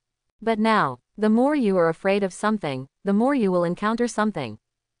 But now, the more you are afraid of something, the more you will encounter something.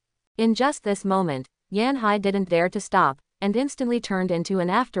 In just this moment, Yan Hai didn't dare to stop, and instantly turned into an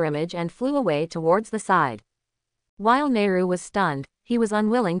afterimage and flew away towards the side. While Nehru was stunned, he was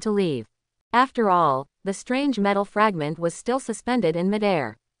unwilling to leave. After all, the strange metal fragment was still suspended in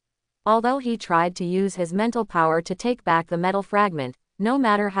midair. Although he tried to use his mental power to take back the metal fragment, no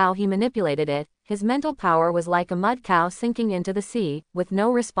matter how he manipulated it, his mental power was like a mud cow sinking into the sea, with no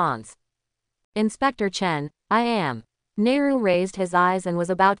response. Inspector Chen, I am. Nehru raised his eyes and was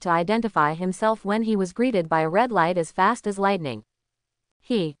about to identify himself when he was greeted by a red light as fast as lightning.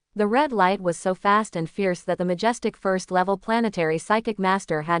 The red light was so fast and fierce that the majestic first-level planetary psychic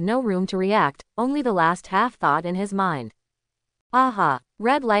master had no room to react, only the last half-thought in his mind. Aha!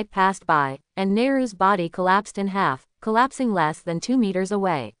 Red light passed by, and Nehru's body collapsed in half, collapsing less than 2 meters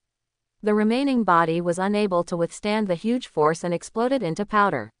away. The remaining body was unable to withstand the huge force and exploded into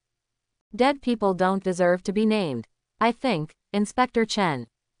powder. Dead people don't deserve to be named. I think, Inspector Chen.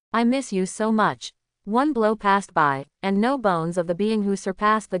 I miss you so much. One blow passed by, and no bones of the being who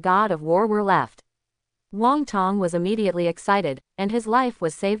surpassed the god of war were left. Wang Tong was immediately excited, and his life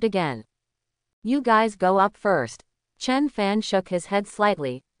was saved again. You guys go up first. Chen Fan shook his head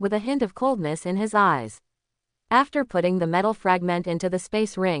slightly, with a hint of coldness in his eyes. After putting the metal fragment into the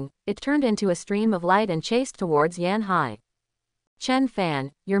space ring, it turned into a stream of light and chased towards Yan Hai. Chen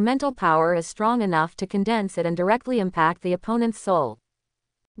Fan, your mental power is strong enough to condense it and directly impact the opponent's soul.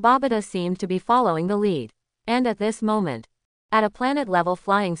 Babata seemed to be following the lead. And at this moment, at a planet-level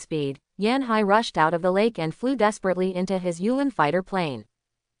flying speed, Yan Hai rushed out of the lake and flew desperately into his Yulin fighter plane.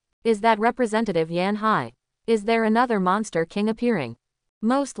 Is that Representative Yan Hai? Is there another monster king appearing?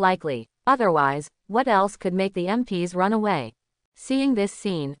 Most likely. Otherwise, what else could make the MPs run away? Seeing this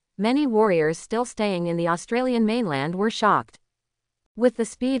scene, many warriors still staying in the Australian mainland were shocked. With the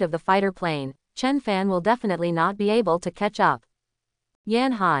speed of the fighter plane, Chen Fan will definitely not be able to catch up.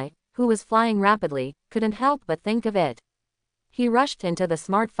 Yan Hai, who was flying rapidly, couldn't help but think of it. He rushed into the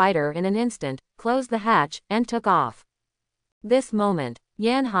smart fighter in an instant, closed the hatch, and took off. This moment,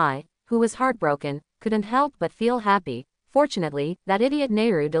 Yan Hai, who was heartbroken, couldn't help but feel happy. Fortunately, that idiot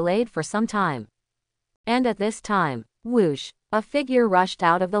Nehru delayed for some time. And at this time, whoosh, a figure rushed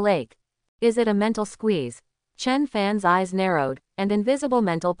out of the lake. Is it a mental squeeze? Chen Fan's eyes narrowed, and invisible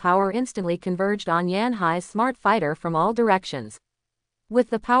mental power instantly converged on Yan Hai's smart fighter from all directions. With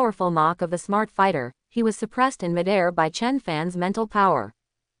the powerful mach of the smart fighter, he was suppressed in midair by Chen Fan's mental power.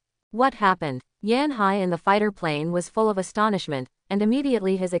 What happened? Yan Hai in the fighter plane was full of astonishment, and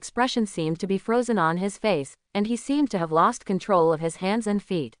immediately his expression seemed to be frozen on his face, and he seemed to have lost control of his hands and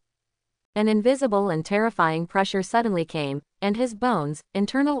feet. An invisible and terrifying pressure suddenly came, and his bones,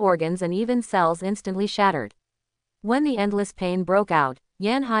 internal organs and even cells instantly shattered. When the endless pain broke out,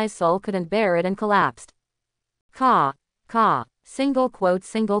 Yan Hai's soul couldn't bear it and collapsed. Ka, ka, single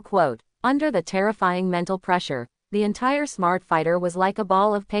quote. Under the terrifying mental pressure, the entire smart fighter was like a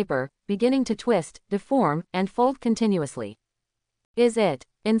ball of paper, beginning to twist, deform, and fold continuously. Is it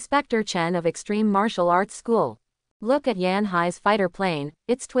Inspector Chen of Extreme Martial Arts School? Look at Yan Hai's fighter plane,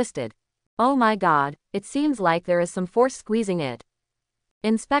 it's twisted. Oh my god, it seems like there is some force squeezing it.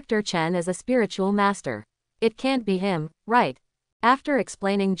 Inspector Chen is a spiritual master. It can't be him, right? After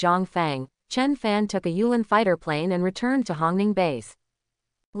explaining Zhang Fang, Chen Fan took a Yulin fighter plane and returned to Hongning Base.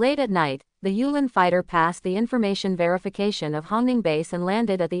 Late at night, the Yulin fighter passed the information verification of Hongning Base and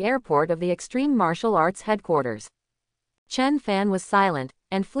landed at the airport of the Extreme Martial Arts headquarters. Chen Fan was silent,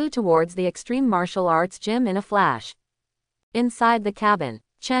 and flew towards the Extreme Martial Arts gym in a flash. Inside the cabin,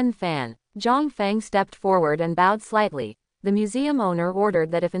 Chen Fan, Zhang Fang stepped forward and bowed slightly. The museum owner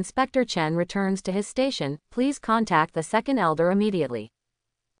ordered that if Inspector Chen returns to his station, please contact the second elder immediately.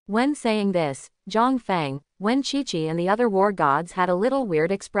 When saying this, Zhang Fang, Wen Qiqi and the other war gods had a little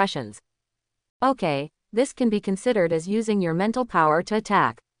weird expressions. Okay, this can be considered as using your mental power to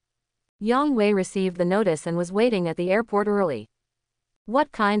attack. Yang Wei received the notice and was waiting at the airport early.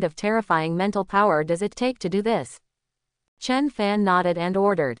 What kind of terrifying mental power does it take to do this? Chen Fan nodded and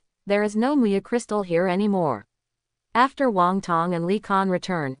ordered, there is no Muya crystal here anymore. After Wang Tong and Li Kan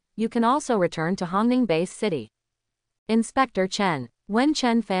return, you can also return to Hongning Base City. Inspector Chen. When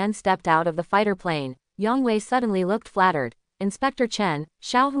Chen Fan stepped out of the fighter plane, Yang Wei suddenly looked flattered. Inspector Chen,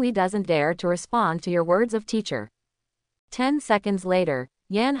 Xiao Hui doesn't dare to respond to your words of teacher. 10 seconds later,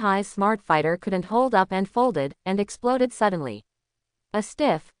 Yan Hai's smart fighter couldn't hold up and folded, and exploded suddenly. A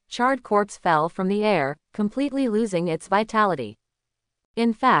stiff, charred corpse fell from the air, completely losing its vitality.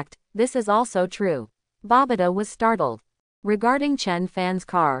 In fact, this is also true. Babata was startled. Regarding Chen Fan's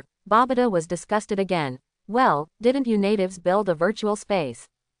car, Babata was disgusted again. Well, didn't you natives build a virtual space?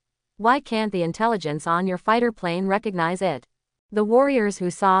 Why can't the intelligence on your fighter plane recognize it? The warriors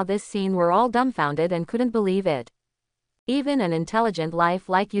who saw this scene were all dumbfounded and couldn't believe it. Even an intelligent life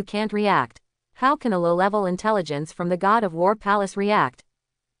like you can't react. How can a low-level intelligence from the God of War Palace react?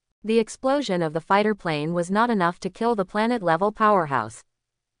 The explosion of the fighter plane was not enough to kill the planet-level powerhouse.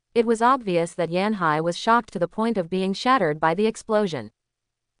 It was obvious that Yan Hai was shocked to the point of being shattered by the explosion.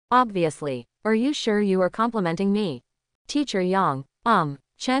 Obviously. Are you sure you are complimenting me? Teacher Yang.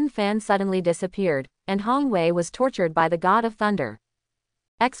 Chen Fan suddenly disappeared, and Hong Wei was tortured by the God of Thunder.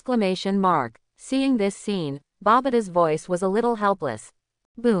 Exclamation mark. Seeing this scene, Babata's voice was a little helpless.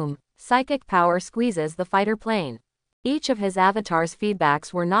 Boom. Psychic power squeezes the fighter plane. Each of his avatar's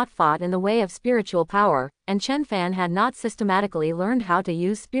feedbacks were not fought in the way of spiritual power, and Chen Fan had not systematically learned how to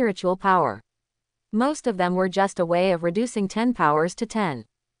use spiritual power. Most of them were just a way of reducing 10 powers to 10.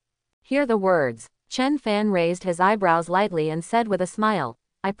 Hear the words. Chen Fan raised his eyebrows lightly and said with a smile,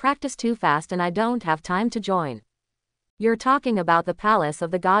 I practice too fast and I don't have time to join. You're talking about the palace of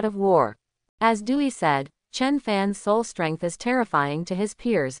the God of War. As Dewey said, Chen Fan's soul strength is terrifying to his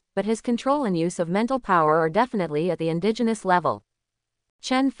peers, but his control and use of mental power are definitely at the indigenous level.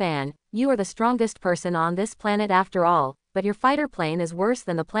 Chen Fan, you are the strongest person on this planet after all, but your fighter plane is worse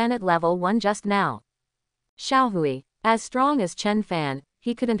than the planet level one just now. Xiaohui, as strong as Chen Fan,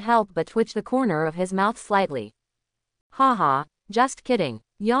 he couldn't help but twitch the corner of his mouth slightly. Haha, just kidding.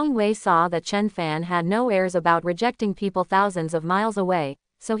 Yang Wei saw that Chen Fan had no airs about rejecting people thousands of miles away,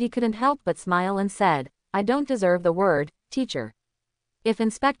 so he couldn't help but smile and said, I don't deserve the word, teacher. If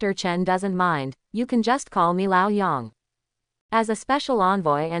Inspector Chen doesn't mind, you can just call me Lao Yang. As a special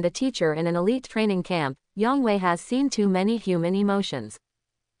envoy and a teacher in an elite training camp, Yang Wei has seen too many human emotions.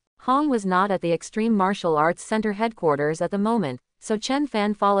 Hong was not at the Extreme Martial Arts Center headquarters at the moment, so Chen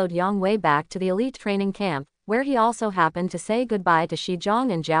Fan followed Yang Wei back to the elite training camp, where he also happened to say goodbye to Shi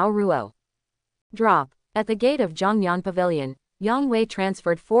Zhang and Zhao Ruo. Drop. At the gate of Zhongyan Pavilion, Yang Wei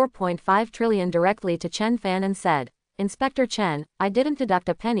transferred 4.5 trillion directly to Chen Fan and said, Inspector Chen, I didn't deduct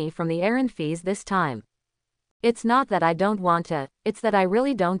a penny from the errand fees this time. It's not that I don't want to, it's that I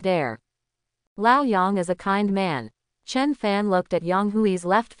really don't dare. Lao Yang is a kind man. Chen Fan looked at Yang Hui's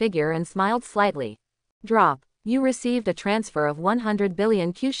left figure and smiled slightly. Drop. You received a transfer of 100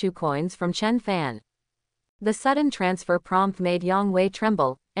 billion Kyushu coins from Chen Fan. The sudden transfer prompt made Yang Wei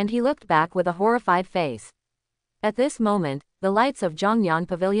tremble, and he looked back with a horrified face. At this moment, the lights of Zhongyan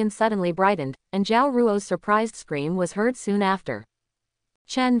Pavilion suddenly brightened, and Zhao Ruo's surprised scream was heard soon after.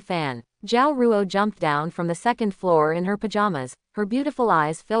 Chen Fan. Zhao Ruo jumped down from the second floor in her pajamas, her beautiful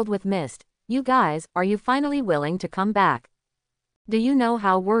eyes filled with mist. You guys, are you finally willing to come back? Do you know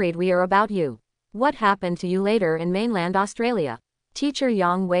how worried we are about you? What happened to you later in mainland Australia? Teacher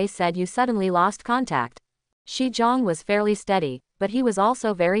Yang Wei said you suddenly lost contact. Shi Zhang was fairly steady, but he was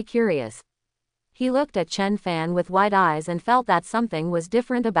also very curious. He looked at Chen Fan with wide eyes and felt that something was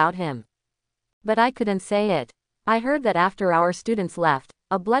different about him. But I couldn't say it. I heard that after our students left,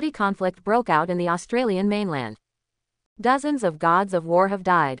 a bloody conflict broke out in the Australian mainland. Dozens of gods of war have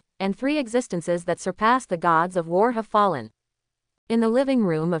died, and 3 existences that surpass the gods of war have fallen. In the living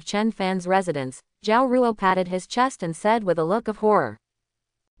room of Chen Fan's residence, Zhao Ruo patted his chest and said with a look of horror.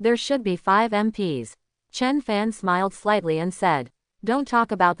 There should be 5 MPs. Chen Fan smiled slightly and said, Don't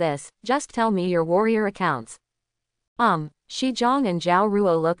talk about this, just tell me your warrior accounts. Shi Zhang and Zhao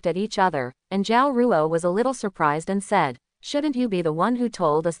Ruo looked at each other, and Zhao Ruo was a little surprised and said, Shouldn't you be the one who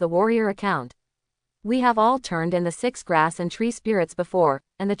told us the warrior account? We have all turned in the 6 grass and tree spirits before,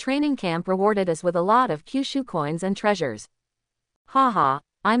 and the training camp rewarded us with a lot of Kyushu coins and treasures. Haha,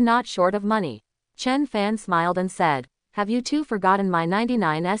 I'm not short of money. Chen Fan smiled and said, Have you two forgotten my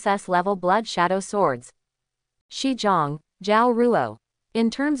 99 SS level blood shadow swords? Shi Zhang, Zhao Ruo. In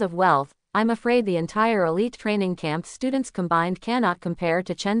terms of wealth, I'm afraid the entire elite training camp students combined cannot compare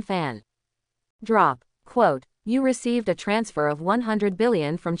to Chen Fan. Drop. Quote. You received a transfer of 100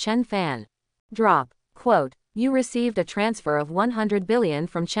 billion from Chen Fan. Drop. Quote. You received a transfer of 100 billion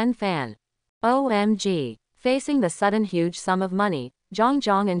from Chen Fan. OMG. Facing the sudden huge sum of money, Zhang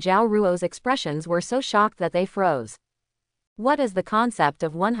Zhang and Zhao Ruo's expressions were so shocked that they froze. What is the concept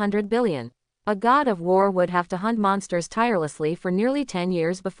of 100 billion? A god of war would have to hunt monsters tirelessly for nearly 10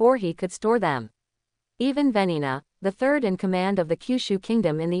 years before he could store them. Even Venina, the third in command of the Kyushu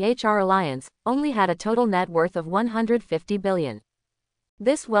Kingdom in the HR Alliance, only had a total net worth of 150 billion.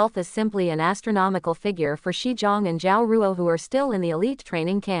 This wealth is simply an astronomical figure for Shi Zhang and Zhao Ruo, who are still in the elite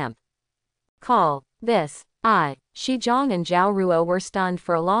training camp. Call this. Shi Zhang and Zhao Ruo were stunned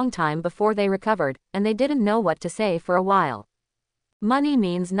for a long time before they recovered, and they didn't know what to say for a while. Money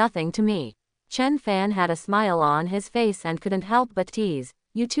means nothing to me. Chen Fan had a smile on his face and couldn't help but tease,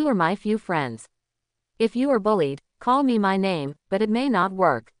 You two are my few friends. If you are bullied, call me my name, but it may not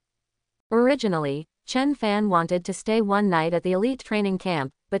work. Originally, Chen Fan wanted to stay one night at the elite training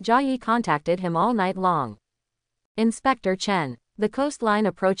camp, but Jia Yi contacted him all night long. Inspector Chen, the coastline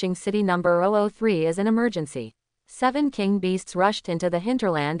approaching city number 003 is an emergency. 7 king beasts rushed into the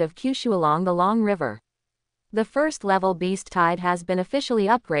hinterland of Kyushu along the Long River. The first level beast tide has been officially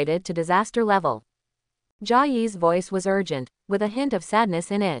upgraded to disaster level. Jia Yi's voice was urgent, with a hint of sadness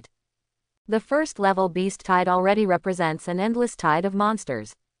in it. The first level beast tide already represents an endless tide of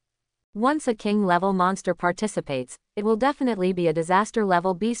monsters. Once a king level monster participates, it will definitely be a disaster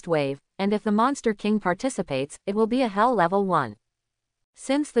level beast wave, and if the monster king participates, it will be a hell level 1.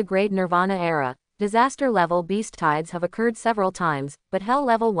 Since the Great Nirvana era, disaster level beast tides have occurred several times, but hell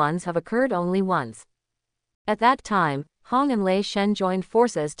level ones have occurred only once. At that time, Hong and Lei Shen joined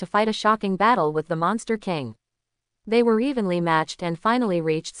forces to fight a shocking battle with the Monster King. They were evenly matched and finally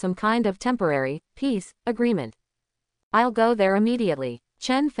reached some kind of temporary peace agreement. I'll go there immediately.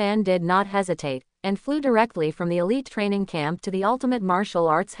 Chen Fan did not hesitate, and flew directly from the elite training camp to the ultimate martial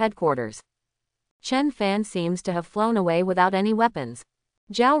arts headquarters. Chen Fan seems to have flown away without any weapons.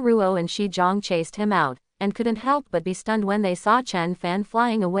 Zhao Ruo and Shi Zhong chased him out, and couldn't help but be stunned when they saw Chen Fan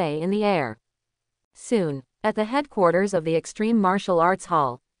flying away in the air. Soon, at the headquarters of the Extreme Martial Arts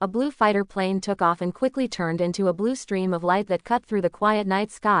Hall, a blue fighter plane took off and quickly turned into a blue stream of light that cut through the quiet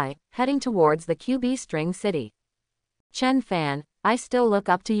night sky, heading towards the QB String City. Chen Fan, I still look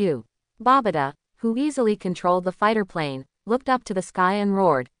up to you. Babata, who easily controlled the fighter plane, looked up to the sky and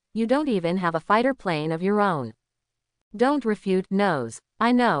roared, you don't even have a fighter plane of your own. Don't refute, nose.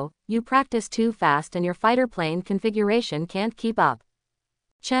 I know, you practice too fast and your fighter plane configuration can't keep up.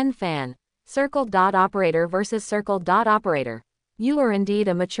 Chen Fan. Circle.operator versus circle.operator. You are indeed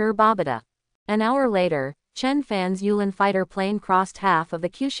a mature Babata. An hour later, Chen Fan's Yulin fighter plane crossed half of the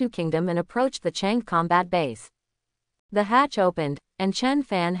Kyushu kingdom and approached the Chang combat base. The hatch opened, and Chen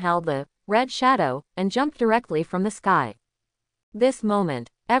Fan held the red shadow and jumped directly from the sky. This moment,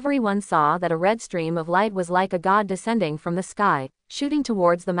 everyone saw that a red stream of light was like a god descending from the sky, shooting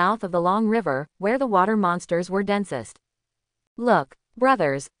towards the mouth of the long river, where the water monsters were densest. Look,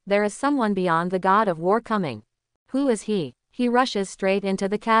 brothers, there is someone beyond the god of war coming. Who is he? He rushes straight into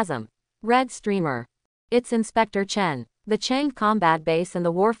the chasm. Red streamer. It's Inspector Chen. The Chang combat base and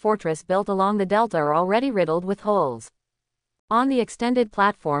the war fortress built along the delta are already riddled with holes. On the extended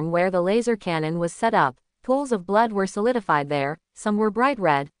platform where the laser cannon was set up, pools of blood were solidified there, some were bright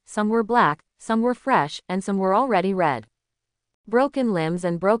red, some were black, some were fresh, and some were already red. Broken limbs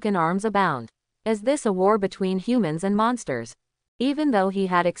and broken arms abound. Is this a war between humans and monsters? Even though he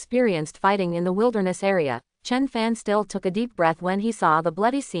had experienced fighting in the wilderness area, Chen Fan still took a deep breath when he saw the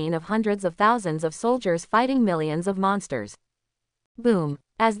bloody scene of hundreds of thousands of soldiers fighting millions of monsters. Boom!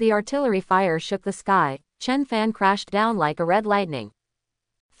 As the artillery fire shook the sky, Chen Fan crashed down like a red lightning.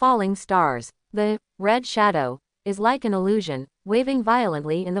 Falling stars. The red shadow is like an illusion, waving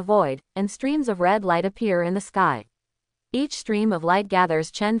violently in the void, and streams of red light appear in the sky. Each stream of light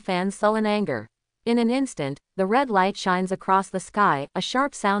gathers Chen Fan's sullen anger. In an instant, the red light shines across the sky, a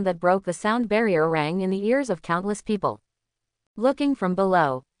sharp sound that broke the sound barrier rang in the ears of countless people. Looking from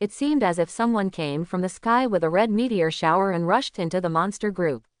below, it seemed as if someone came from the sky with a red meteor shower and rushed into the monster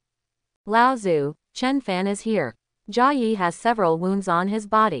group. Lao Zhu, Chen Fan is here. Jia Yi has several wounds on his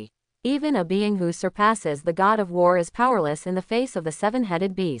body. Even a being who surpasses the god of war is powerless in the face of the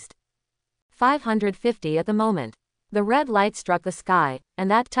seven-headed beast. 550 at the moment. The red light struck the sky, and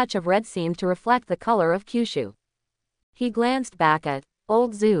that touch of red seemed to reflect the color of Kyushu. He glanced back at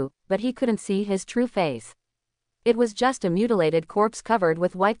old Zhu, but he couldn't see his true face. It was just a mutilated corpse covered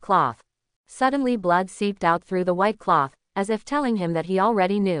with white cloth. Suddenly blood seeped out through the white cloth, as if telling him that he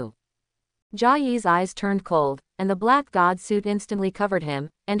already knew. Jia Yi's eyes turned cold, and the black god suit instantly covered him,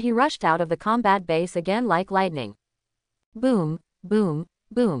 and he rushed out of the combat base again like lightning. Boom, boom,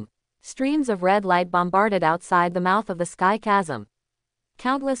 boom. Streams of red light bombarded outside the mouth of the sky chasm.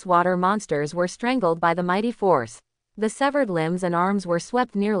 Countless water monsters were strangled by the mighty force. The severed limbs and arms were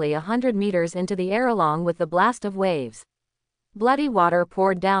swept nearly 100 meters into the air along with the blast of waves. Bloody water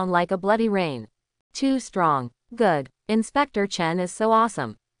poured down like a bloody rain. Too strong. Good. Inspector Chen is so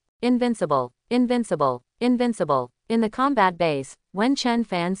awesome. Invincible, invincible, invincible. In the combat base, when Chen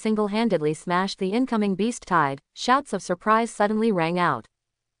Fan single-handedly smashed the incoming beast tide, shouts of surprise suddenly rang out.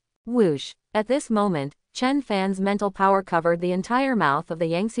 Whoosh! At this moment, Chen Fan's mental power covered the entire mouth of the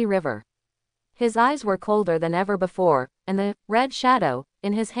Yangtze River. His eyes were colder than ever before, and the red shadow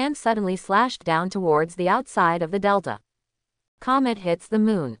in his hand suddenly slashed down towards the outside of the delta. Comet hits the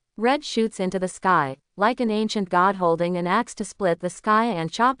moon. Red shoots into the sky, like an ancient god holding an axe to split the sky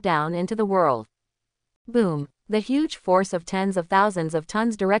and chop down into the world. Boom! The huge force of tens of thousands of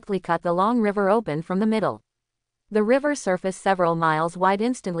tons directly cut the long river open from the middle. The river surface several miles wide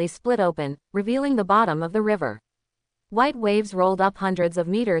instantly split open, revealing the bottom of the river. White waves rolled up hundreds of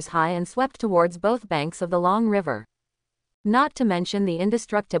meters high and swept towards both banks of the long river. Not to mention the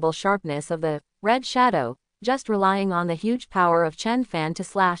indestructible sharpness of the red shadow, just relying on the huge power of Chen Fan to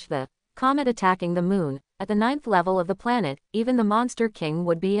slash the comet attacking the moon. At the 9th level of the planet, even the Monster King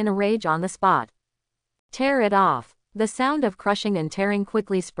would be in a rage on the spot. Tear it off. The sound of crushing and tearing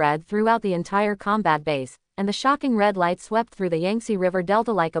quickly spread throughout the entire combat base, and the shocking red light swept through the Yangtze River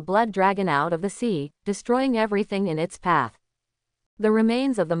Delta like a blood dragon out of the sea, destroying everything in its path. The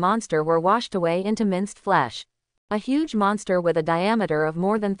remains of the monster were washed away into minced flesh. A huge monster with a diameter of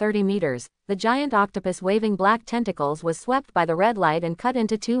more than 30 meters, the giant octopus waving black tentacles was swept by the red light and cut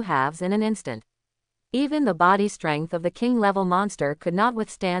into two halves in an instant. Even the body strength of the king-level monster could not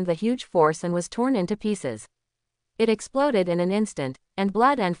withstand the huge force and was torn into pieces. It exploded in an instant, and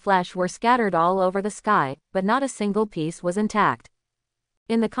blood and flesh were scattered all over the sky, but not a single piece was intact.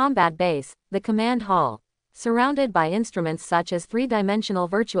 In the combat base, the command hall, surrounded by instruments such as three-dimensional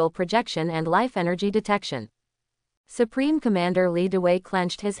virtual projection and life energy detection. Supreme Commander Li Dewey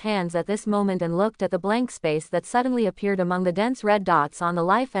clenched his hands at this moment and looked at the blank space that suddenly appeared among the dense red dots on the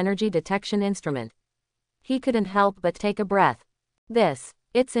life energy detection instrument. He couldn't help but take a breath.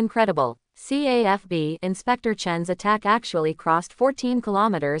 It's incredible. CAFB Inspector Chen's attack actually crossed 14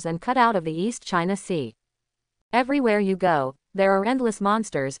 kilometers and cut out of the East China Sea. Everywhere you go, there are endless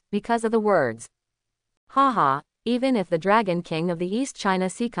monsters, because of the words. Haha, even if the Dragon King of the East China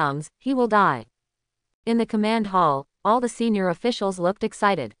Sea comes, he will die. In the command hall, all the senior officials looked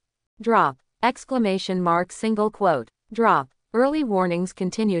excited. Drop! Exclamation mark single quote. Drop! Early warnings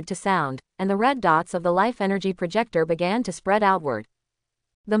continued to sound, and the red dots of the life energy projector began to spread outward.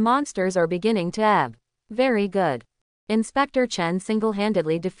 The monsters are beginning to ebb. Very good. Inspector Chen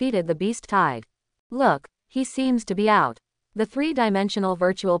single-handedly defeated the beast tide. Look, he seems to be out. The three-dimensional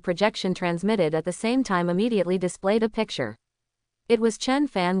virtual projection transmitted at the same time immediately displayed a picture. It was Chen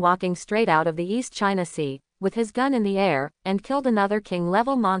Fan walking straight out of the East China Sea, with his gun in the air, and killed another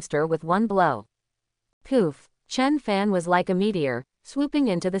king-level monster with one blow. Poof! Chen Fan was like a meteor, swooping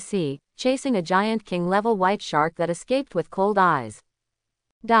into the sea, chasing a giant king-level white shark that escaped with cold eyes.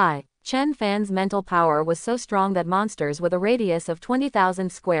 Die! Chen Fan's mental power was so strong that monsters with a radius of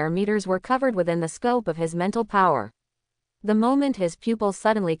 20,000 square meters were covered within the scope of his mental power. The moment his pupils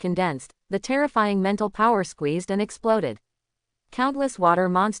suddenly condensed, the terrifying mental power squeezed and exploded. Countless water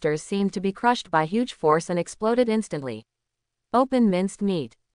monsters seemed to be crushed by huge force and exploded instantly. Open minced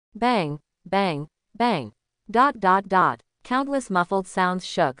meat. Bang, bang, bang. ... Countless muffled sounds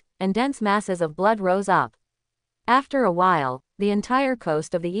shook, and dense masses of blood rose up. After a while, the entire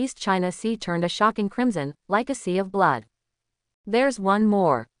coast of the East China Sea turned a shocking crimson, like a sea of blood. There's one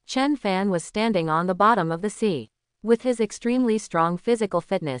more. Chen Fan was standing on the bottom of the sea. With his extremely strong physical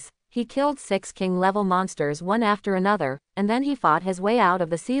fitness, he killed 6 king-level monsters one after another, and then he fought his way out of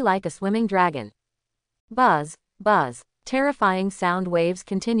the sea like a swimming dragon. Buzz, buzz. Terrifying sound waves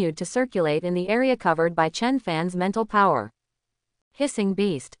continued to circulate in the area covered by Chen Fan's mental power. Hissing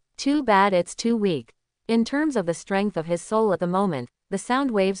beast. Too bad it's too weak. In terms of the strength of his soul at the moment, the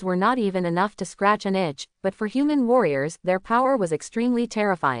sound waves were not even enough to scratch an itch, but for human warriors, their power was extremely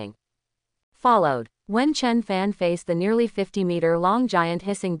terrifying. Followed. When Chen Fan faced the nearly 50-meter-long giant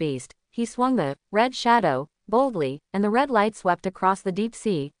hissing beast, he swung the red shadow boldly, and the red light swept across the deep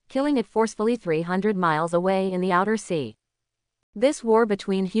sea, killing it forcefully 300 miles away in the outer sea. This war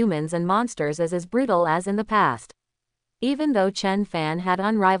between humans and monsters is as brutal as in the past. Even though Chen Fan had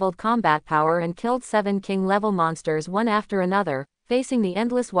unrivaled combat power and killed 7 king-level monsters one after another, facing the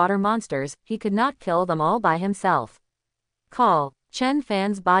endless water monsters, he could not kill them all by himself. Call. Chen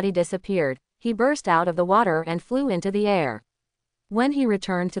Fan's body disappeared. He burst out of the water and flew into the air. When he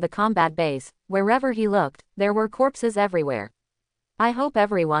returned to the combat base, wherever he looked, there were corpses everywhere. I hope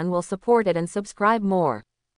everyone will support it and subscribe more.